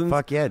 7000s?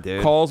 Fuck yeah,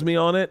 dude. Calls me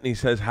on it, and he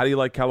says, how do you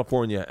like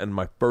California? And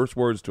my first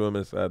words to him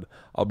is said,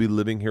 I'll be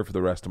living here for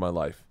the rest of my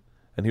life.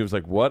 And he was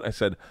like, what? I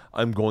said,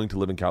 I'm going to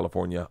live in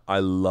California. I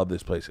love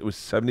this place. It was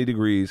 70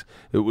 degrees.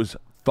 It was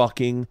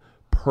fucking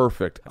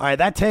perfect. All right,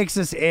 that takes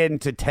us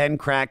into 10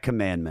 Crack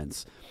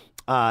Commandments.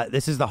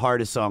 This is the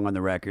hardest song on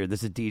the record.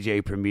 This is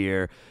DJ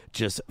Premier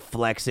just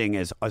flexing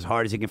as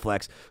hard as he can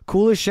flex.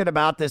 Coolest shit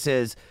about this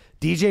is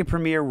DJ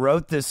Premier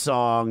wrote this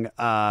song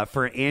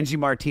for Angie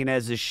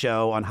Martinez's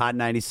show on Hot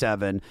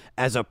 97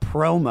 as a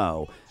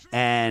promo.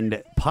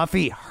 And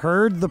Puffy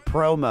heard the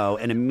promo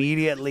and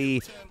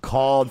immediately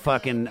called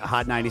fucking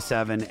Hot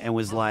 97 and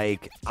was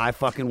like, I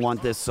fucking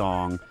want this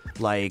song.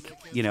 And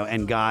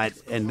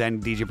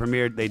then DJ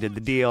Premier, they did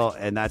the deal,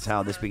 and that's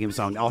how this became a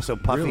song. Also,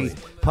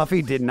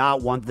 Puffy did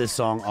not want this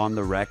song on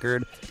the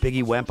record.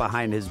 Biggie went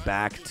behind his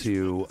back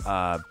to,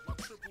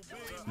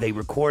 they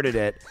recorded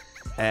it,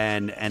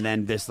 and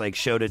then this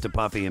showed it to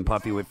Puffy, and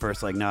Puffy went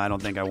first no, I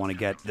don't think I want to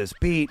get this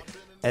beat.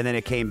 And then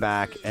it came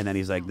back, and then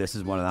he's like, this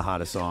is one of the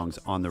hottest songs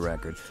on the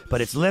record.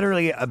 But it's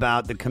literally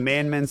about the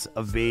commandments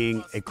of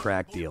being a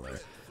crack dealer.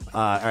 All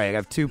right, I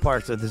have two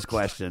parts of this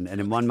question, and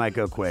then one might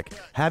go quick.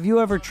 Have you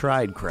ever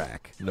tried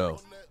crack? No.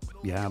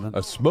 You haven't?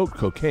 I've smoked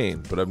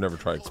cocaine, but I've never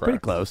tried crack. Pretty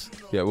close.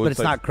 Yeah, but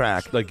it's not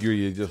crack. Like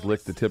you just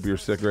lick the tip of your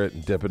cigarette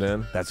and dip it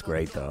in. That's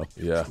great, though.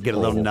 Yeah. Get a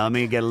little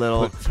nummy, get a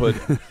little...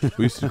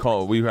 we used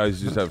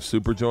to have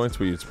super joints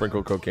where you'd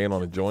sprinkle cocaine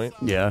on a joint.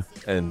 Yeah.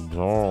 And...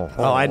 Oh,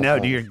 I know.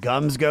 Do your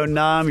gums go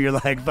numb? You're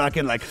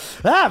fucking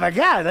oh, my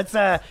God, that's...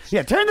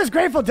 turn this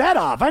Grateful Dead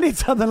off. I need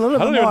something a little bit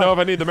more. I don't even know if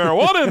I need the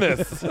marijuana in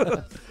this.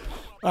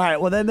 All right,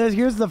 well, then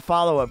here's the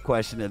follow-up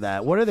question to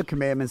that. What are the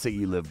commandments that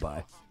you live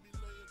by?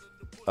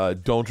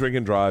 Don't drink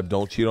and drive.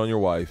 Don't cheat on your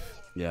wife.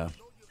 Yeah.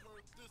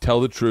 Tell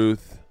the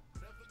truth.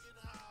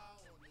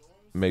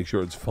 Make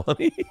sure it's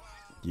funny.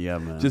 Yeah,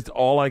 man. Just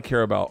all I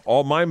care about.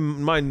 All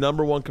my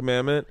number one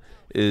commandment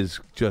is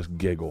just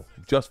giggle.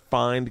 Just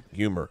find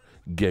humor.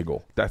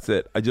 Giggle. That's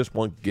it. I just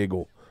want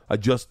giggle.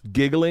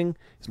 Giggling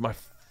is my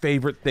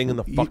favorite thing in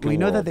the fucking world. You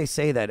know that they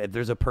say that if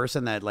there's a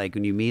person that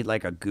when you meet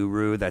a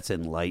guru that's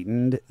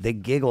enlightened, they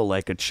giggle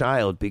like a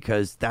child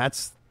because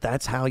that's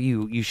how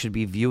you should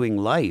be viewing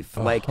life.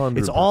 100%.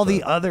 It's all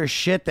the other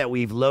shit that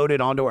we've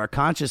loaded onto our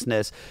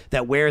consciousness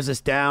that wears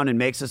us down and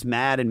makes us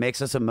mad and makes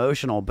us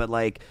emotional. But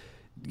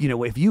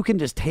if you can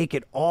just take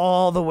it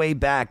all the way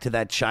back to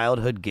that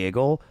childhood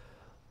giggle,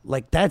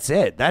 Like, that's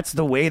it. That's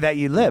the way that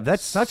you live.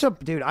 That's such a...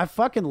 Dude, I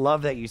fucking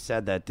love that you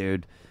said that,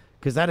 dude.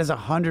 Because that is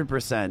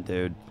 100%,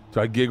 dude.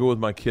 So I giggle with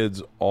my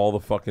kids all the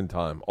fucking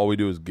time. All we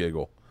do is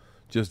giggle.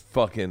 Just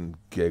fucking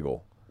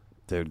giggle.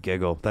 Dude,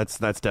 giggle. That's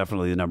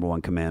definitely the number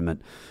one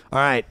commandment. All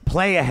right,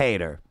 Play a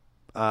Hater.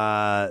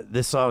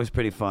 This song is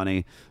pretty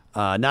funny.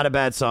 Not a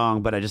bad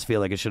song, but I just feel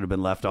like it should have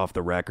been left off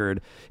the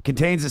record.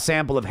 Contains a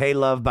sample of Hey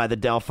Love by the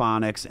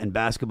Delphonics and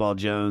Basketball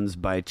Jones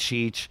by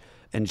Cheech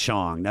and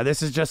Chong. Now,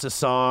 this is just a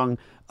song,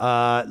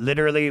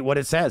 literally what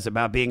it says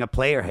about being a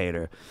player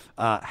hater.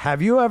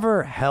 Have you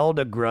ever held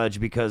a grudge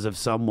because of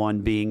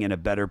someone being in a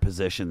better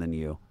position than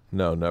you?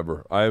 No,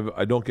 never.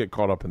 I don't get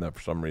caught up in that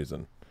for some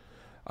reason.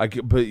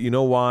 But you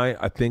know why?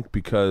 I think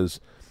because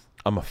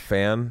I'm a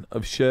fan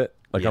of shit.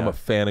 Like, I'm a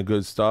fan of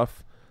good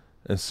stuff.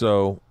 And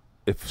so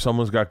if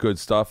someone's got good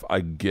stuff, I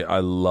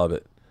love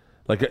it.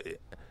 Like,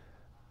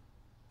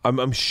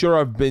 I'm sure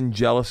I've been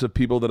jealous of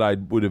people that I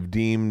would have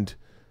deemed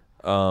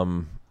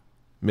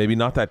maybe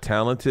not that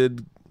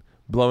talented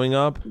blowing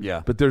up.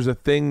 Yeah. But there's a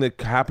thing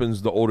that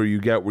happens the older you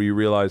get where you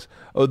realize,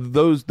 oh,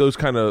 those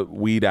kind of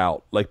weed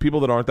out. Like, people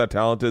that aren't that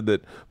talented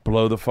that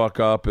blow the fuck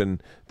up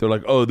and they're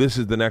like, oh, this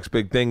is the next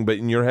big thing. But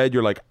in your head,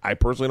 you're like, I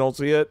personally don't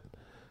see it.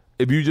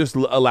 If you just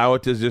allow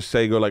it to just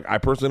say, go like, I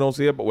personally don't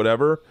see it, but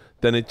whatever,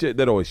 then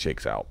that always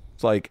shakes out.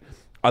 It's like,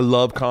 I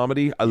love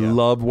comedy. I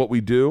love what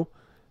we do.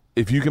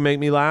 If you can make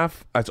me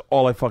laugh, that's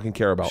all I fucking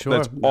care about. Sure.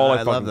 That's all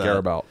I love fucking care that.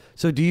 about.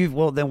 So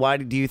then why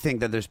do you think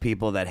that there's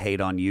people that hate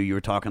on you? You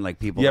were talking like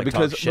people that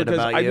talk shit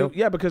about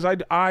you? Because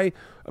I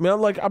mean,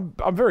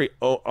 I'm very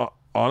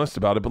honest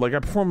about it, but like, I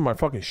perform my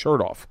fucking shirt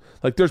off.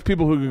 Like, there's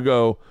people who can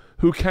go,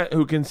 who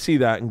can see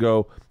that and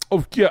go,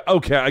 oh yeah,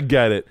 okay, I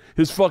get it.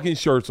 His fucking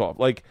shirt's off.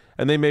 Like,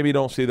 and they maybe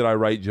don't see that I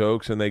write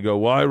jokes, and they go,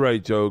 well, I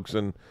write jokes,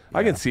 and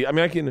I can see. I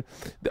mean,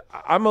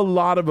 I'm a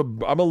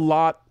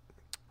lot,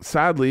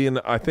 sadly,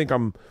 and I think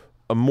I'm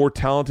a more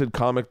talented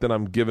comic than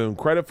I'm given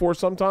credit for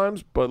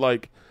sometimes. But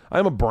like,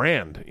 I'm a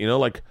brand, you know.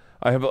 Like,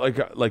 I have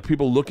like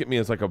people look at me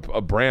as like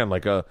a brand,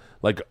 like a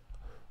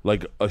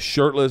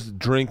shirtless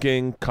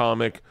drinking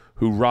comic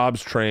who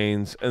robs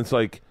trains, and it's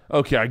like,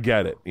 okay, I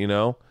get it, you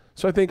know.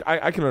 So I think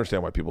I can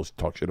understand why people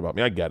talk shit about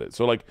me. I get it.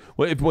 So like,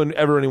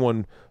 whenever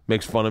anyone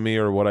makes fun of me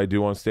or what I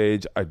do on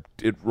stage,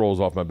 it rolls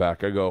off my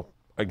back. I go,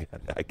 I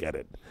get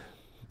it.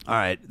 All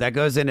right, that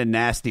goes into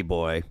Nasty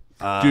Boy.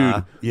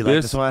 Dude, you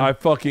like this one? I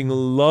fucking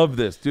love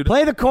this, dude.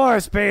 Play the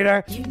chorus,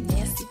 Peter. You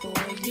nasty boy,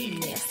 you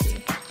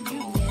nasty. You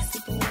nasty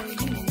boy,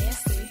 you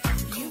nasty.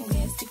 You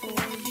nasty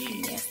boy, you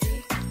nasty.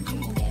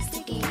 You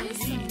nasty boy,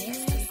 you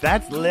nasty.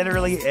 That's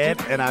literally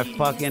it, and I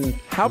fucking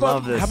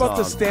love this How about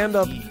the song.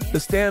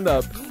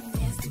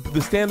 the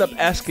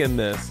stand-up-esque in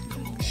this?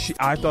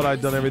 I thought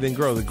I'd done everything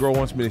girl. The girl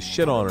wants me to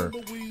shit on her.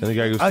 And the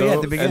guy goes,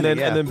 at the beginning,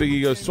 and then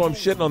Biggie goes, so I'm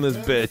shitting on this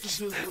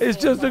bitch.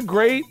 It's just a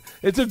great.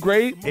 It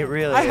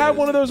really I had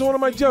one of those in one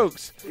of my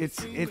jokes.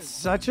 It's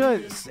such a...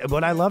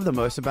 What I love the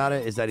most about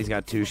it is that he's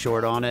got Too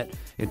Short on it.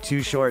 And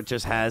Too Short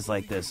just has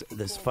like this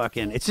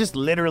fucking... It's just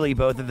literally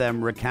both of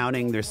them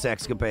recounting their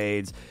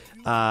sexcapades.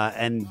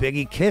 And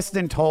Biggie kissed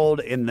and told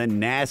in the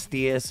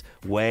nastiest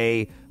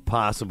way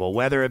possible.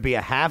 Whether it be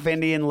a half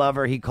Indian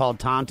lover he called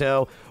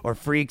Tonto or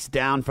freaks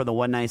down for the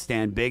one night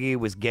stand, Biggie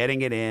was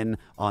getting it in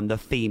on the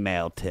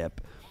female tip.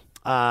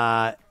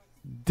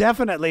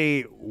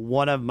 Definitely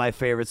one of my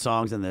favorite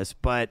songs in this,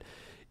 but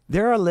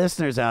there are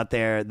listeners out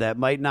there that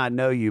might not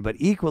know you, but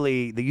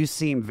equally you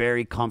seem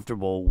very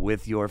comfortable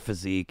with your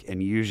physique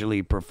and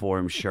usually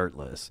perform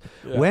shirtless.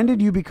 Yeah. When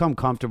did you become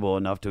comfortable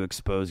enough to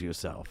expose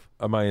yourself?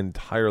 My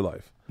entire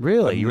life.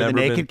 Really? You were the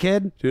naked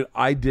kid? Dude,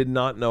 I did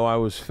not know I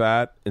was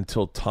fat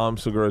until Tom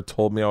Segura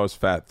told me I was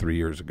fat 3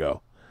 years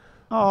ago.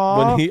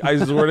 Aww. I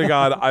swear to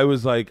God, I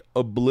was like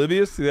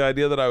oblivious to the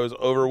idea that I was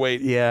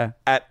overweight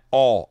at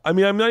all. I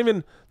mean, I'm not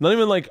even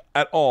like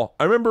at all.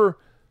 I remember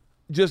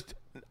just,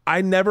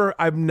 I've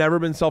never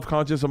been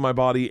self-conscious of my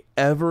body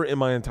ever in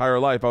my entire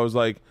life. I was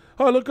like,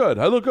 oh, I look good.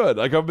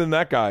 Like, I've been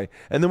that guy.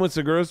 And then when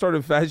Segura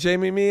started fat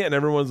shaming me and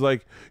everyone's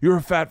like, you're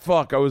a fat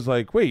fuck, I was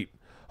like, wait.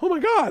 Oh my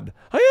God,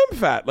 I am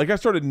fat. Like, I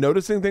started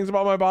noticing things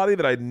about my body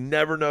that I'd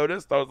never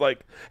noticed. I was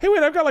like, hey,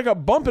 wait, I've got like a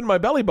bump in my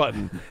belly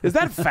button. Is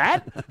that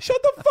fat? Shut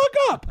the fuck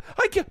up.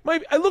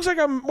 It looks like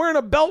I'm wearing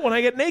a belt when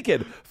I get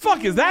naked.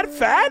 Fuck, is that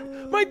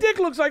fat? My dick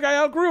looks like I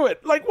outgrew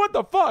it. Like, what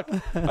the fuck?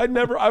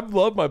 I've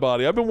loved my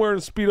body. I've been wearing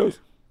Speedos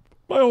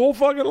my whole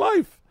fucking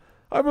life.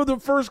 I was the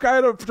first guy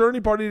at a fraternity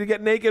party to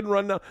get naked and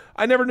run down.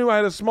 I never knew I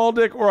had a small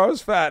dick or I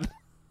was fat.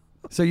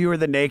 So you were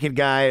the naked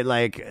guy,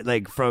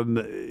 like from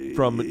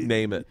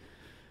Name It.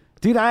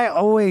 Dude, I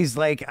always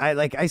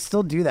I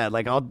still do that.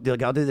 Like I'll do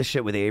this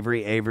shit with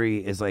Avery. Avery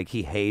is like,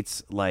 he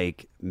hates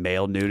like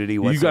male nudity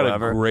whatsoever. You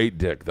got a great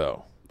dick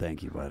though.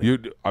 Thank you, buddy.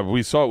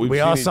 We saw it. We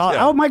all saw it.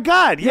 Oh, my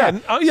God. Yeah.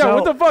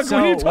 What the fuck? What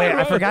are you talking wait,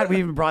 about? I forgot we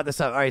even brought this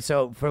up. All right,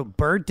 so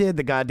Bert did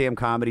the goddamn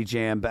comedy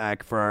jam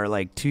back for our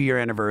 2-year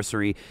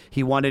anniversary.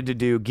 He wanted to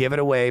do Give It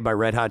Away by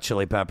Red Hot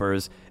Chili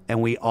Peppers,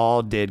 and we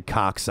all did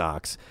Cock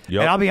Socks. Yep.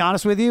 And I'll be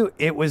honest with you,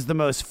 it was the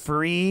most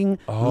freeing,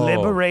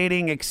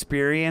 liberating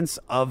experience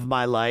of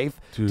my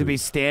life to be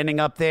standing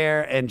up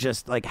there and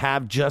just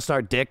have just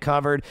our dick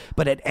covered.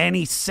 But at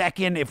any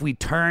second, if we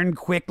turned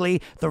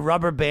quickly, the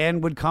rubber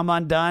band would come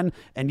undone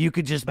and you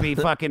could just be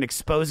fucking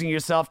exposing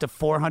yourself to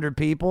 400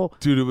 people.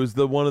 Dude, it was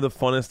one of the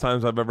funnest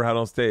times I've ever had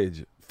on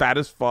stage. Fat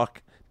as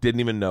fuck. Didn't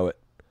even know it.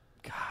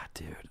 God,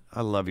 dude.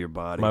 I love your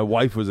body. My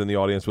wife was in the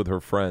audience with her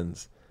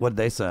friends. What'd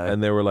they say?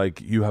 And they were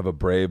like, you have a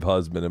brave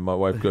husband. And my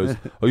wife goes,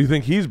 oh, you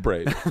think he's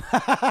brave?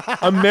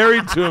 I'm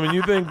married to him and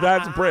you think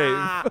that's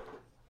brave?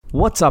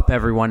 What's up,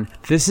 everyone?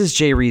 This is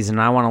Jay Reason,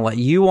 and I want to let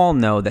you all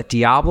know that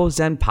Diablo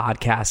Zen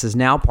Podcast is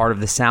now part of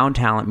the Sound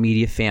Talent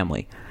Media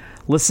family.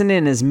 Listen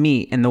in as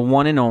me and the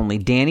one and only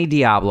Danny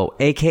Diablo,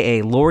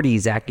 a.k.a. Lord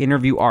Ezak,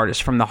 interview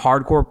artists from the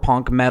hardcore,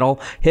 punk, metal,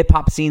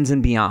 hip-hop scenes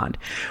and beyond.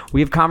 We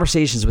have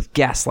conversations with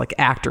guests like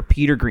actor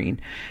Peter Green,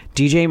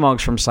 DJ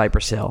Muggs from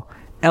Cypress Hill,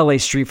 LA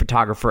street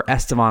photographer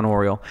Estevan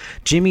Oriol,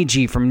 Jimmy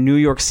G from New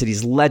York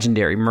City's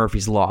legendary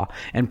Murphy's Law,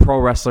 and pro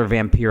wrestler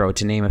Vampiro,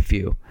 to name a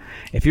few.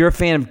 If you're a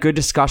fan of good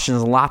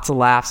discussions and lots of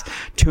laughs,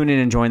 tune in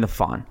and join the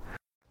fun.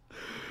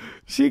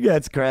 She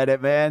gets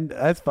credit, man.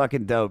 That's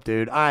fucking dope,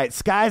 dude. All right,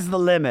 sky's the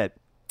limit.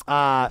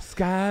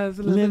 Sky's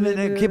the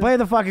limit. Keep play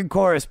the fucking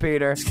chorus,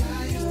 Peter.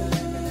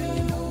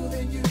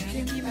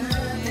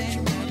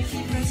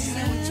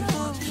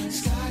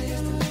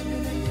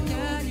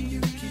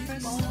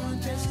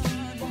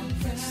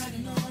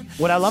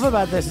 What I love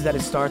about this is that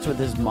it starts with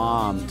his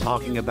mom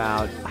talking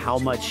about how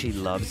much she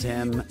loves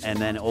him and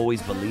then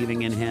always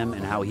believing in him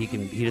and how he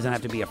doesn't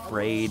have to be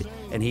afraid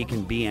and he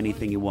can be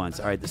anything he wants.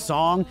 All right, the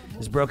song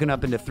is broken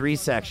up into 3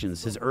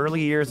 sections. His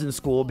early years in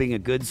school, being a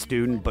good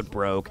student but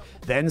broke,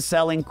 then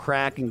selling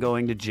crack and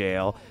going to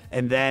jail,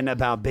 and then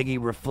about Biggie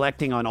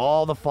reflecting on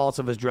all the faults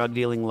of his drug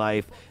dealing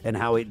life and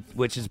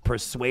which has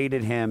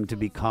persuaded him to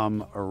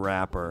become a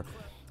rapper.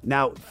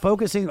 Now,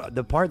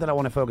 the part that I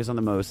want to focus on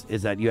the most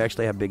is that you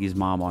actually have Biggie's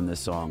mom on this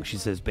song. She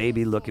says,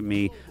 baby, look at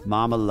me.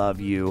 Mama,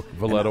 love you.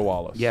 Valletta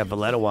Wallace. Yeah,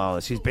 Valletta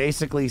Wallace. She's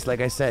basically, like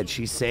I said,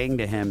 she's saying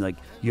to him,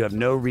 you have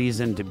no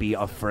reason to be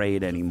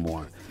afraid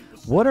anymore.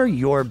 What are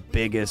your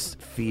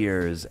biggest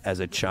fears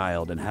as a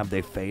child, and have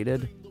they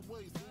faded?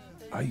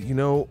 I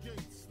don't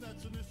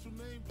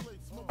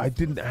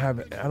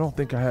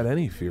think I had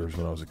any fears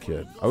when I was a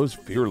kid. I was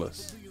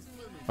fearless.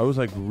 I was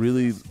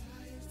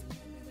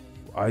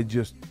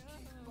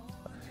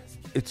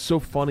it's so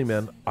funny,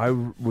 man.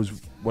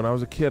 When I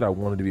was a kid, I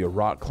wanted to be a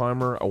rock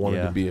climber. I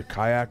wanted to be a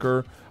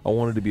kayaker. I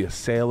wanted to be a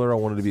sailor. I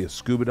wanted to be a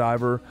scuba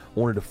diver. I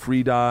wanted to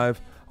free dive.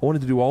 I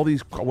wanted to do all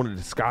these. I wanted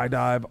to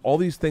skydive. All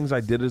these things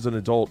I did as an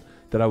adult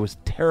that I was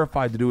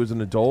terrified to do as an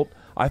adult,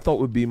 I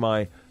thought would be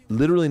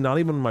literally not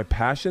even my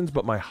passions,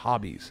 but my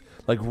hobbies.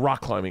 Like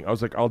rock climbing. I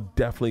was like, I'll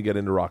definitely get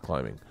into rock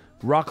climbing.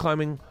 Rock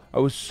climbing, I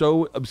was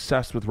so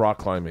obsessed with rock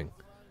climbing.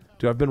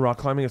 Dude, I've been rock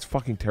climbing. It's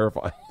fucking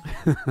terrifying.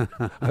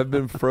 I've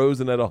been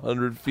frozen at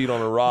 100 feet on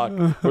a rock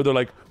where they're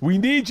like, we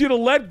need you to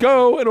let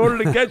go in order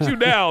to get you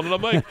down. And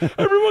I'm like,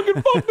 everyone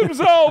can fuck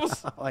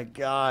themselves. Oh, my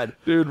God.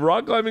 Dude,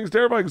 rock climbing is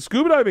terrifying.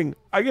 Scuba diving,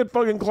 I get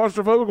fucking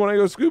claustrophobic when I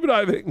go scuba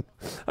diving.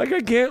 I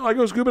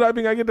go scuba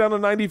diving, I get down to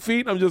 90 feet,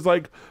 and I'm just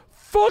like,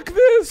 fuck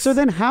this. So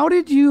then how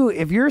did you,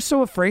 if you're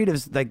so afraid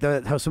of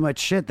how so much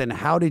shit, then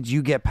how did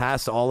you get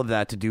past all of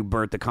that to do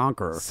Bert the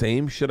Conqueror?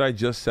 Same shit I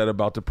just said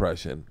about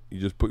depression. You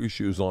just put your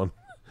shoes on.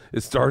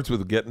 It starts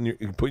with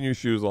putting your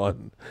shoes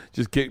on.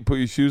 Just put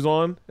your shoes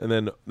on, and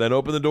then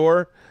open the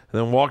door,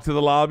 and then walk to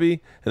the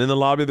lobby. And in the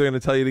lobby, they're going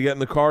to tell you to get in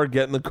the car.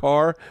 Get in the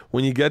car.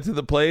 When you get to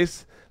the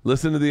place,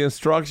 listen to the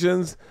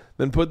instructions.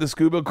 Then put the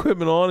scuba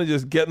equipment on and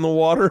just get in the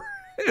water.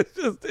 It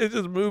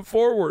just move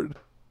forward.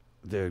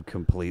 Dude,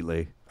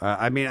 completely.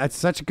 I mean, it's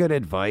such good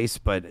advice,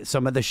 but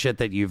some of the shit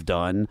that you've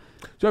done.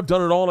 So I've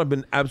done it all, and I've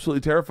been absolutely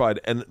terrified.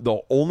 And the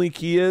only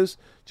key is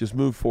just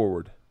move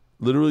forward.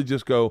 Literally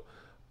just go,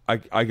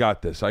 I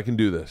got this. I can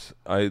do this.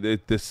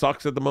 This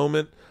sucks at the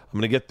moment. I'm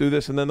going to get through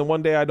this. And then the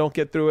one day I don't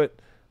get through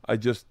it,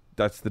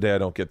 that's the day I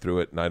don't get through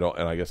it. And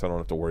I guess I don't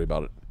have to worry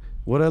about it.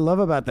 What I love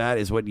about that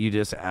is what you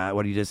just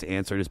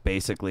answered is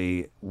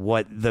basically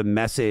what the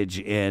message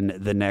in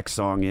the next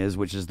song is,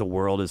 which is the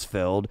world is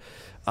filled.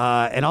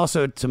 And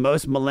also to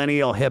most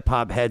millennial hip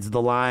hop heads,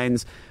 the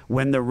lines,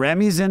 when the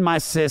Remy's in my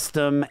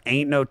system,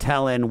 ain't no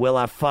telling, will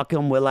I fuck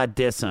him, will I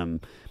diss him?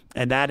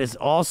 And that is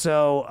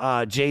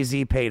also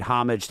Jay-Z paid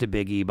homage to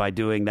Biggie by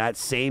doing that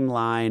same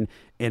line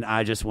in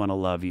I Just Want to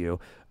Love You.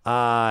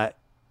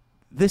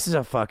 This is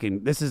a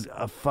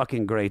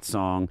fucking great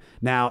song.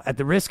 Now, at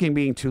the risk of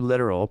being too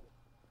literal,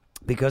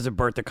 because of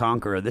Bert the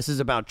Conqueror, this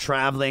is about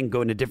traveling,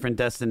 going to different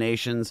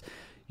destinations.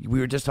 We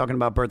were just talking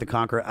about Bert the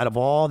Conqueror. Out of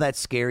all that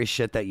scary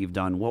shit that you've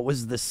done, what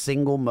was the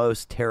single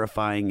most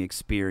terrifying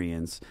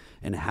experience,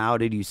 and how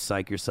did you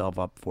psych yourself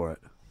up for it?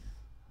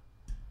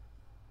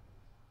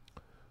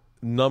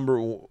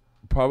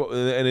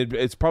 probably, and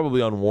it's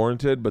probably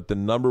unwarranted, but the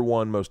number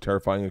one most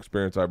terrifying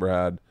experience I ever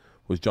had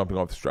was jumping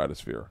off the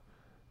stratosphere.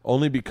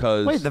 Only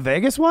because... Wait, the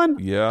Vegas one?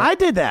 Yeah. I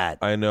did that.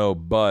 I know,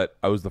 but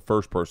I was the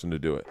first person to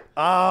do it.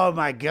 Oh,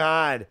 my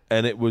God.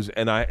 And it was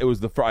I'd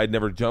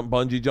never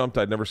bungee jumped.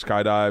 I'd never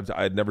skydived.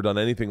 I'd never done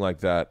anything like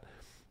that.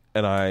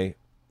 And I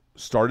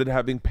started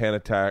having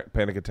panic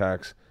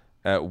attacks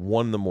at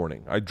 1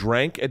 a.m. I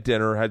drank at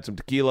dinner, had some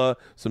tequila,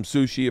 some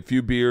sushi, a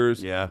few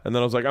beers. Yeah. And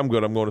then I was like, I'm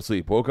good. I'm going to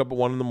sleep. Woke up at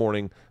 1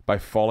 a.m. by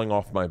falling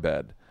off my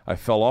bed. I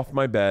fell off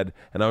my bed,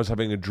 and I was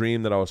having a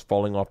dream that I was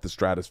falling off the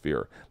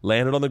stratosphere.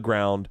 Landed on the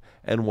ground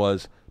and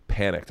was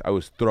panicked. I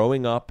was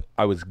throwing up.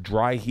 I was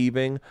dry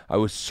heaving. I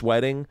was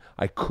sweating.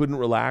 I couldn't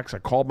relax. I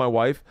called my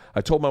wife.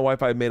 I told my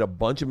wife I had made a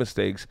bunch of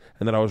mistakes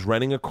and that I was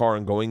renting a car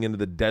and going into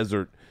the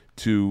desert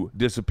to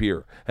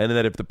disappear. And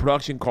that if the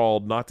production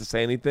called not to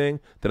say anything,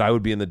 that I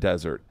would be in the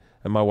desert.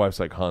 And my wife's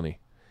like, honey,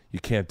 you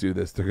can't do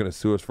this. They're going to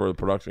sue us for the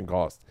production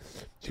cost.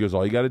 She goes,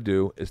 all you got to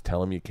do is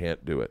tell them you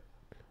can't do it.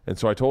 And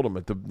so I told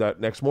him that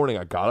next morning,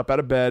 I got up out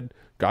of bed,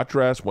 got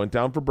dressed, went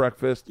down for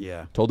breakfast.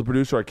 Yeah. Told the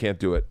producer I can't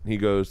do it. He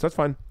goes, that's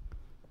fine.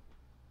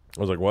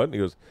 I was like, what? And he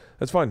goes,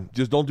 that's fine.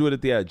 Just don't do it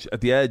at the edge.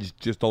 At the edge,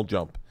 just don't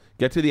jump.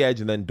 Get to the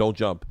edge and then don't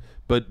jump.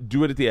 But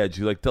do it at the edge.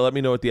 You to let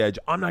me know at the edge.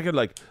 I'm not going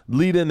to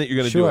lead in that you're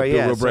going to do it. Sure,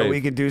 yeah. So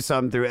we can do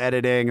something through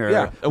editing or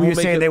yeah. were you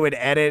saying they would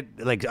edit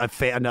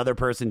another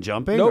person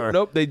jumping?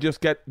 Nope. They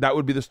just that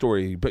would be the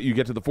story. But you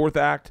get to the fourth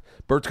act,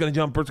 Bert's going to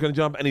jump,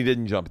 and he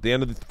didn't jump. At the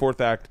end of the fourth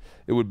act,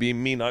 it would be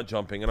me not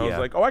jumping. And I was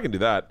like, oh, I can do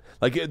that.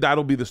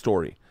 That'll be the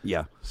story.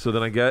 Yeah. So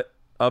then I get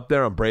up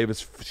there. I'm brave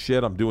as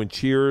shit. I'm doing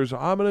cheers.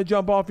 I'm going to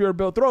jump off your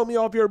building. Throw me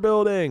off your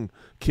building.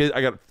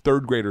 I got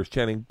third graders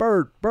chanting,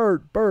 Bert,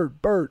 Bert,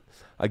 Bert, Bert.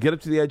 I get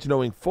up to the edge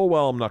knowing full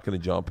well I'm not going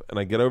to jump. And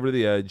I get over to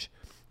the edge.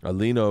 I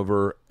lean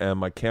over, and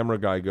my camera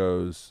guy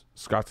goes,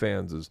 Scott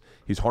Sands,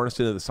 he's harnessed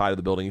into the side of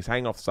the building. He's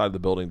hanging off the side of the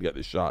building to get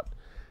this shot.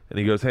 And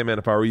he goes, hey, man,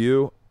 if I were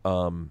you,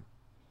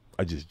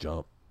 I just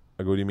jump.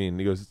 I go, what do you mean? And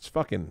he goes, it's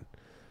fucking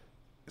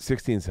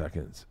 16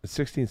 seconds. It's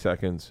 16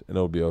 seconds, and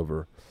it'll be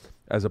over.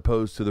 As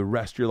opposed to the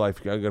rest of your life,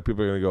 people are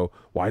going to go,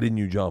 why didn't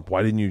you jump?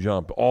 Why didn't you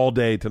jump? All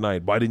day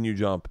tonight, why didn't you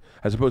jump?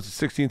 As opposed to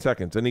 16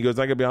 seconds. And he goes,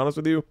 I got to be honest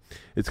with you,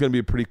 it's going to be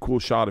a pretty cool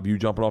shot of you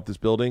jumping off this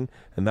building,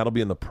 and that'll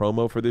be in the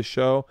promo for this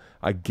show.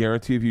 I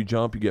guarantee if you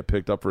jump, you get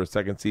picked up for a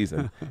second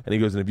season. And he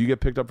goes, and if you get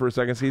picked up for a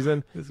second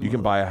season, you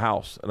can buy a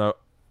house. And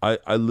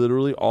I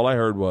literally, all I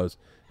heard was,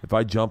 if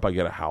I jump, I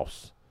get a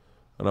house.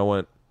 And I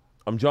went,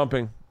 I'm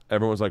jumping.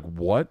 Everyone was like,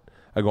 what?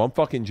 I go, I'm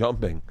fucking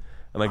jumping.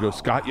 And I go,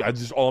 Scott,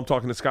 I'm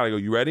talking to Scott. I go,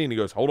 you ready? And he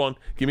goes, hold on.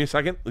 Give me a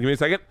second.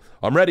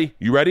 I'm ready.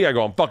 You ready? I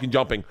go, I'm fucking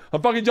jumping. I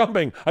go,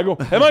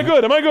 am I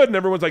good? And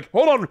everyone's like,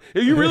 hold on.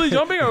 Are you really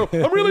jumping? I go,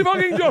 I'm really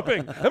fucking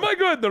jumping. Am I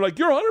good? They're like,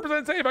 you're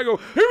 100% safe. I go,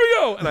 here we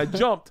go. And I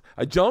jumped.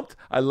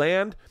 I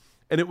land.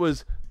 And it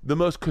was the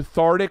most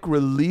cathartic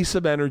release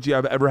of energy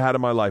I've ever had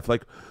in my life.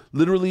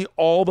 Literally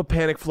all the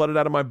panic flooded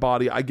out of my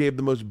body. I gave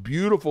the most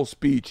beautiful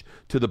speech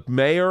to the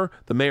mayor,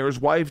 the mayor's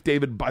wife,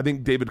 I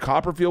think David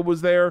Copperfield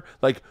was there.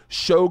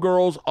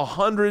 Showgirls,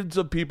 hundreds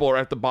of people are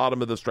at the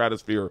bottom of the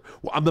stratosphere.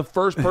 I'm the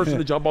first person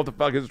to jump off the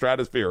fucking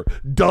stratosphere.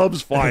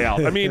 Doves fly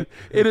out. I mean,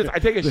 it is. I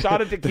take a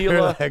shot of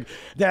tequila. Big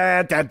bands,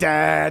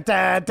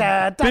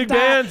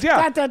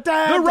 yeah.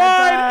 The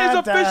ride is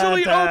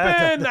officially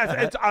open.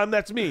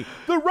 That's me.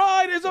 The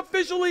ride is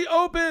officially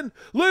open.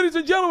 Ladies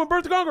and gentlemen,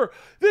 Bert the Conqueror.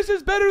 This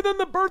is better than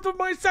the birth of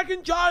my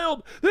second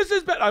child. This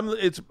is better.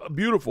 It's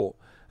beautiful.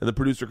 And the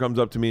producer comes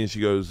up to me and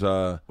she goes,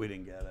 we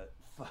didn't get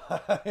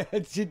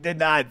it. She did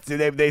not. So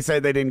they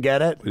said they didn't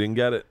get it? We didn't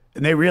get it.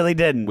 And they really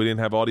didn't. We didn't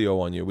have audio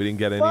on you. We didn't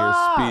get any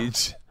of your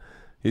speech.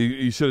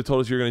 You should have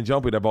told us you were going to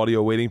jump. We'd have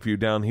audio waiting for you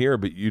down here,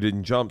 but you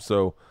didn't jump.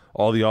 So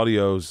all the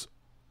audios,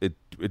 it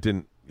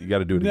didn't. You got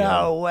to do it again.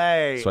 No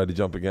way. So I had to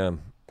jump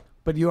again.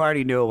 But you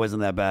already knew it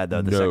wasn't that bad,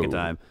 though, the second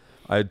time.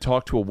 I had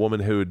talked to a woman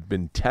who had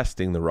been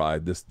testing the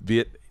ride, this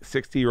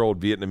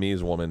 60-year-old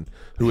Vietnamese woman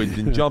who had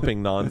been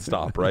jumping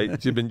nonstop,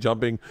 right? She'd been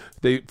jumping.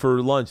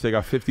 For lunch, they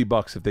got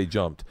 $50 if they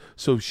jumped.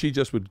 So she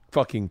just would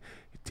fucking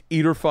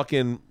eat her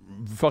fucking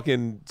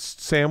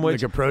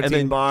sandwich, like a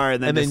protein bar,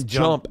 and then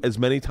jump as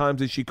many times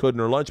as she could in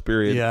her lunch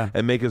period,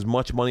 and make as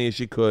much money as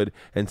she could,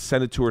 and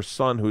send it to her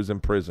son who's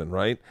in prison,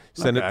 right?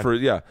 Send it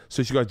for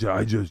So she goes,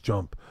 I just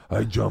jump.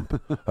 I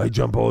jump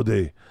all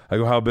day. I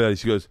go, how bad?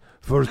 She goes,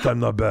 first time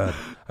not bad.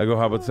 I go,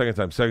 how about the second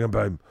time? Second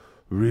time,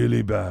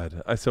 really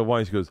bad. I said,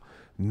 why? She goes,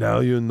 now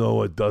you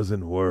know it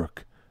doesn't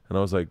work. And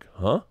I was like,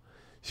 huh?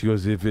 She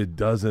goes, if it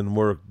doesn't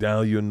work,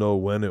 now you know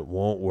when it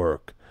won't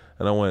work.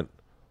 And I went,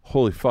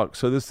 holy fuck.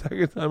 So the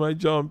second time I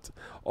jumped,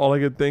 all I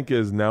could think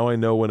is, now I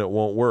know when it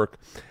won't work.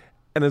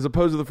 And as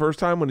opposed to the first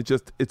time when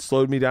it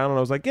slowed me down and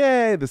I was like,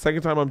 yay. The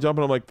second time I'm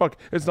jumping, I'm like, fuck,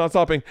 it's not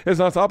stopping. It's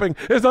not stopping.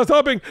 It's not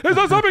stopping. It's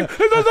not stopping.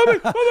 It's not stopping.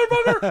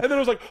 Motherfucker. And then I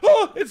was like,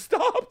 oh, it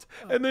stopped.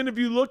 And then if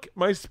you look,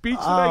 my speech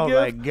that I give,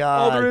 my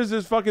God. all there is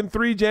fucking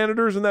 3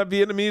 janitors and that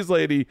Vietnamese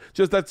lady.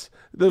 Just that's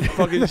the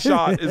fucking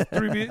shot is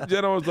 3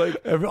 Jen. I was like,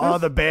 all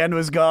the band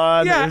was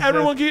gone. yeah,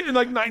 everyone and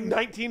like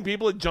 19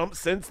 people had jumped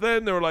since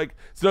then. They were like,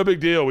 it's no big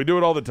deal. We do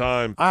it all the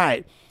time. All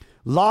right.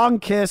 Long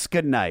Kiss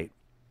Goodnight.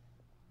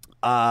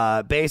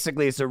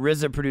 Basically, it's a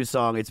RZA produced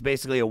song. It's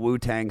basically a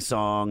Wu-Tang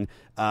song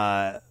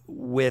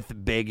with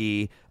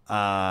Biggie.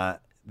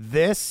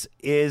 This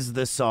is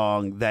the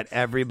song that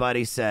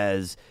everybody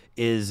says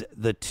is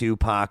the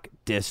Tupac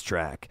diss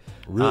track.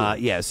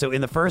 Really? Yeah, so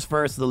in the first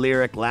verse, the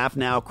lyric, laugh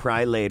now,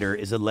 cry later,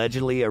 is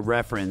allegedly a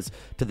reference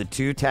to the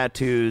 2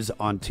 tattoos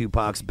on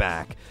Tupac's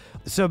back.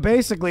 So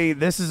basically,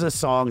 this is a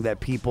song that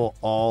people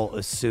all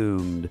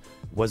assumed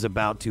was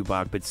about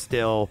Tupac, but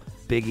still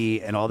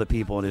Biggie and all the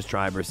people in his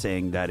tribe are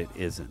saying that it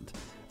isn't.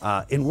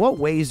 In what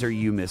ways are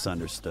you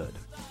misunderstood?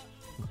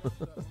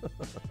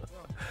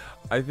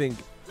 I think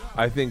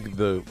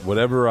the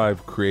whatever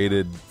I've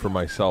created for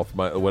myself,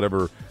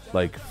 whatever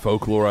like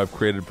folklore I've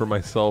created for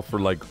myself, or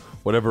like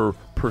whatever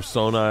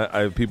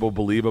persona people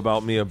believe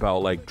about me,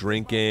 about like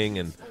drinking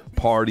and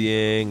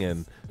partying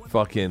and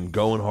fucking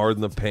going hard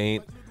in the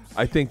paint.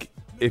 I think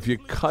if you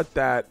cut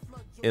that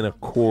in a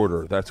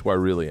quarter, that's who I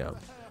really am.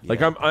 Like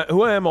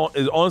who I am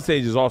on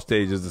stage is off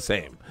stage is the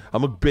same.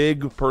 I'm a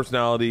big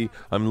personality.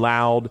 I'm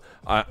loud.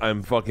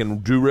 I'm fucking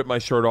do rip my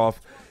shirt off.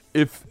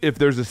 If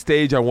there's a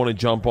stage I want to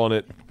jump on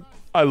it,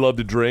 I love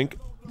to drink.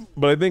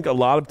 But I think a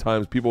lot of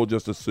times people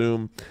just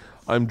assume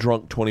I'm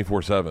drunk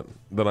 24/7.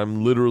 That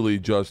I'm literally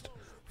just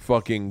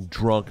fucking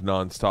drunk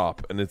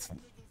nonstop, and it's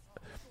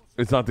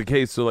not the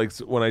case. So like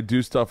when I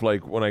do stuff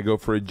like when I go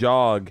for a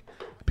jog,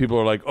 people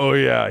are like, oh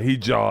yeah, he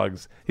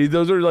jogs.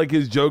 Those are like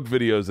his joke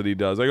videos that he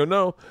does. I go,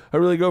 no, I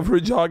really go for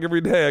a jog every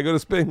day. I go to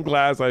spin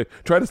class. I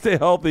try to stay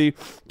healthy.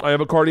 I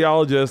have a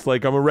cardiologist.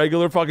 Like I'm a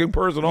regular fucking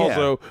person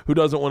also who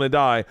doesn't want to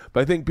die.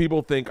 But I think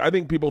people think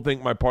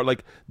my part,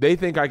 like they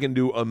think I can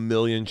do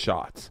 1,000,000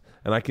 shots,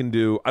 and I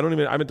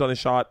haven't done a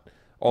shot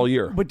all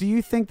year. But do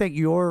you think that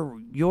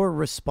you're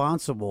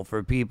responsible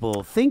for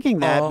people thinking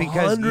that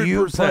because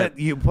 100%.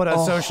 you put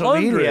on social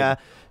media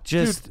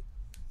just... Dude,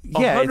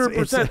 yeah,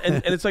 100%.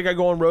 And it's like I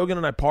go on Rogan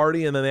and I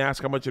party, and then they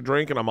ask how much I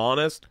drink, and I'm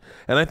honest.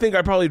 And I think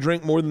I probably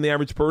drink more than the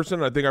average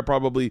person. I think I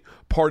probably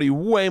party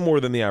way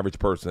more than the average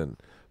person.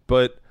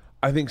 But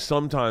I think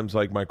sometimes,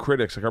 like my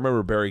critics, like I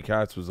remember Barry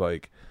Katz was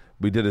like,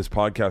 we did his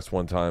podcast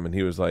one time, and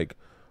he was like,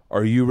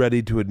 "Are you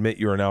ready to admit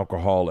you're an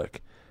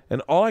alcoholic?"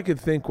 And all I could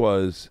think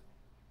was,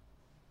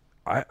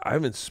 I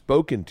haven't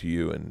spoken to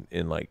you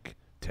in like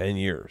 10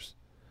 years.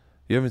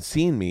 You haven't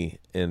seen me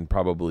in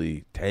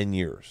probably 10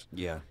 years.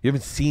 Yeah. You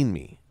haven't seen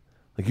me.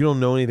 Like you don't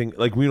know anything.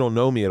 Like we don't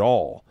know me at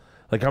all.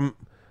 Like I'm.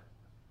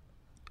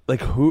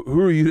 Like who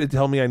are you to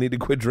tell me I need to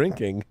quit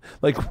drinking?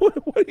 Like what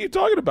are you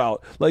talking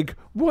about? Like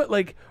what?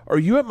 Like are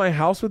you at my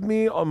house with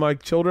me on my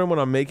children when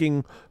I'm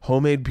making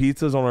homemade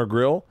pizzas on our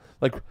grill?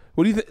 Like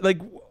what do you think? Like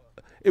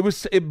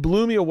it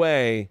blew me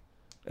away.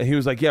 And he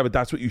was like, yeah, but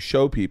that's what you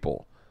show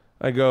people.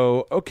 I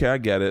go, okay, I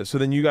get it. So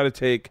then you got to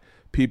take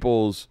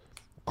people's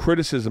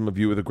criticism of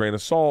you with a grain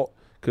of salt,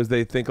 because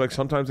they think like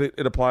sometimes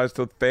it applies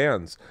to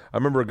fans. I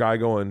remember a guy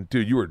going,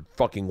 dude, you were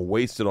fucking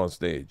wasted on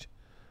stage.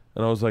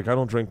 And I was like, I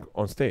don't drink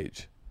on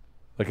stage.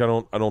 Like I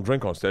don't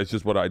drink on stage. It's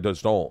just what I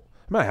just don't.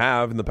 I mean, I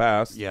have in the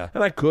past. Yeah.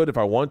 And I could if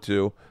I want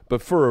to.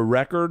 But for a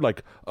record,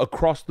 like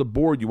across the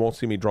board, you won't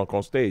see me drunk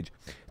on stage.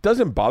 It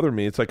doesn't bother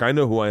me. It's like I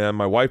know who I am.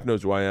 My wife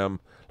knows who I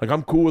am. Like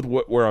I'm cool with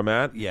where I'm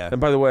at. Yeah.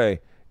 And by the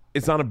way,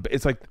 it's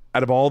like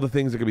out of all the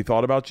things that could be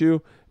thought about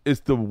you,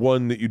 it's the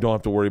one that you don't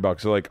have to worry about.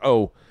 Because you're like,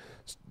 oh,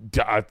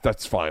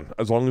 that's fine.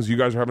 As long as you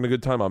guys are having a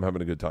good time, I'm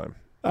having a good time.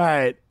 All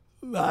right.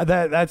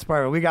 That's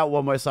perfect. We got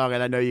one more song,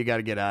 and I know you got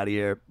to get out of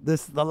here.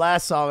 The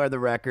last song on the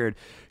record.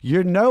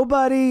 You're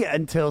nobody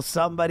until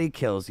somebody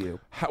kills you.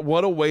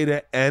 What a way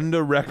to end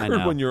a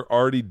record when you're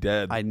already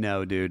dead. I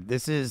know, dude.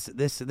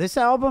 This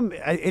album.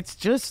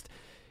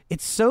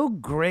 It's so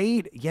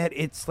great. Yet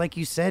it's like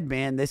you said,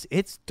 man.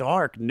 It's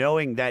dark.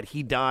 Knowing that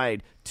he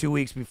died 2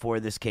 weeks before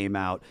this came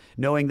out.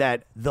 Knowing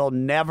that they'll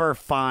never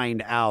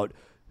find out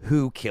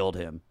who killed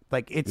him.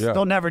 Like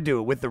they'll never do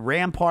it with the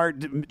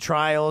Rampart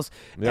trials,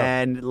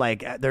 and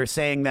like they're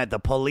saying that the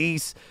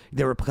police,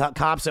 there were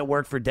cops that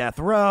worked for Death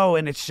Row,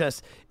 and it's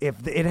just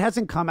if it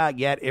hasn't come out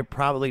yet, it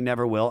probably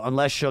never will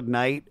unless Suge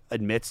Knight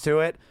admits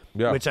to it,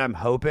 which I'm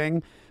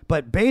hoping.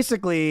 But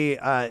basically,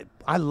 I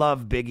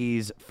love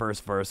Biggie's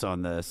first verse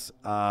on this.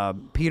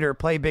 Peter,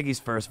 play Biggie's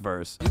first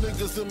verse.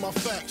 Niggas in my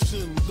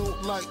faction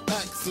don't like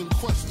asking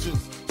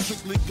questions,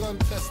 strictly gun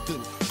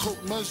testing,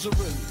 coke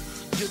measuring.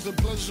 Giving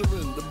pleasure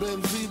in the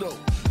Benzito,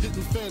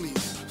 hitting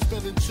fannies,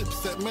 spending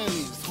chips at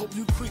Manny's. Hope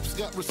you creeps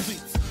got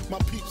receipts. My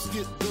peeps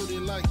get dirty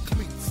like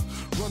cleats.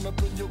 Run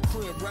up in your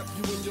crib, wrap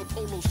you in your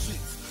polo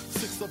sheets.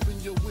 6 up in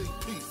your wig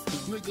piece,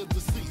 nigga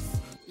deceased.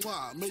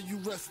 May you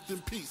rest in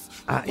peace.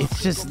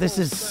 It's just, this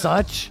is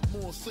such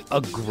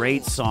a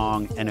great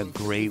song and a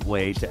great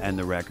way to end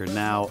the record.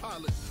 Now,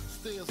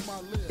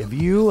 if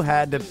you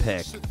had to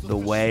pick the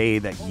way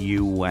that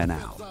you went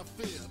out,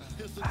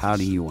 how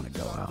do you want to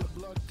go out?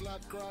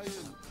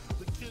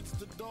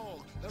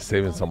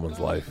 Saving someone's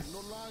life.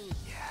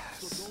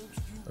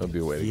 That would be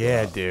a way to go.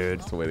 Yeah, out. dude.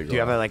 That's the way to go. Do you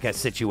have out. a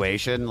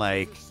situation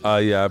like?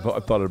 Yeah,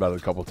 I've thought about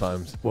it a couple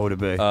times. What would it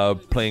be?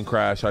 Plane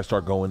crash. I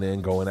start going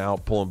in, going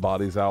out, pulling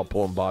bodies out.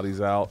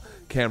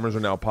 Cameras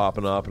are now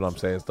popping up, and I'm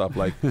saying stuff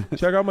like,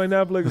 "Check out my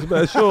Netflix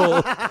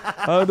special."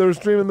 They're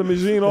streaming The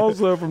Machine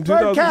also from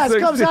 2016.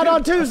 Birdcast comes out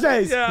on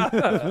Tuesdays.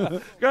 Yeah,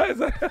 guys,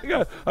 I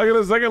got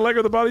a second leg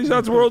of the Body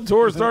Shots World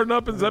Tour starting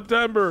up in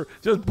September.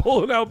 Just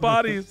pulling out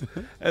bodies,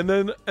 and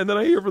then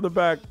I hear from the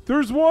back,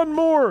 "There's one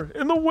more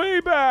in the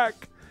way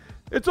back.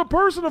 It's a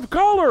person of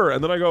color."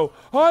 And then I go,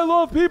 "I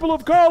love people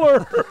of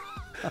color.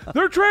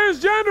 They're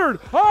transgendered.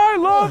 I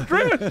love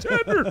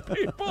transgendered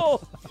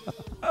people.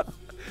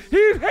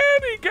 He's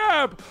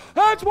handicapped.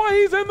 That's why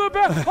he's in the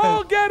back.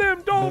 I'll get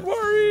him. Don't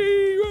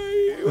worry.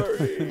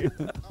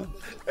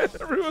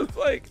 And everyone's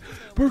like,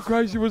 Bert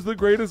Kreischer was the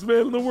greatest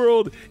man in the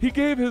world. He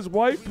gave his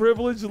white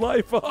privileged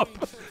life up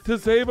to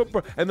save a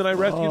and then I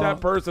rescued that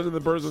person, and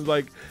the person's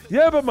like,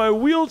 yeah, but my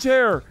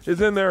wheelchair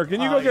is in there. Can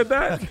you go get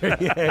that?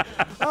 Yeah.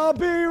 I'll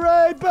be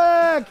right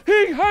back.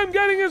 I'm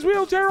getting his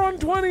wheelchair on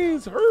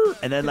 20s. Hurt.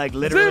 And then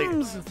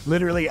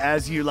literally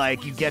as you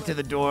get to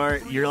the door,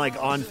 you're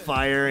like on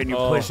fire and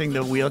you're pushing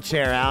the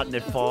wheelchair out and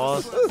it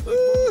falls.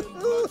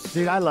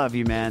 Dude, I love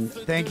you, man.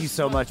 Thank you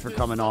so much for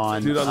coming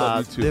on. Dude, I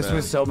love you too, This man.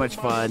 was so much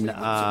fun.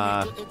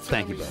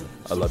 Thank you, brother.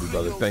 I love you,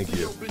 brother. Thank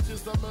you.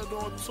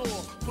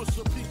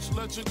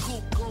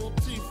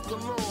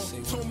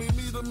 Told me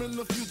meet them in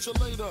the future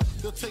later.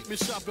 They'll take me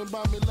shopping,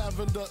 buy me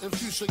lavender and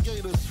fuchsia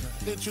gators.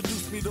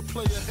 Introduce me to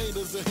player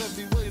haters and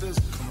heavyweights.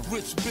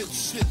 Rich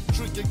bitch shit,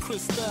 drinking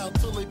crystal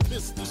till they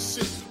piss the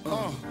shit.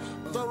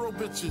 Thorough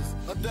bitches,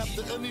 adapt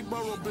to any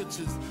borough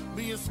bitches.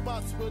 Be in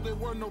spots where there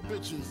were no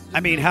bitches.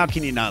 I mean, how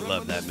can you not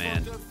love that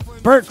man?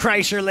 Bert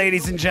Kreischer,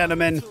 ladies and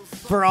gentlemen.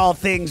 For all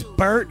things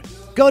Bert,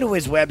 go to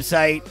his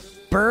website,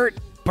 Bert.com.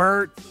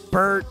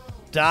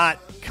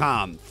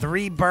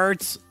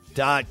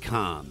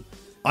 3Berts.com.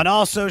 On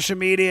all social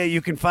media,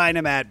 you can find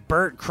him at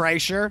Bert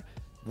Kreischer.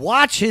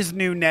 Watch his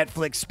new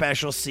Netflix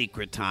special,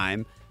 Secret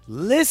Time.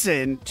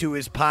 Listen to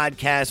his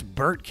podcast,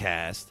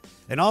 Bertcast.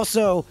 And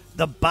also,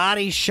 the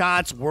Body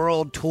Shots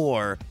World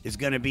Tour is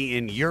going to be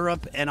in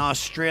Europe and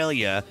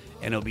Australia,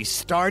 and it'll be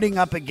starting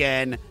up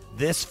again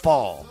this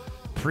fall.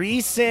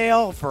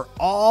 Pre-sale for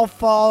all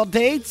fall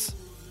dates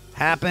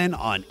happen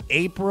on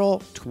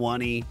April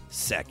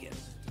 22nd.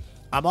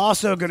 I'm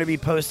also going to be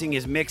posting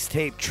his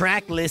mixtape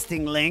track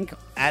listing link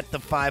at the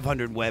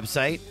 500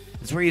 website.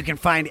 It's where you can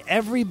find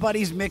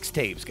everybody's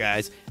mixtapes,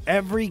 guys.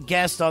 Every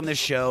guest on the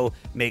show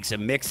makes a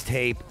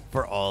mixtape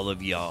for all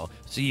of y'all.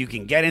 So you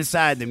can get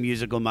inside the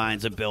musical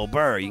minds of Bill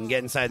Burr. You can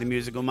get inside the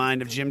musical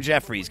mind of Jim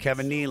Jeffries,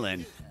 Kevin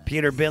Nealon,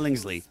 Peter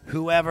Billingsley,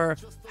 whoever,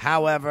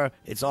 however,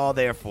 it's all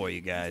there for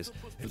you guys.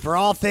 And for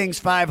all things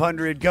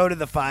 500, go to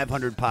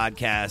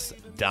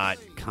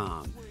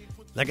the500podcast.com.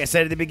 Like I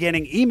said at the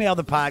beginning, email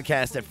the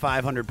podcast at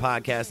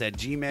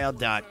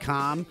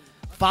 500podcast@gmail.com.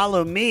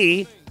 Follow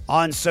me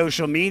on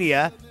social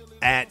media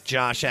at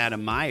Josh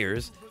Adam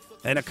Myers.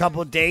 And a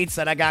couple dates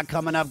that I got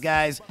coming up,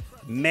 guys.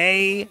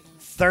 May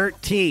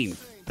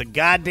 13th, the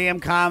goddamn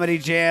Comedy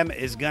Jam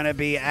is going to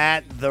be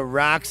at the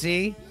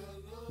Roxy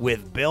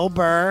with Bill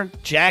Burr,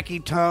 Jackie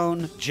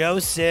Tone, Joe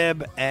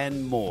Sib,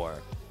 and more.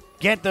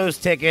 Get those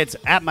tickets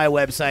at my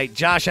website,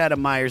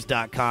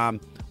 joshadammyers.com.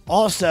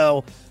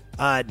 Also,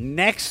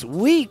 next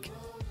week,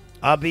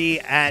 I'll be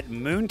at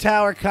Moon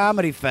Tower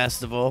Comedy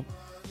Festival,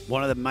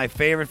 one of my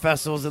favorite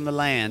festivals in the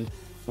land.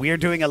 We are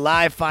doing a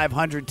live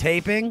 500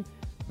 taping.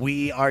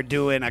 We are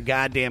doing a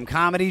goddamn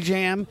comedy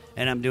jam,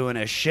 and I'm doing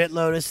a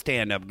shitload of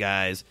stand-up,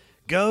 guys.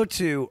 Go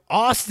to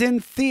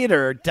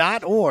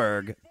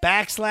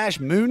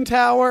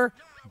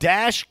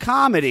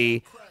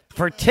austintheater.org/moontower-comedy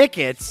for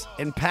tickets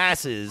and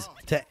passes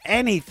to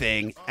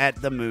anything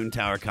at the Moon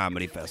Tower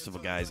Comedy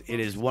Festival, guys. It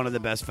is one of the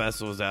best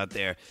festivals out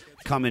there.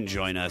 Come and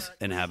join us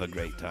and have a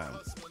great time.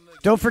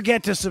 Don't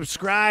forget to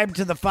subscribe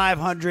to the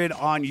 500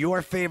 on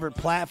your favorite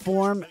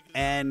platform,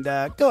 and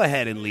go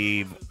ahead and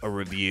leave a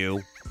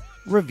review.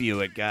 Review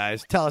it,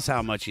 guys. Tell us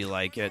how much you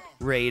like it.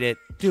 Rate it.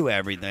 Do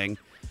everything.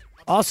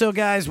 Also,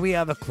 guys, we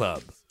have a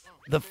club.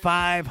 The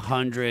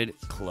 500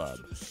 Club.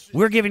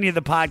 We're giving you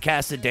the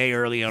podcast a day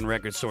early on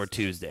Record Store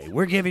Tuesday.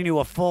 We're giving you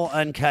a full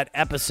uncut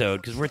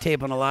episode because we're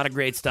taping a lot of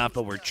great stuff,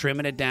 but we're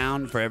trimming it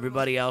down for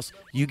everybody else.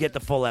 You get the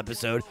full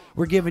episode.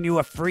 We're giving you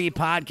a free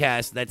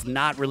podcast that's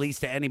not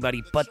released to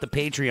anybody but the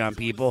Patreon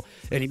people.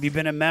 And if you've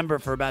been a member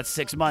for about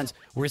 6 months,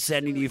 we're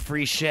sending you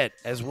free shit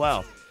as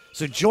well.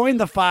 So join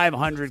the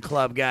 500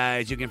 Club,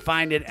 guys. You can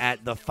find it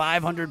at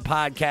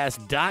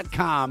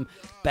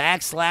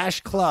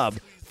the500podcast.com/club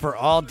for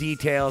all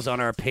details on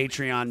our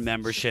Patreon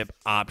membership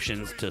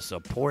options to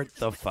support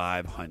the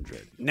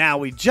 500. Now,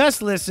 we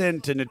just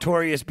listened to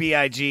Notorious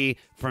B.I.G.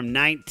 from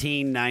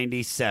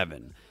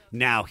 1997.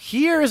 Now,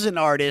 here's an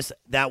artist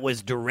that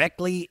was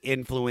directly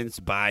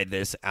influenced by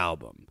this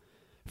album.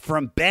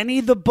 From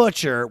Benny the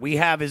Butcher, we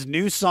have his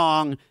new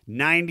song,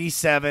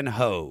 97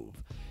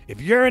 Hove.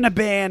 If you're in a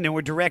band and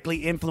were directly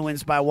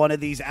influenced by one of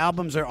these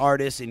albums or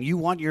artists and you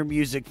want your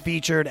music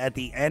featured at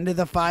the end of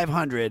the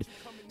 500,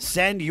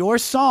 send your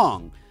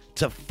song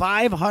to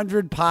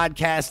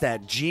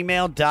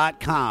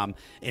 500podcast@gmail.com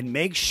and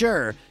make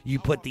sure you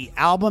put the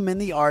album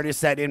and the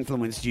artist that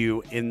influenced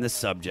you in the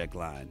subject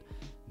line.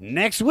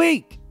 Next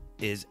week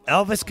is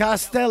Elvis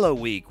Costello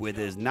week with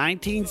his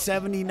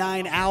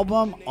 1979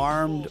 album,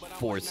 Armed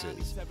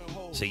Forces.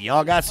 So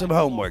y'all got some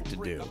homework to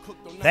do.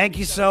 Thank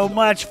you so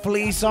much,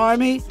 Fleece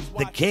Army.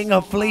 The King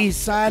of Fleece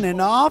signing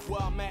off.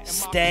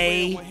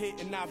 Stay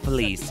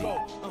fleecy.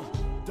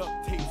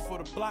 Duct tape for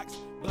the blocks,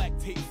 black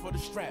tape for the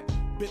strap.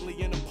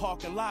 Bentley in the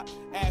parking lot,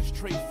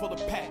 ashtray full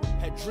of pack.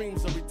 Had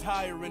dreams of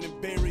retiring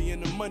and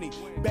burying the money.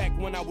 Back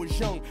when I was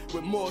young,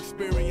 with more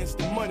experience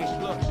than money.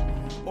 Look,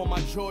 on my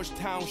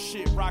Georgetown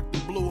shit, rock the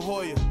blue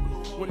Hoya.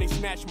 When they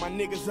snatch my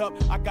niggas up,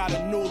 I got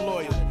a new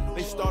lawyer.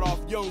 They start off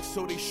young,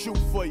 so they shoot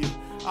for you.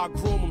 I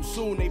groom them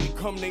soon, they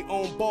become their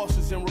own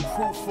bosses and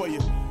recruit for you.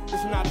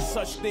 There's not a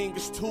such thing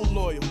as too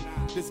loyal.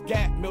 This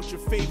gap melt your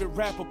favorite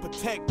rapper,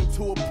 protect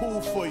into a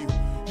pool for you.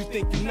 You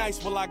think you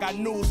nice, well I got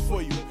news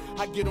for you.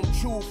 I get them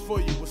chewed for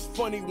you. It's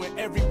funny when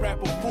every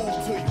rapper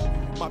fooled to you.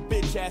 My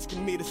bitch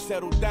asking me to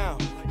settle down.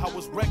 I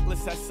was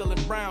reckless at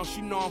selling brown.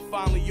 She know I'm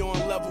finally on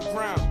level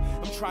ground.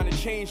 I'm trying to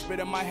change, but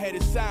in my head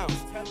it sounds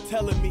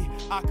telling me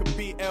I could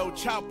be El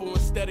Chapo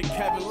instead of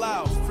Kevin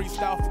Lyles.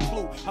 Freestyle for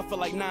Clue, I feel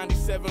like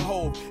 97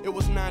 Hove. It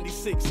was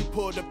 96, he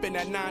pulled up in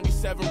that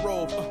 97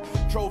 Rove.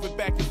 Drove it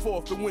back and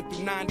forth, it went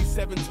through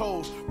 97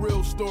 toes.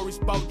 Real stories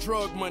about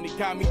drug money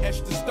got me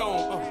etched in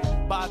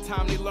stone. By the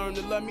time they learn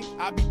to love me,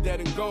 I be dead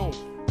and gone.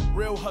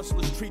 Real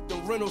hustlers treat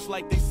them rentals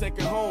like they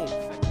second home.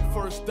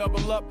 First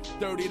double up,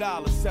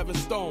 $30, 7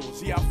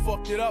 stones. Yeah, I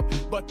fucked it up,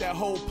 but that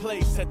whole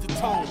place set the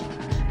tone.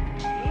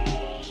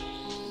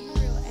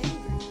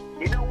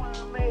 You know why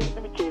I'm mad?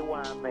 Let me tell you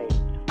why I'm mad.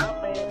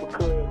 I'm mad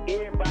because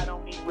everybody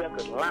on these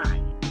records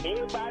lying.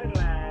 Everybody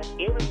lying.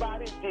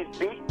 Everybody's this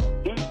big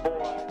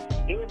boy.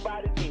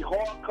 Everybody's these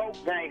hardcore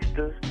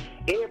gangsters.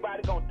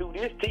 Everybody gonna do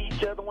this to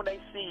each other when they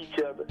see each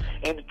other.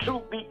 And the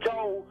truth be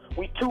told,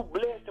 we too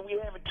blessed and we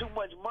having too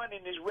much money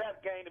in this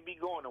rap game to be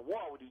going to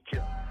war with each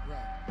other.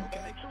 Right. Okay.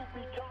 And the truth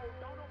be told,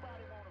 don't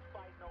nobody want to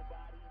fight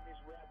nobody in this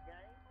rap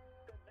game.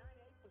 Because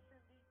 98% of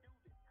these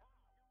dudes is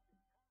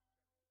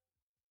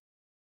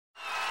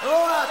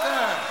Hello out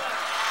there.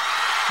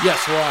 Yes,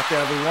 hello out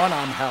there, everyone.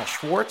 I'm Hal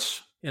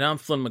Schwartz. And I'm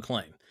Flynn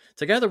McLean.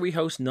 Together we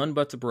host None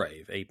But the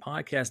Brave, a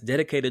podcast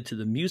dedicated to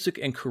the music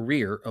and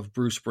career of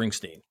Bruce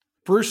Springsteen.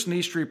 Bruce and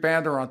E Street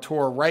Band are on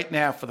tour right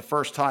now for the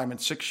first time in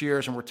 6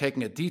 years, and we're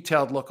taking a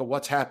detailed look at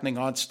what's happening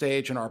on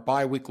stage in our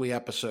bi-weekly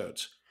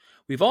episodes.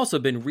 We've also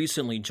been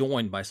recently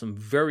joined by some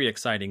very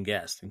exciting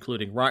guests,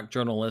 including rock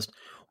journalist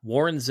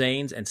Warren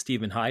Zanes and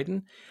Stephen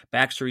Hayden,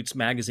 Backstreet's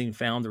Magazine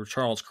founder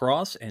Charles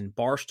Cross, and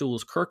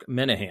Barstool's Kirk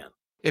Minahan.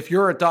 If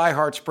you're a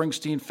diehard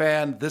Springsteen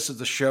fan, this is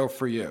the show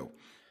for you.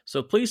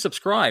 So please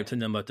subscribe to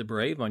None But the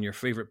Brave on your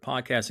favorite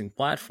podcasting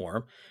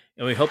platform,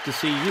 and we hope to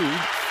see you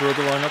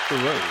further on up the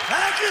road.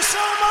 Thank you so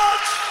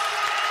much.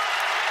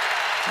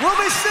 We'll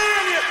be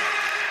seeing you.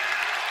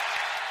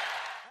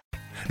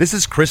 This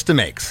is Krista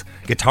Makes,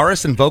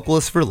 guitarist and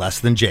vocalist for Less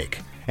Than Jake,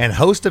 and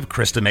host of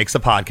Krista Makes a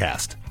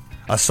Podcast,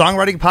 a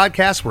songwriting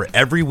podcast where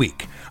every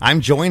week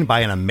I'm joined by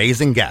an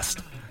amazing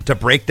guest to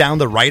break down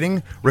the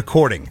writing,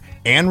 recording,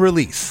 and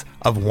release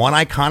of one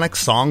iconic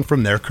song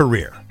from their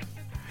career.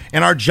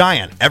 In our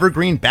giant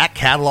evergreen back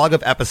catalog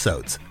of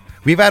episodes,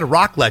 we've had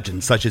rock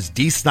legends such as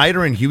Dee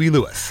Snider and Huey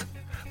Lewis,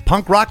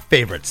 punk rock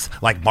favorites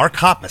like Mark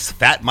Hoppus,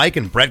 Fat Mike,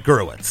 and Brett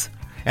Gurewitz,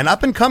 and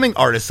up-and-coming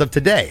artists of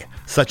today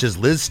such as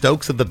Liz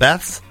Stokes of the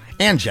Beths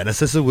and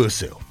Genesis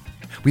Owusu.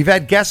 We've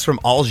had guests from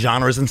all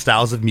genres and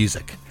styles of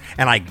music,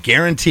 and I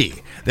guarantee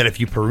that if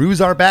you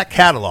peruse our back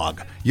catalog,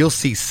 you'll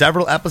see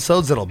several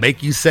episodes that'll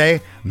make you say,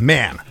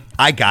 man,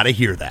 I gotta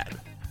hear that.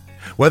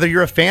 Whether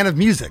you're a fan of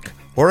music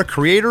or a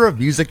creator of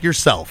music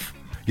yourself,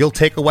 you'll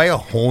take away a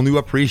whole new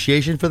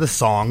appreciation for the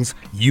songs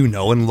you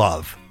know and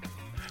love.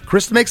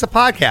 Krista Makes a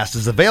Podcast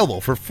is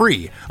available for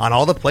free on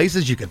all the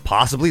places you could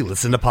possibly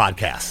listen to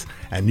podcasts,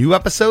 and new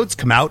episodes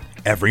come out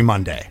every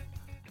Monday.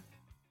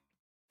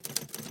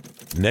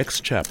 Next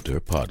Chapter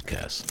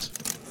Podcasts.